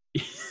also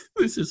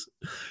this is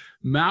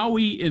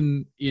Maui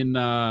in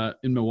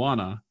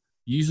Moana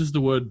uses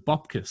the word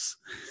bupkis.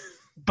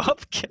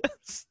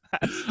 Bupkis?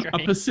 That's great. A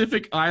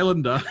Pacific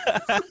Islander.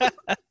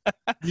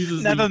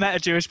 Never met a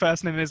Jewish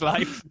person in his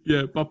life.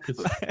 Yeah, bupkis.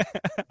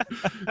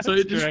 So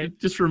it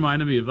just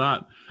reminded me of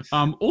that.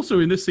 Also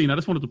in this scene, I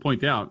just wanted to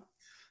point out,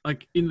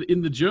 like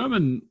in the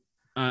German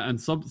and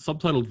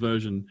subtitled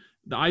version,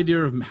 the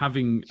idea of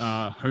having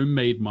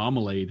homemade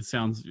marmalade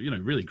sounds,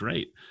 really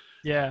great.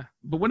 Yeah.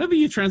 But whenever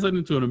you translate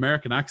into an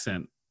American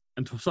accent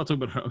and start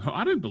talking about,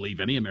 I don't believe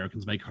any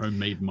Americans make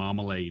homemade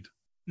marmalade.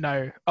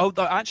 No. Oh,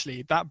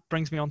 actually, that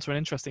brings me on to an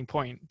interesting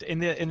point. In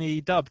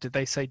the dub, did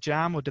they say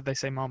jam or did they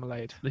say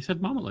marmalade? They said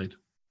marmalade.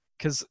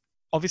 Because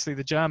obviously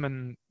the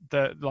German,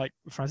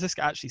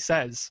 Franziska actually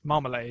says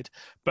marmalade,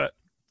 but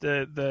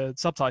the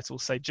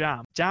subtitles say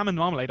jam. Jam and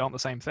marmalade aren't the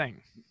same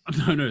thing.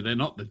 No, they're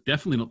not. They're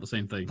definitely not the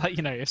same thing. Like,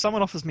 if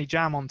someone offers me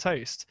jam on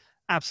toast,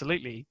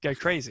 absolutely go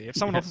crazy. If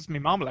someone offers me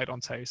marmalade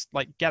on toast,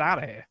 like, get out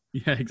of here.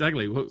 Yeah,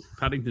 exactly. What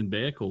Paddington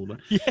Bear called it.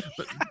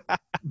 Yeah.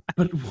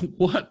 But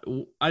what?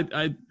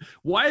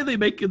 Why are they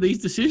making these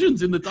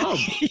decisions in the dub?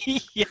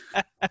 Yeah.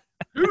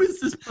 Who is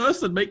this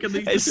person making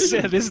these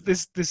decisions?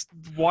 This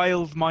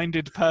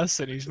wild-minded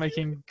person who's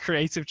making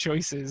creative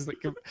choices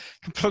that can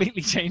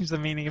completely change the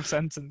meaning of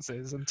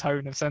sentences and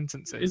tone of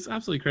sentences. It's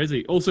absolutely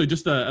crazy. Also,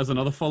 just as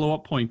another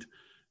follow-up point,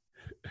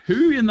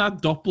 who in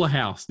that Doppler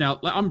house? Now,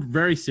 I'm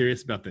very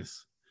serious about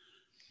this.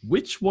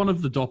 Which one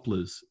of the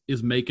Dopplers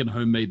is making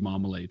homemade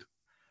marmalade?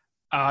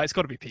 It's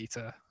got to be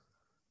Peter.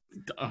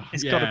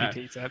 It's got to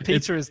be Peter.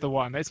 Peter is the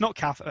one. It's not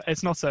Catherine.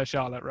 It's not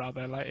Charlotte.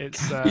 Rather, like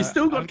it's. You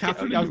still got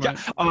Catherine.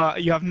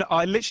 You have.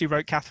 I literally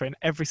wrote Catherine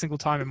every single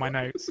time in my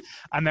notes,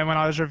 and then when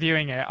I was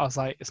reviewing it, I was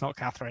like, "It's not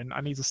Catherine. I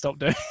need to stop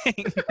doing."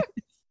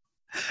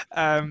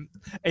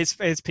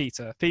 It's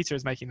Peter. Peter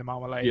is making the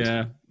marmalade.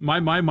 Yeah, my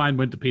mind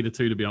went to Peter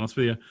too. To be honest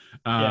with you,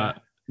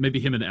 maybe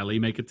him and Ellie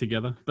make it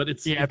together. But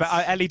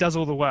but Ellie does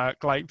all the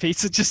work. Like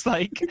Peter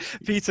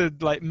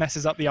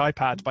messes up the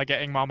iPad by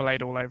getting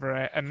marmalade all over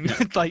it,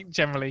 and like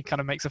generally kind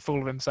of makes a fool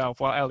of himself,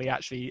 while Ellie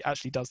actually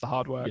does the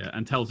hard work. Yeah,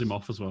 and tells him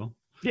off as well.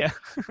 Yeah.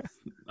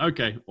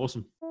 Okay,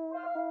 awesome.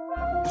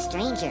 A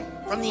stranger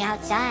from the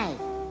outside.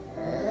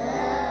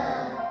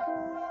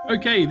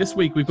 Okay, this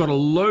week we've got a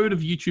load of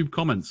YouTube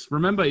comments.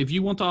 Remember, if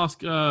you want to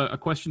ask a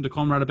question to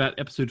Conrad about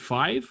episode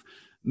 5,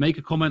 make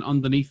a comment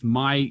underneath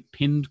my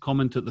pinned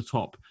comment at the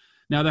top.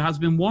 Now, there has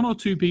been 1 or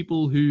 2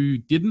 people who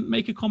didn't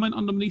make a comment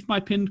underneath my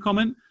pinned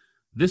comment.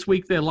 This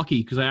week, they're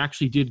lucky because I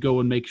actually did go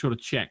and make sure to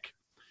check.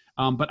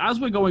 But as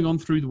we're going on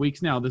through the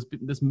weeks now,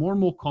 there's more and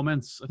more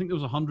comments. I think there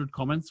was 100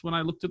 comments when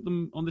I looked at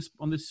them on this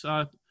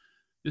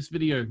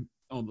video,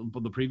 on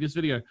the previous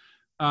video.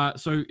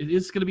 So it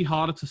is going to be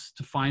harder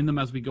to find them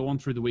as we go on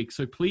through the week.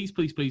 So please,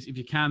 if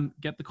you can,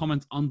 get the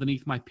comments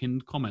underneath my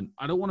pinned comment.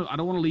 I don't want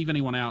to leave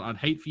anyone out. I'd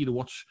hate for you to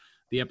watch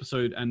the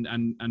episode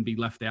and be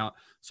left out.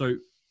 So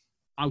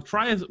I'll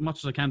try as much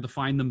as I can to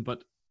find them.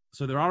 But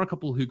so there are a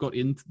couple who got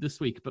in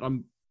this week, but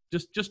I'm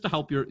just to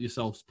help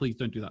yourselves, please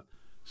don't do that.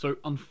 So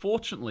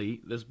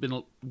unfortunately, there's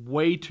been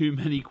way too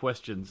many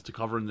questions to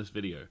cover in this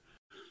video.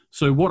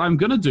 So what I'm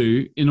going to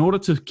do, in order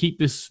to keep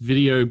this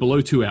video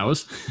below 2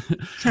 hours,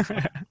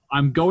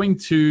 I'm going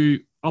to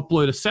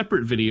upload a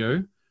separate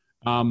video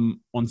on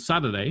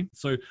Saturday.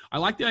 So I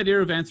like the idea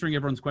of answering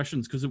everyone's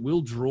questions because it will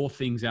draw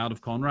things out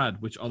of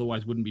Conrad, which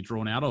otherwise wouldn't be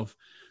drawn out of.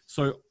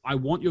 So I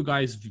want you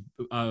guys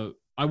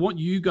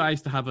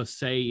to have a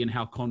say in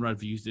how Conrad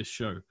views this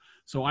show.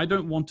 So I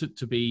don't want it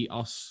to be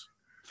us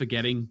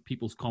forgetting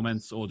people's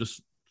comments or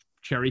just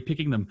cherry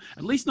picking them,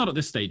 at least not at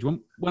this stage.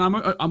 When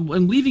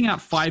I'm leaving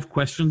out 5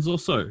 questions or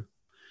so.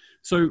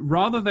 So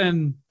rather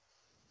than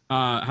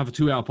have a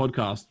 2-hour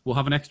podcast, we'll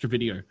have an extra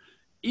video.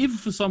 If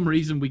for some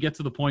reason we get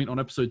to the point on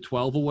episode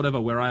 12 or whatever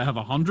where I have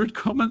 100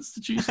 comments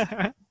to choose,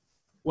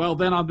 well,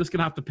 then I'm just going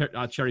to have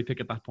to cherry pick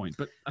at that point.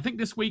 But I think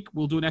this week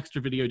we'll do an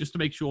extra video just to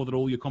make sure that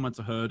all your comments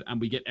are heard and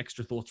we get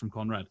extra thoughts from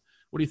Conrad.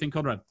 What do you think,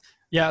 Conrad?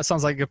 Yeah, it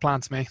sounds like a good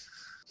plan to me.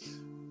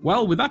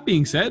 Well, with that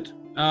being said,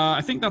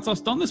 I think that's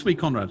us done this week,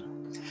 Conrad.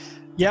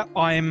 Yeah,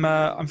 I'm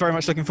very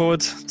much looking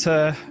forward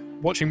to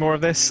watching more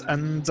of this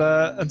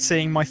and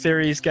seeing my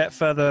theories get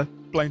further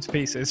blown to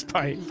pieces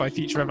by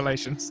future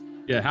revelations.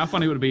 Yeah, how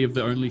funny would it be if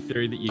the only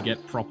theory that you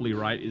get properly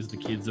right is the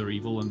kids are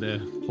evil and they're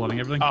plotting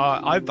everything?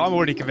 I'm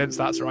already convinced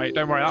that's right.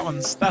 Don't worry,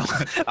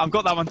 I've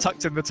got that one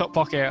tucked in the top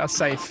pocket. That's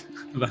safe.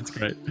 That's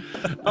great.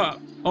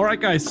 All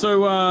right, guys.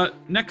 So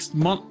next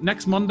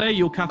Monday,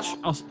 you'll catch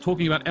us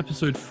talking about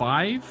episode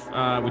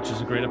 5, which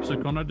is a great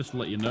episode, Conrad, just to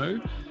let you know.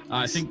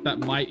 I think that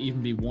might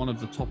even be one of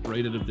the top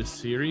rated of this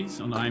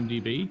series on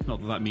IMDb. Not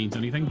that that means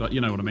anything, but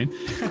you know what I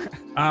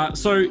mean.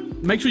 So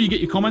make sure you get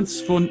your comments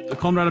for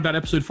Conrad about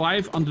episode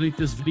 5 underneath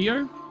this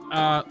video.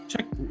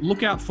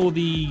 Look out for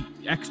the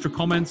extra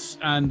comments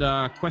and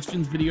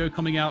questions video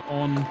coming out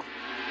on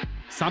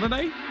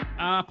Saturday.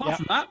 Apart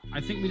from that,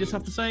 I think we just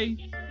have to say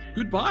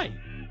goodbye.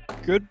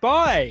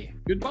 Goodbye.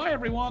 Goodbye,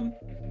 everyone.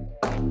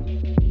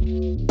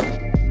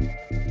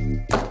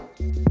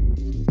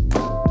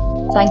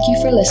 Thank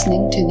you for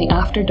listening to the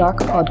After Dark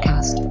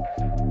podcast.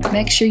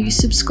 Make sure you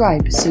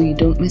subscribe so you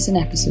don't miss an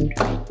episode.